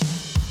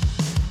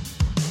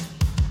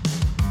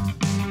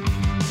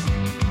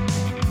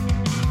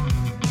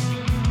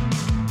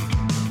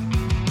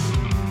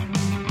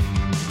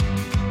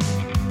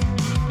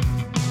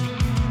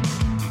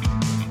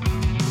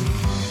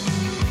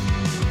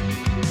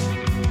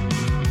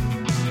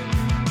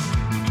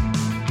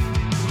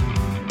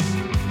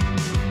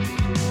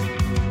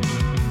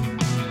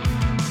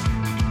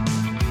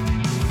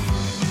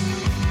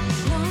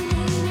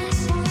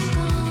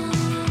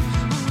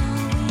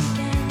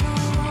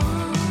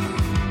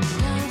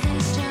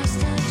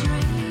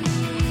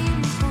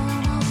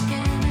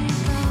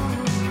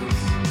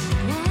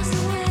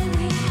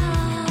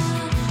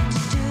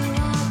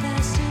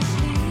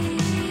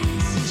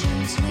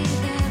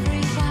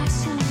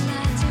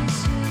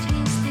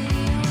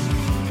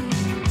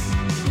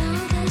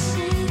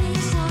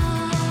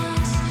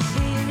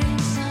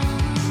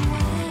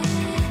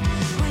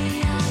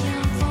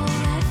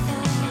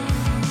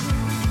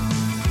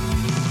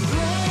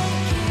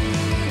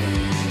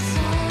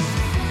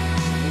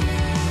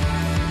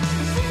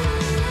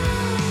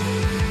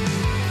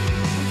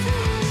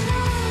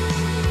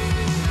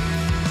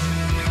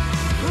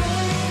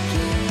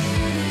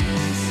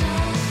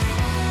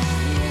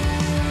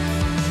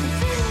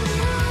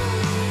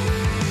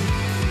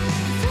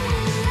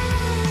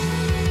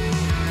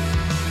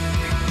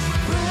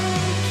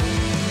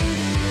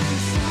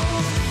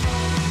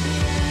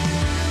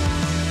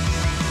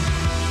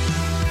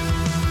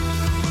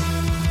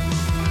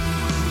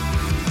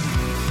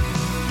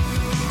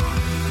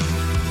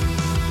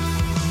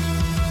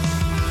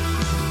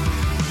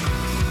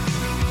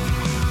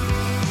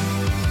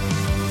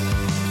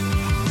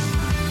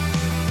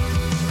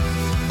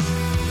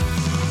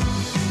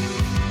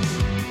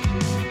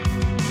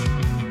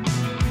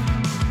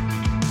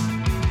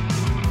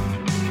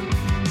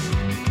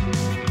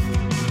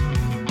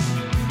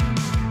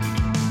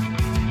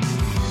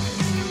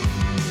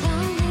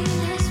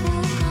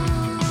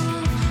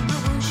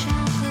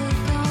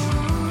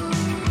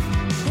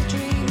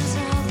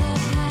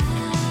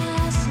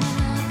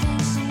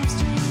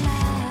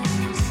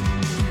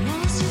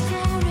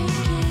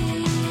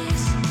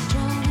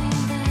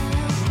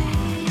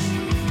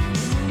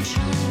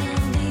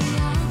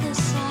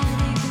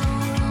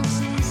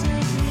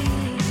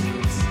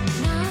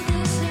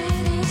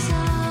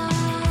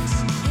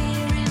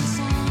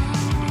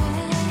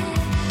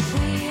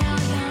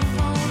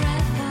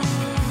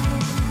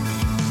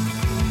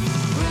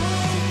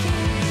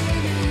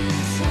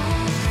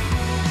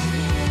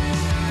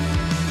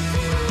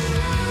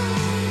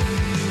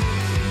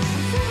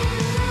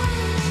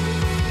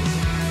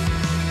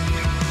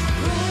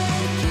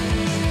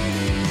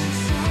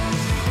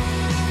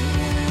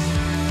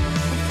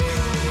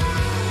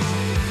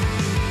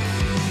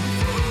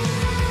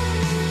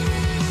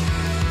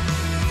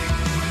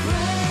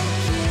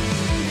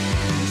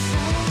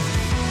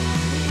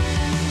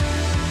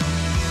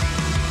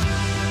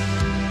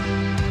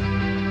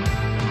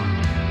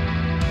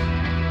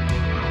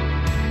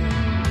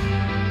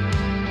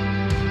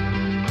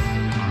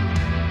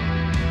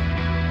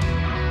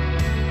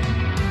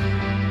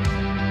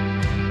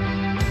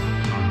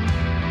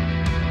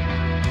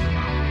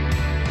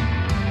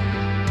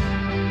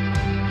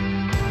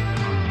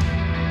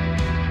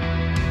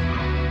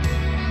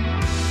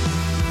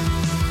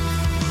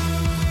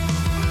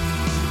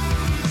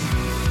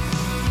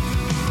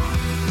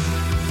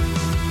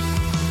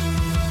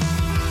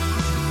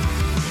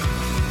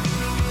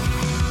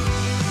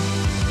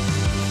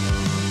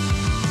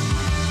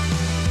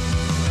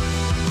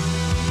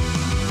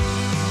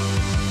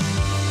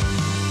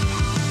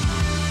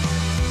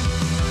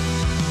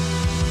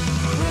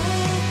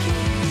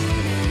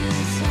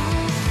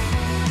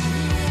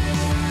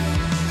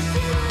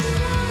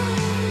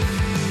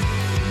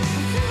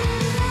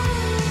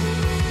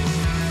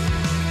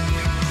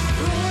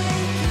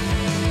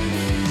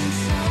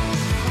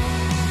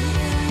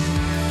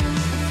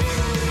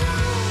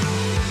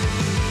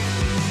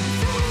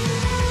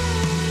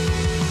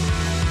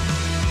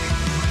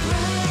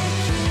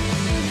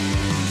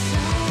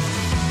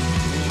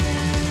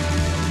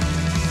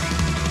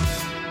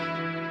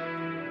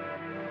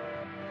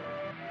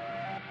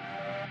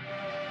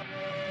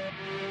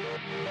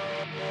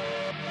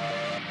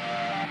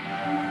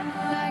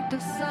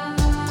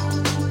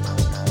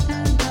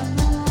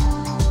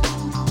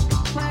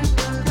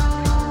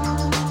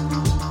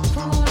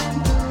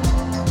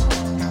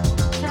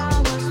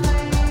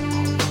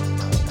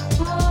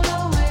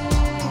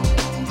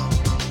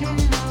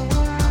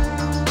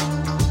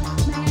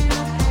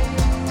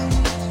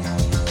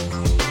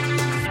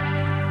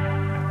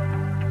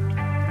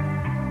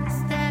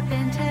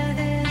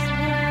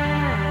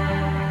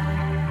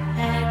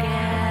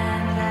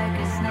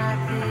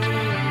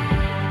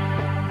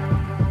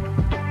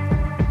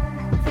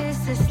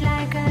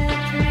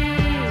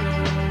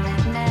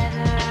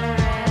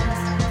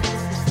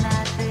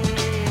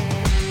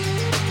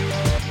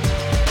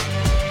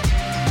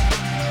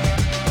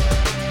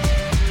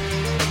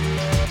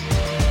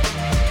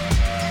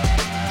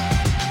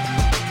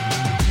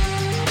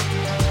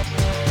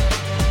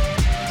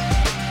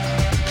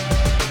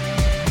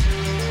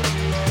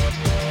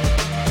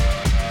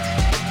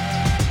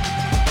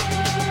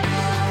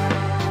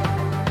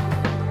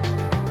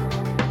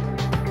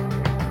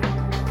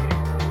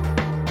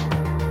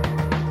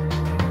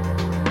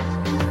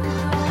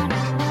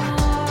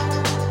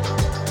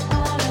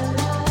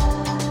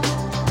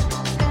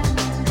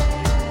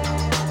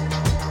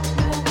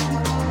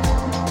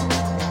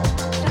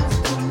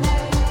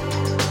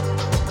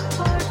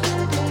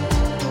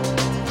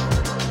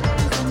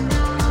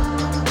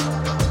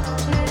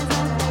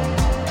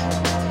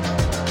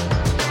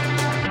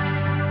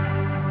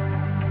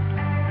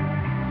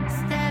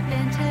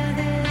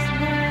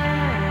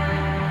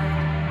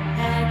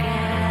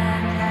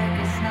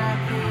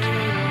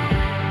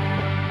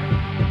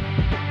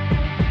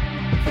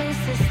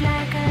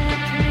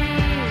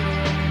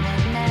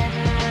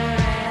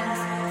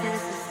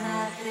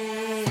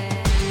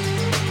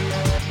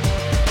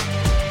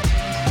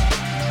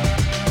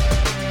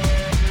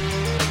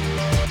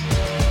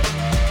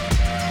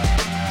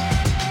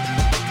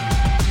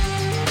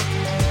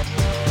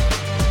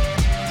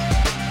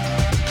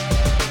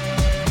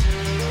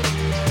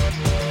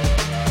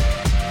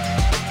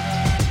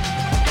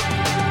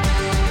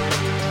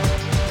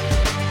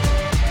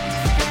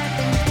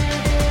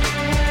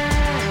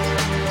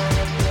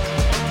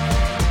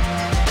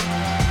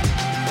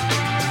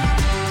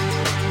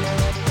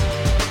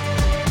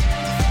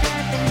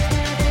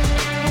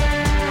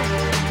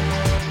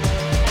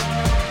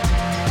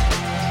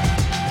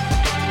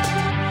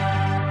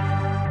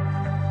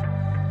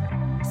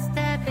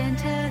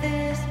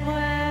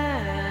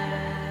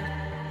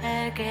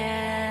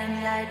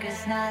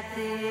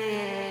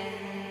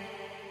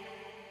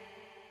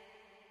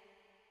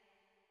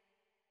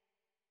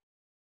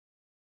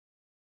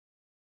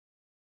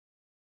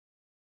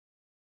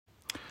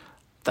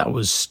 That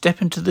was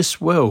Step Into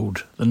This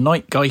World, the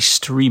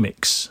Nightgeist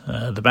remix.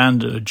 The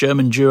band, a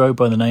German duo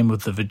by the name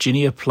of the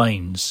Virginia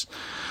Plains.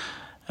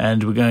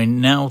 And we're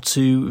going now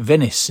to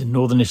Venice in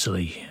northern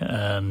Italy.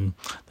 The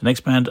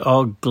next band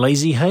are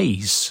Glazy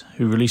Haze,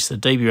 who released their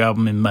debut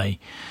album in May.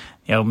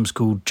 The album's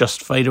called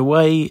Just Fade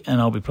Away,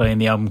 and I'll be playing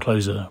the album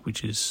closer,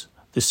 which is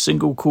this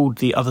single called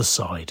The Other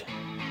Side.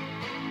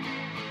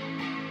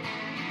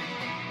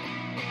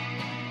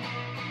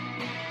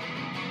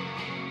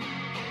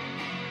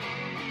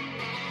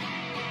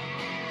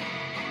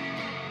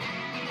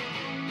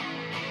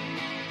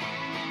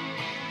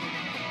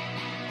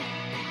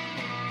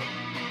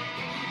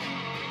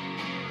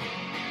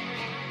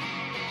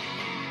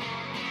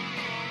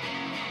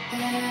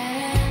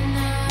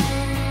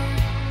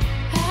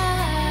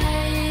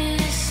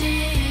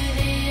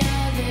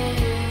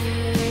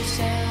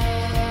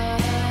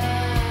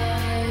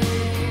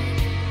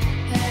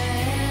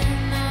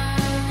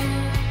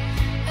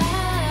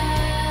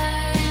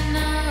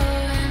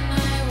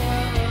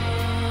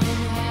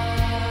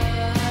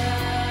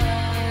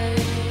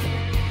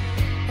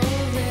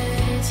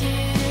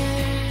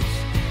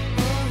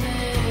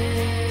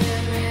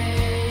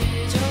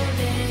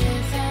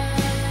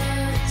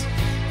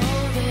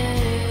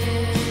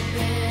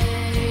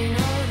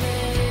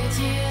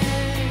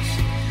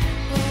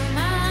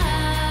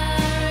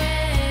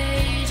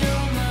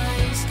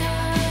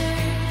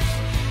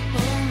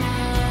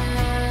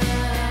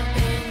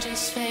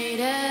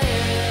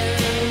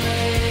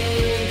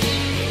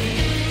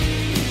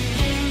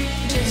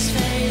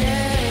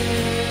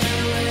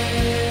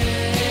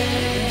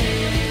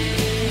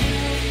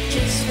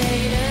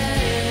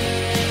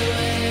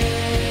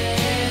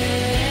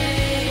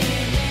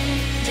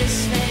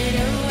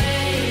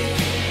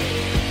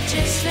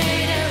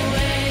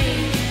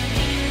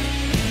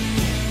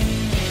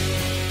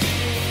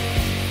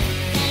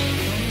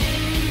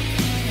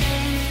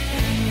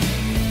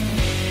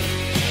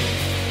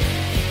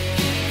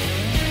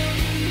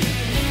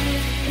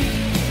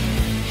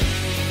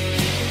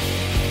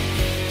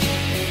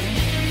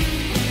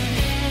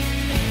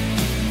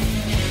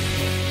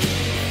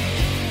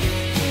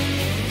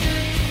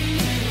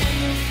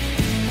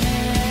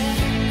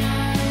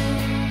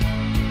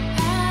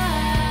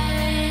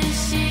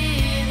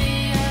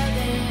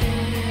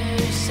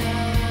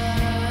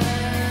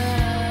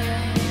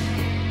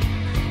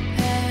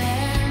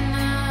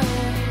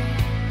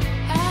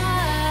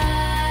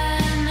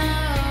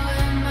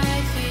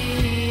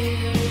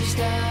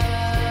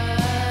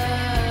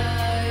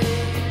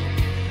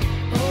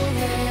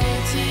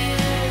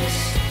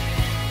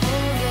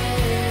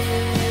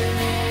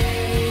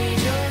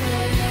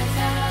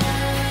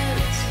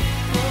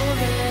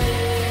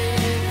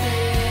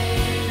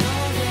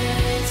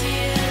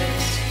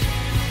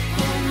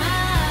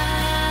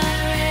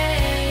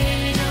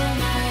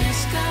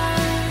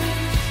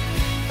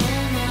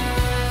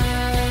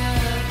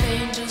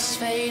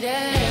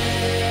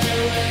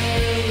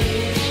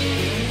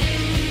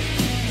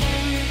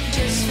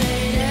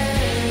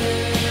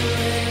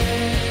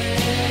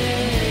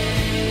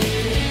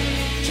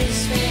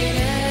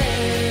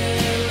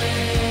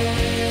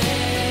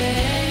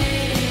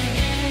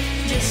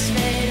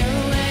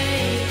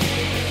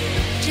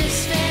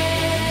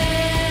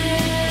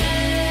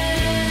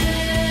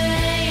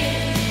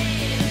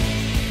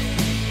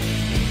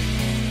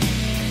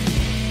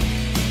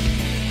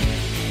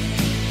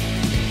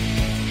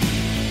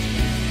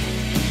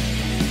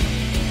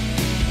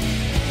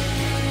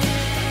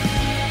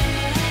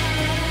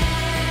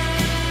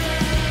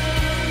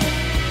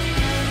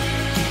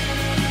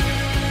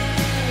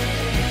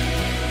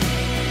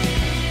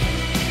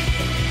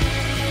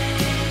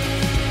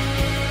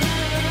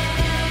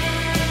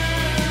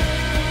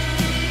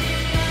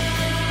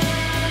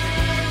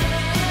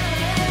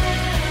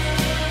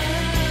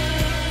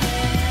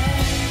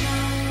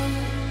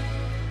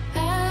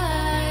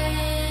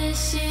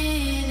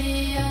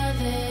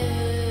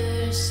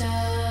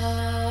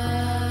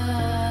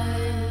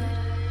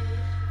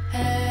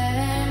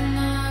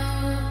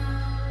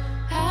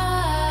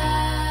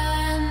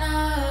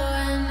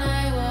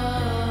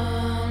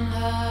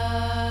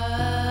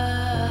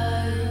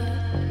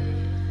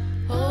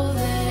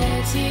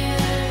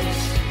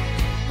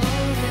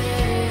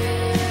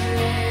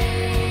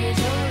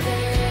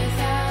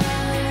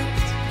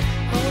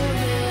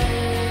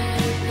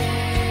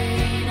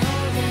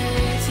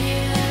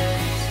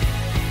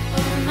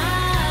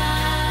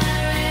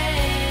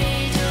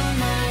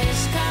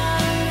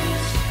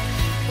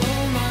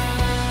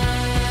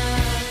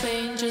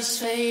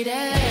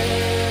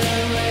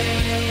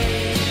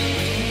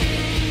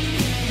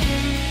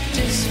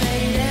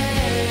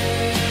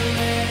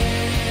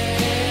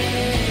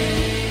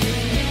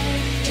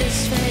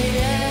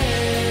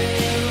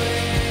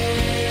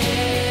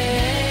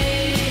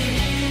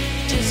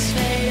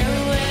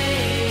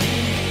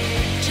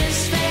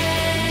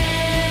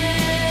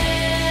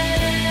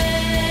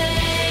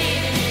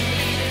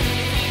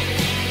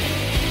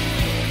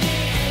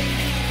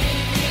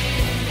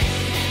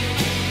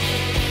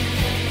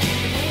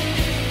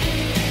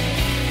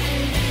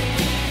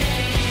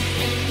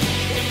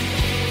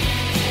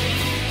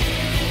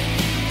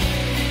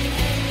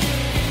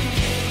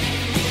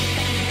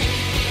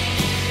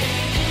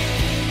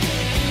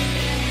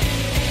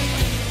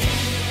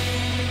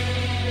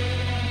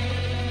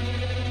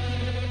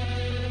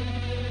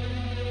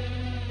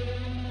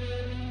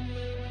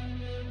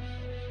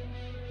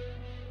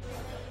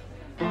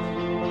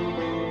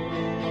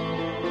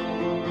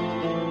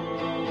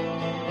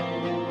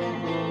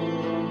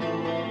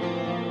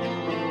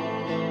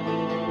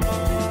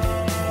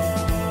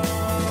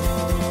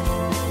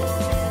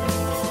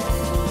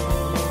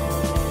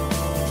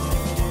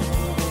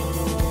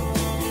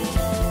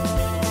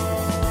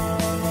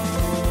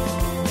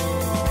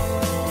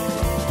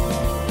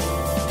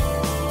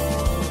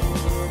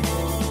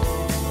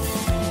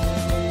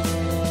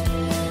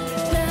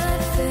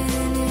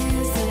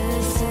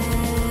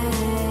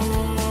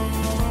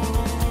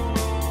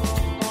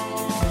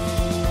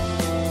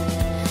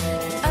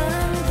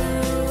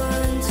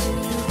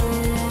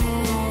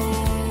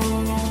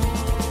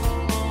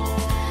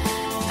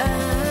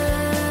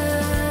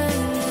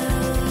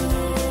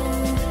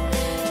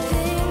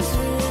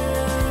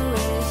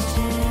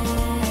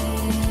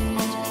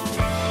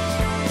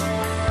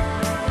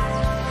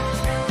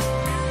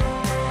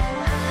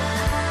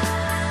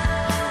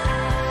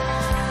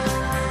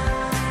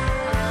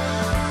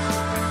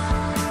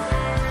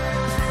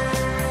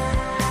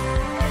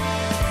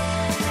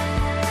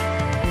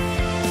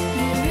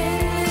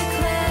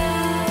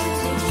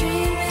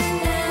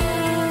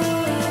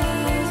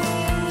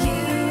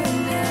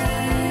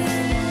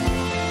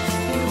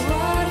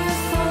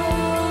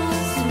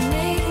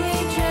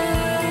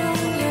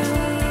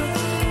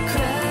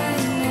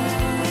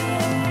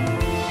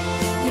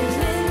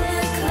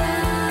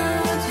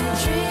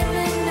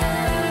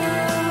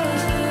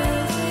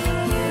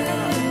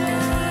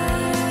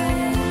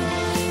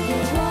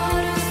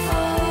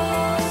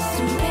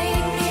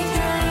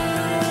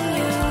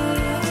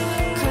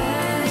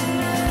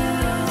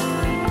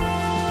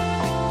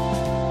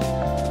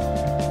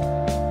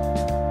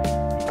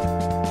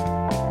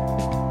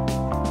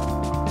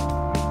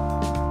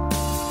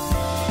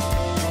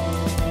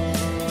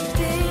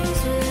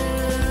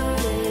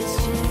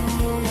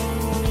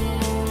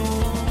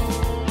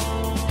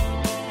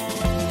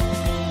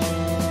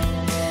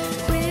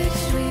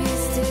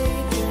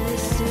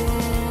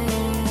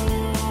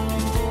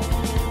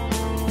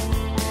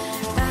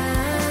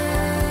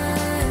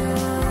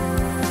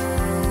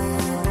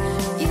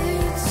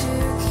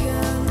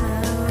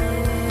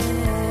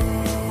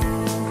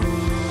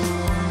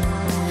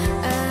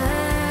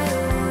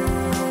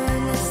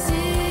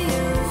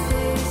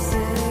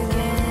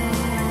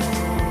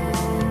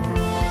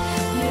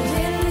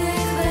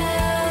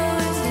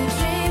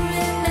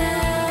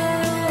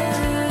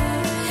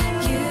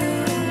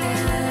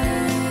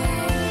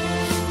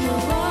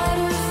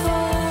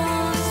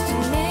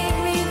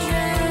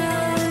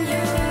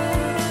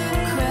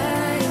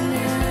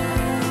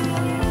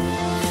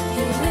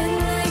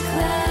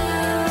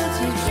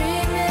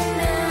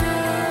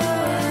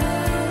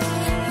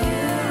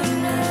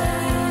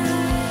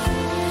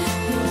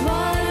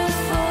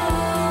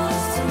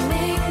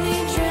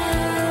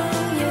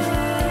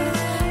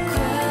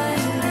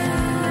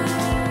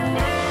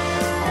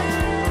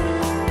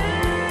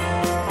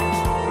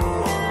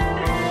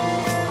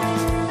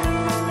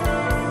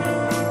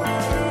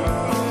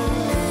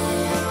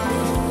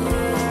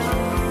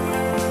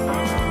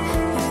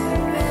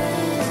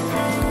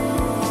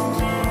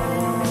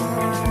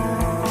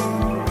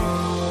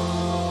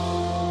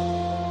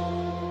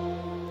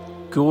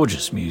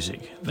 Gorgeous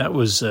music. That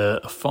was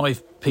a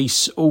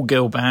 5-piece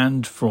all-girl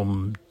band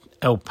from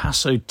El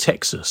Paso,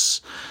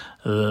 Texas.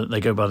 They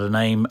go by the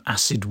name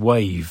Acid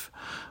Wave.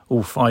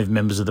 All 5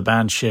 members of the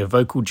band share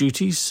vocal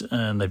duties,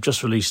 and they've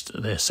just released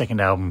their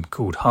second album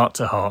called Heart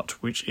to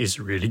Heart, which is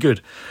really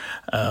good.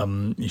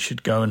 You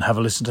should go and have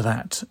a listen to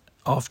that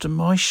after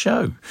my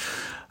show.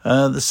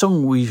 The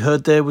song we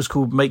heard there was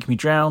called Make Me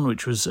Drown,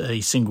 which was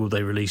a single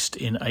they released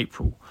in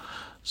April.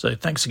 So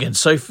thanks again,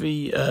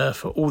 Sophie,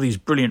 for all these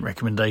brilliant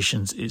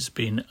recommendations. It's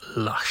been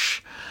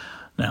lush.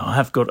 Now, I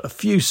have got a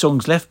few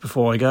songs left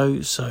before I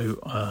go,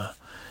 so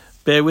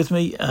bear with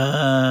me.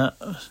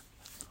 I'm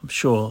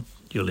sure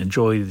you'll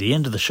enjoy the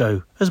end of the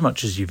show as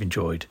much as you've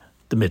enjoyed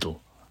the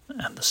middle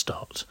and the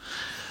start.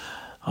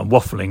 I'm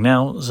waffling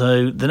now.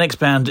 So the next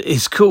band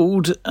is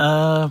called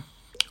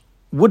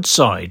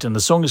Woodside, and the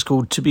song is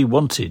called To Be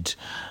Wanted.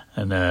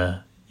 And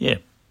yeah,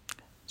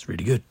 it's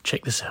really good.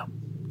 Check this out.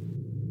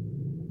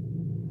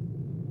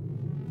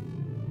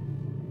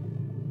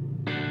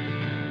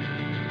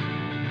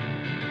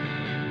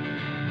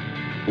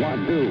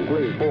 1, 2,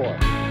 3, 4.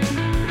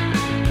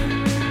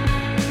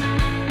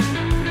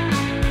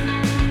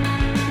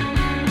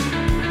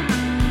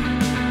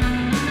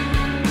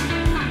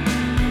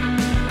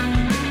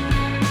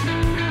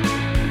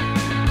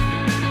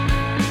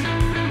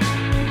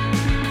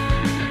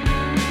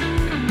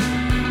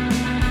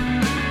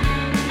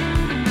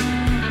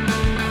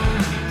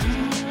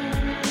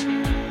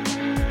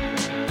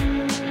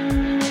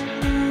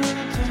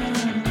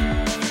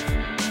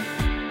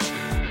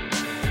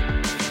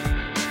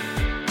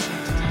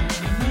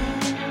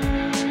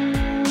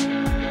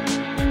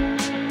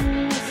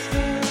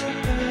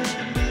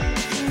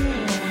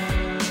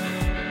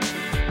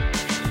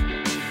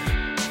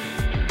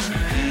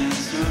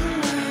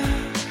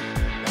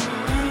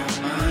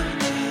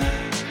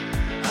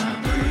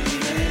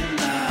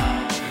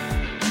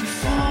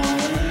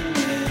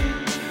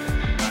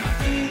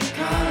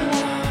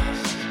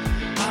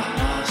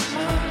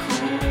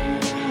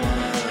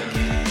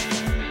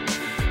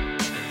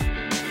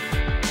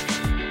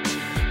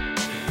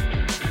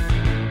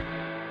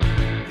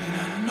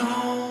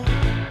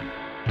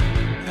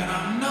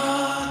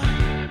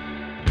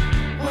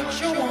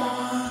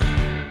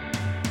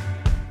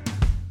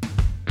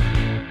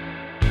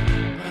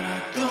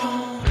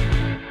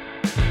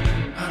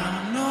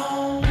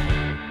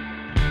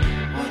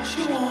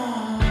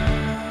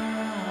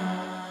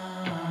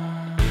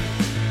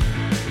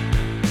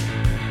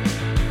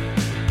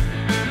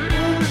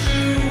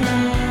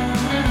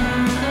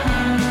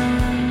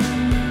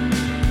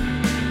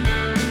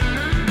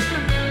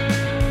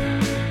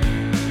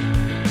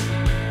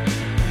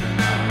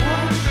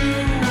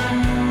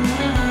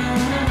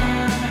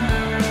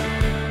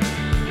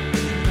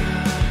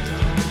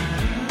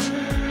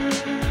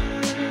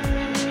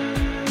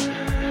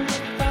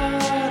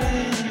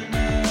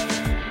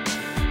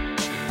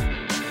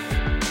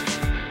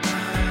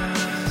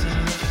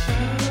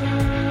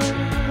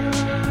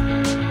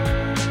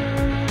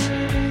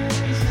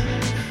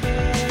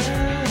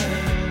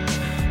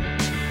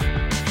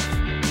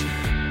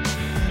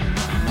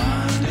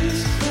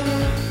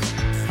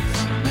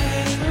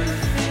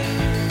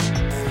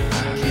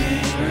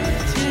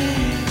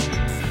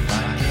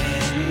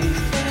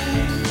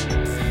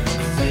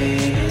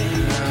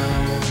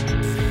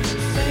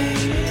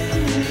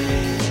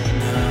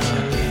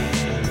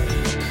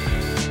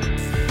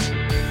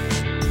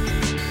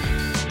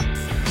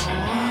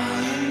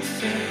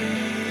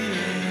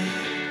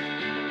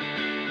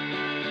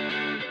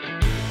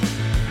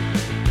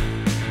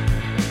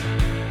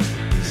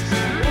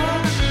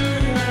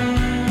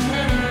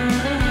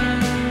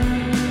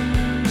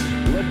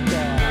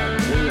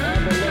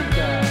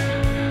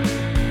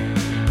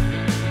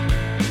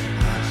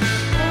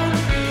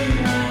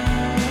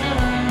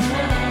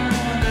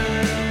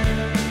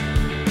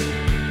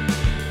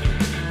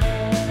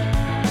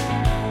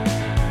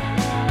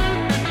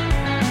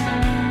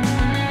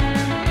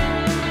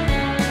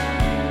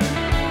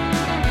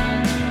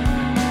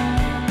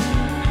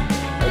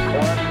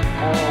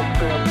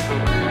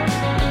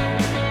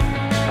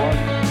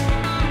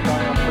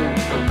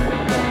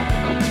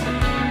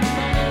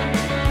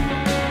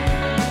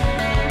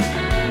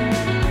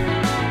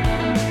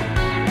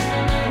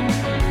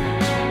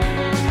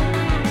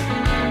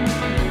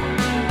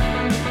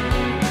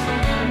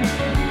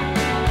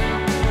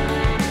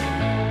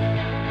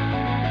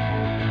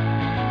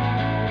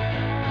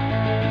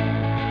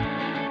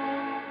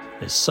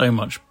 So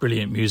much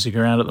brilliant music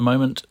around at the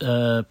moment.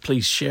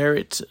 Please share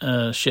it,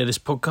 share this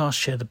podcast,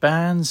 share the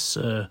bands,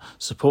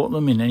 support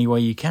them in any way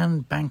you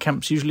can.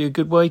 Bandcamp's usually a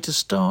good way to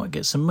start,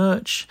 get some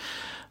merch,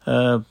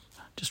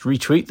 just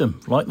retweet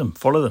them, like them,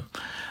 follow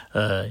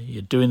them.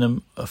 You're doing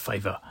them a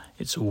favour.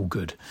 It's all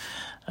good.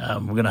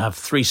 We're going to have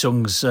 3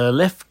 songs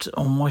left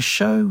on my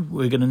show.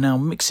 We're going to now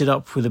mix it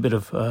up with a bit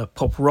of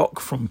pop rock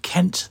from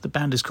Kent. The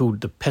band is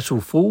called The Petal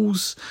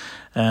Falls,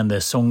 and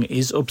their song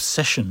is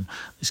Obsession.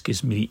 This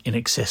gives me In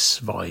Excess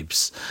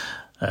vibes.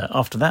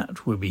 After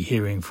that, we'll be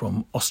hearing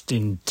from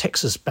Austin,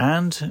 Texas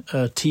band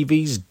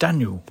TV's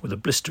Daniel with a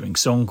blistering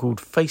song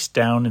called Face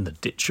Down in the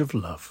Ditch of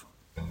Love.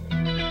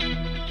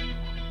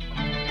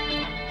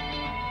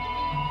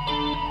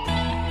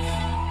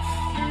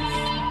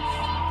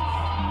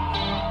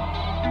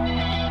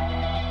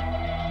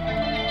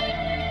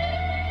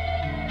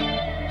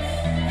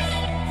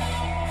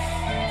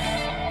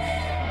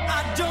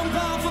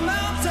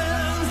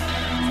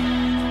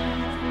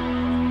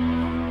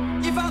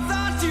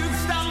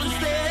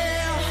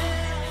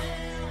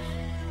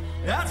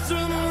 That's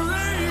an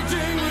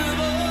raging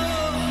river.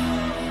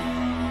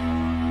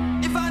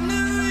 If I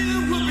knew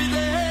you would be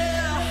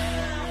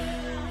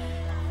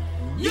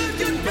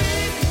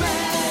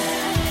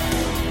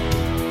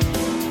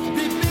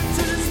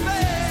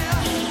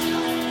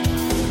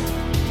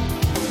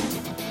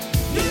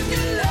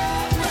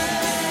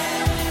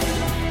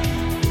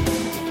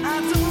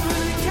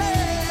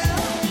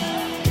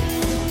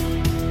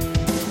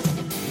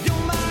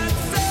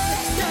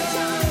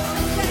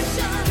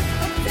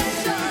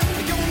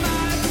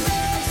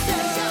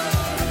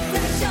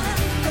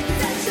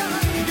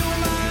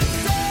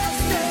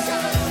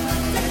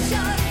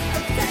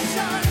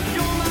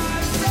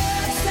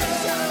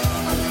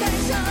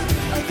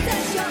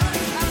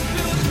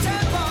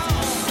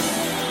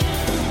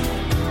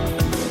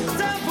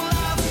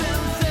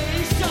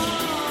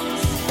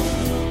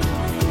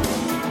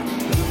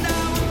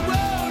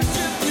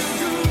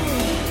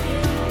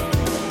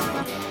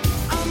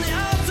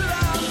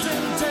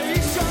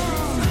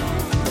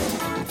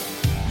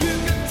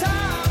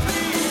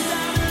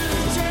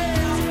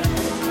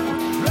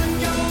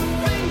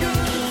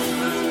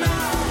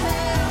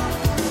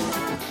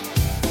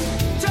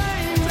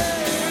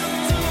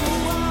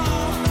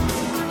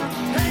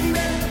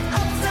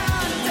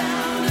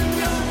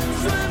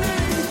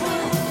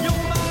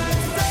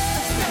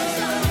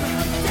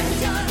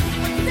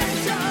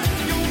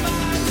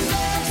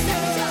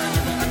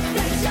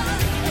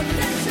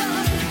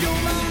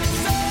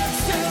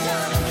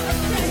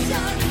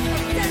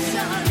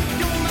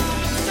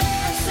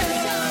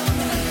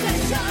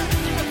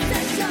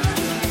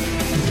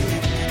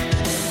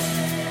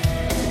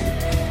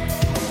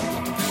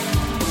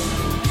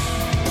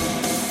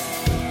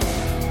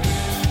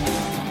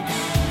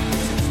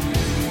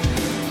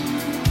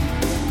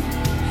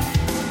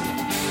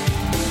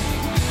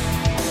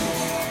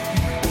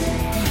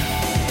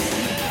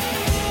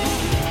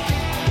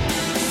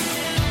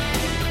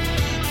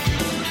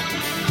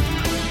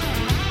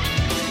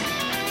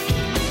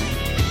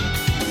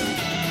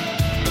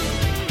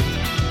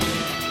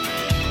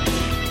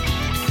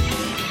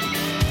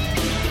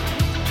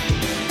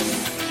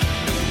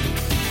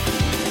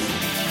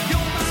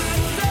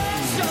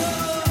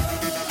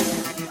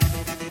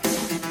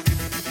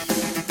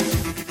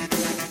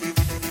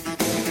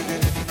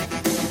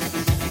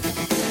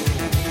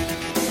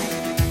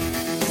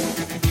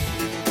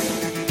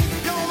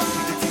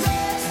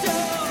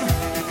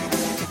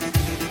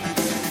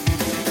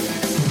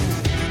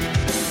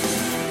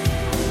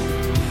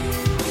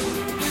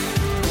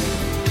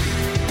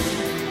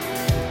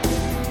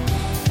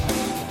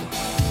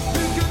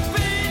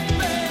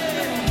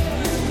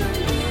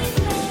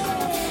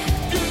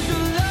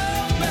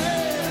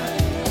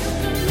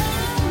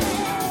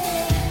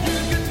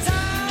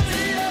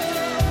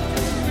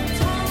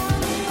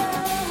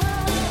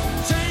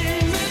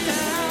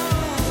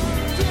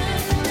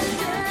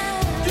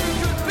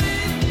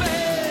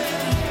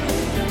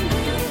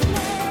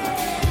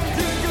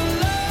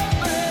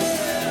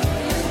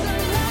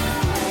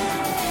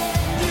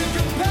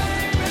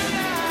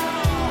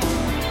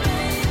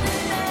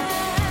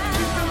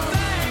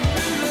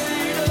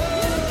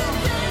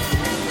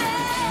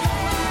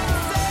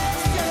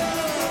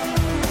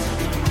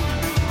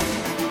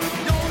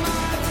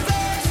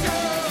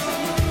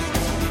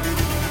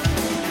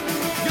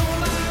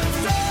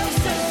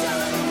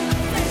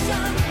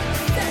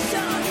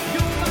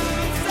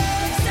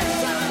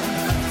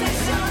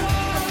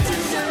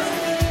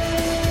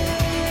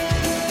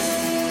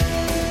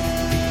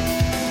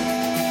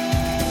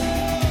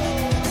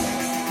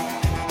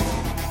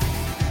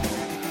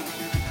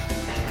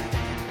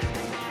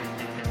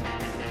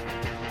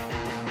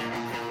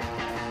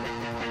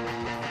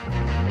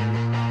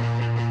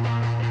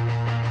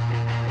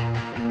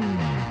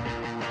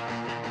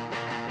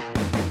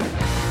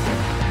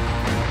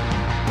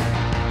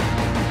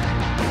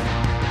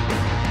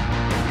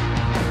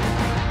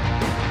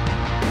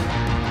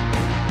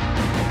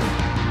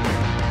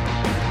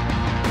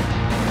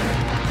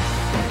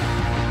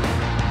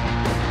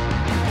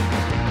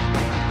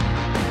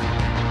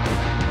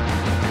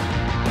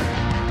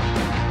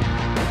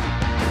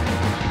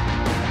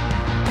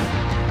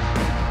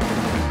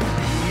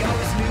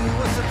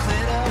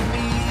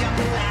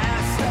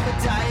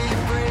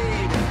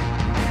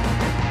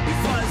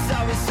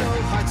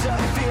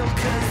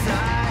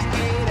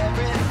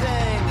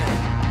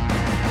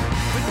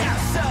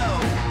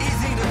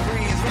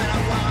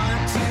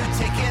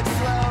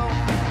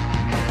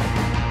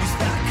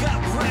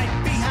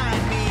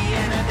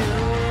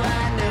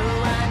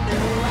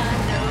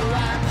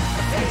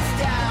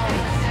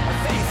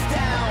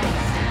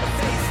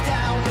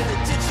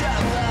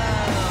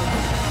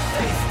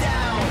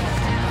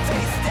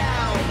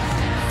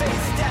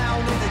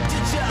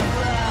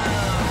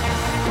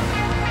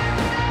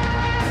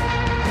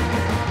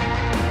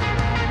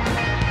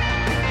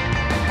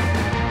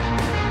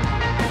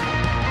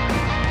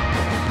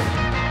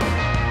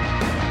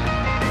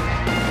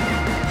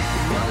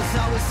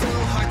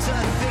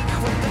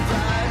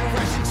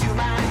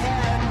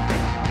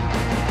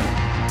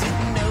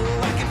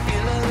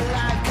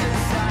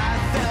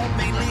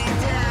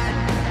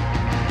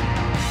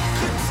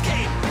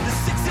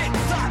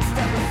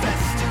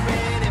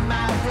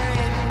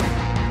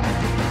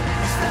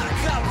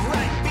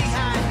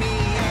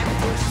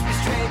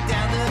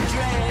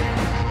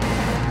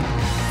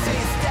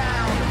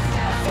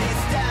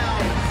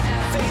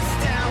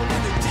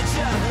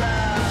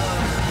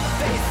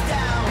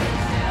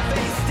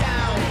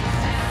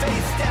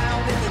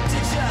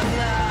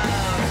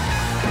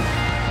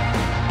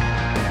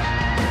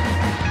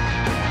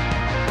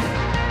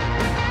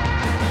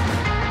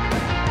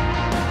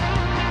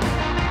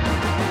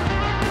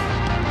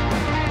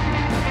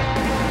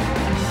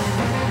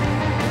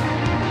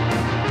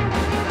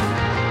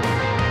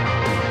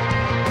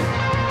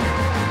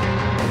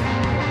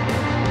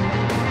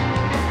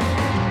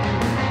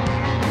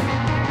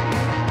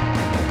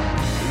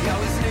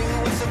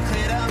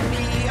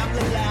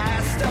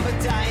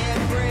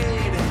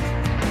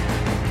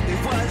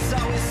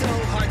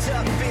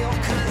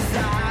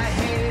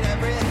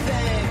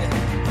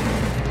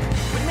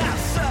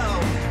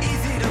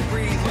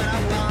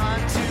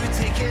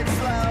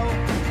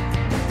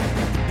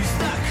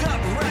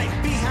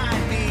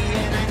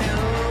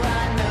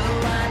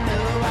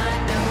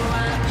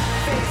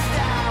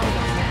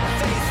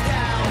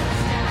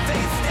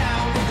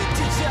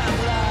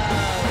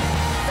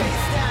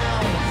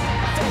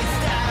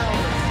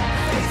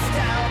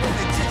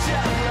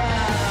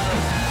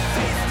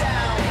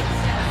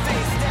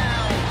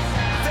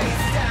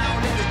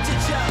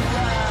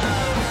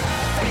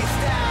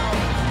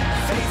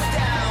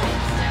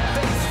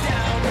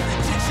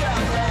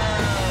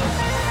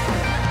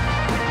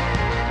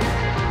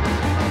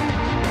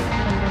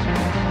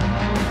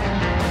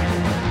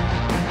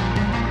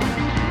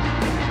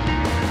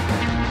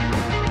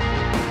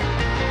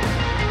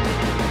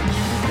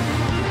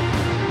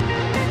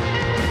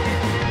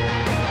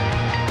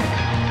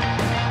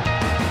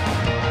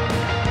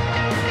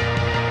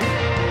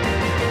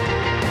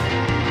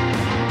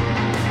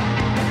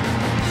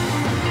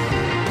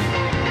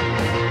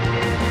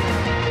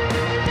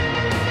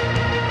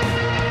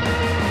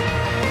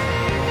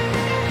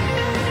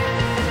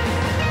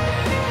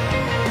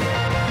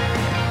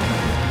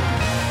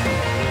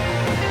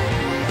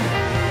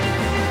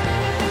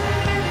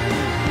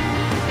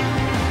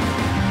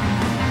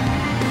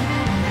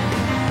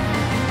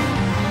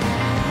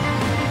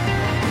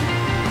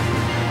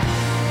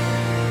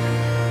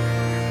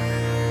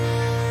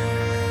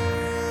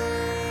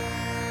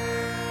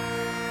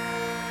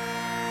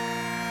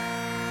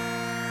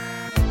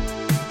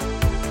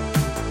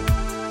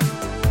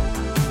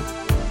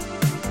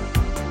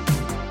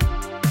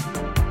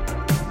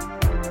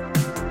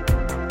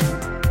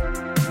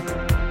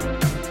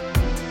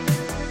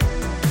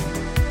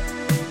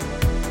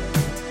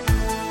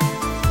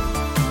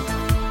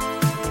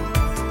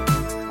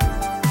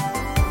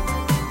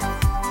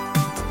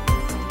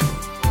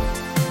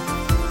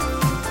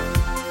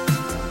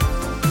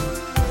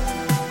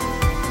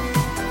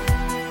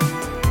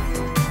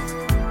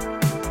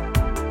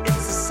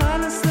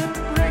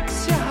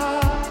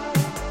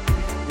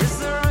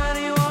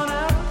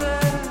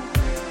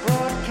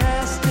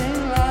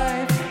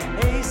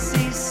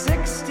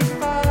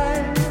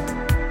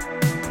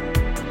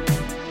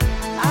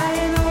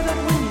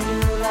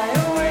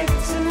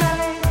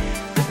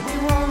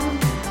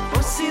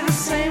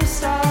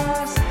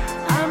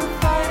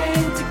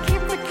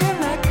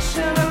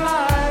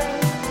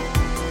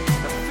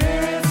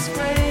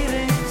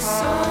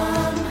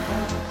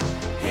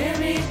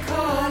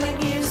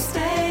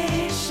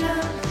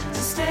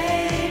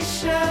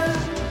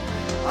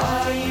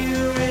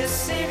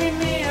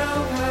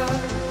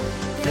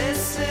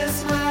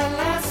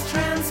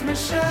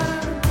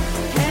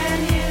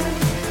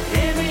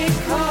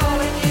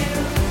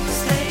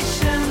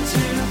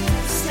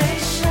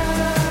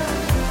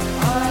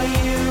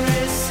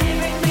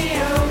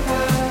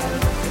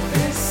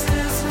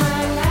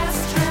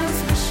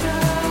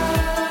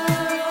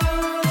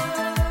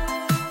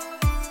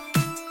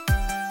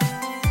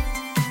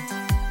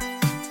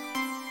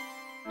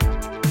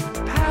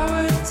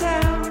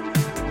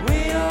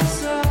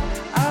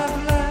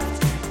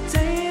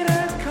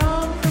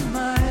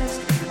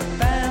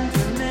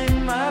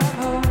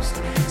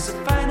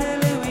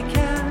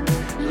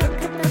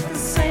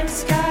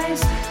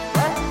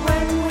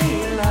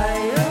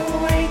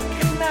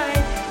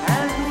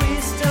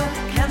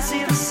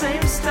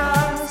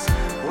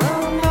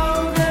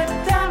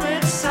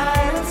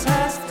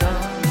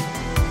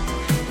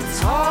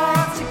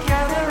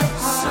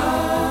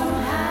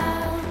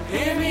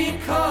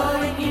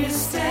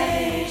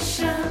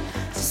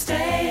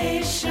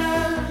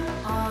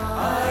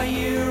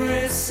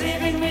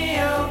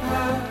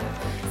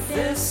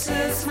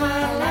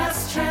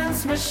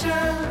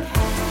transmission.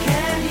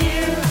 Can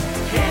you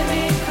hear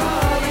me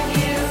calling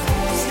you?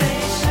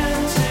 Station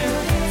to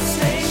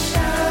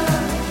station.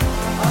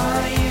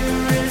 Are you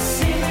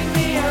receiving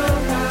me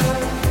over?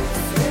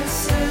 This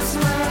is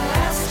my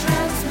last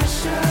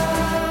transmission.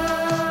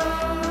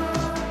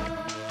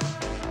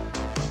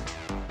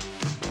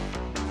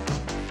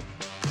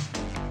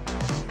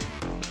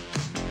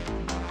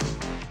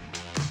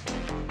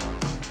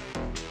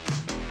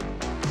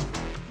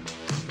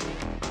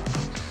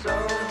 So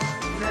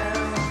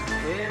now,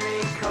 hear me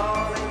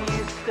calling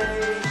you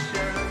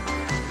station,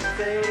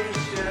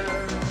 station.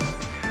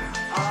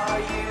 Are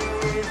you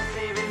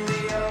receiving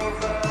me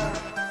over?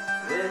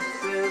 This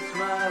is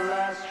my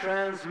last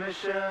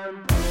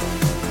transmission.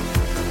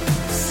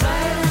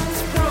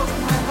 Silence broke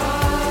my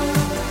heart,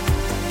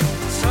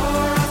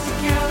 tore us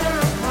together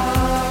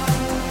apart.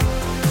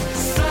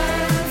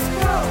 Silence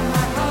broke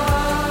my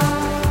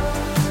heart,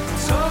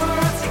 tore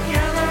us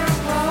together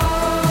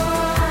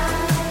apart.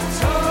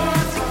 Tore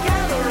us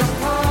together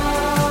apart.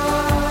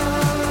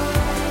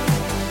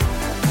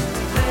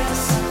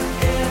 This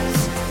is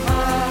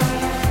my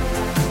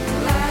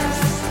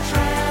last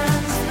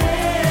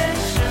transmission.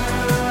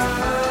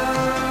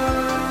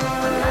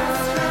 My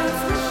last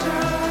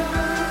transmission.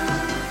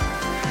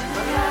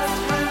 My last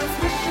transmission.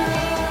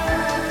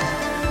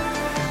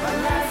 My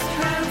last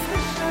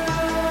transmission.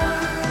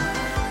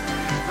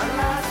 My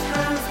last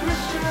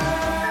transmission.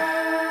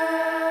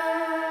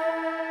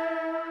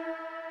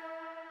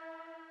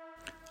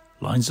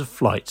 Lines of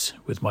Flight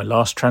with my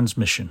last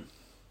transmission.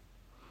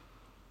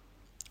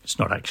 It's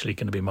not actually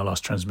going to be my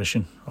last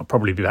transmission. I'll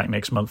probably be back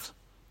next month.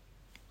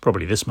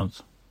 Probably this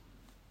month.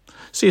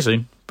 See you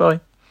soon. Bye.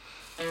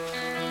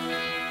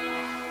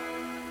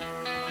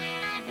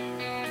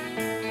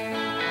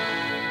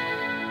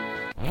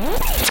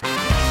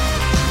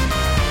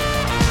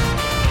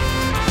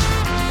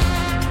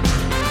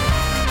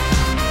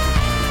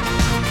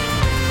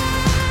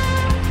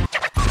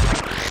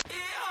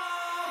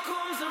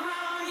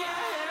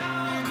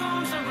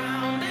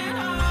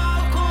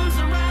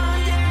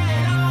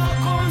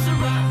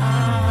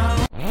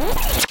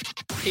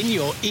 In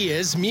your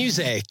ears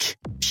music.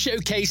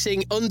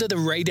 Showcasing under the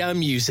radar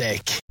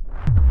music.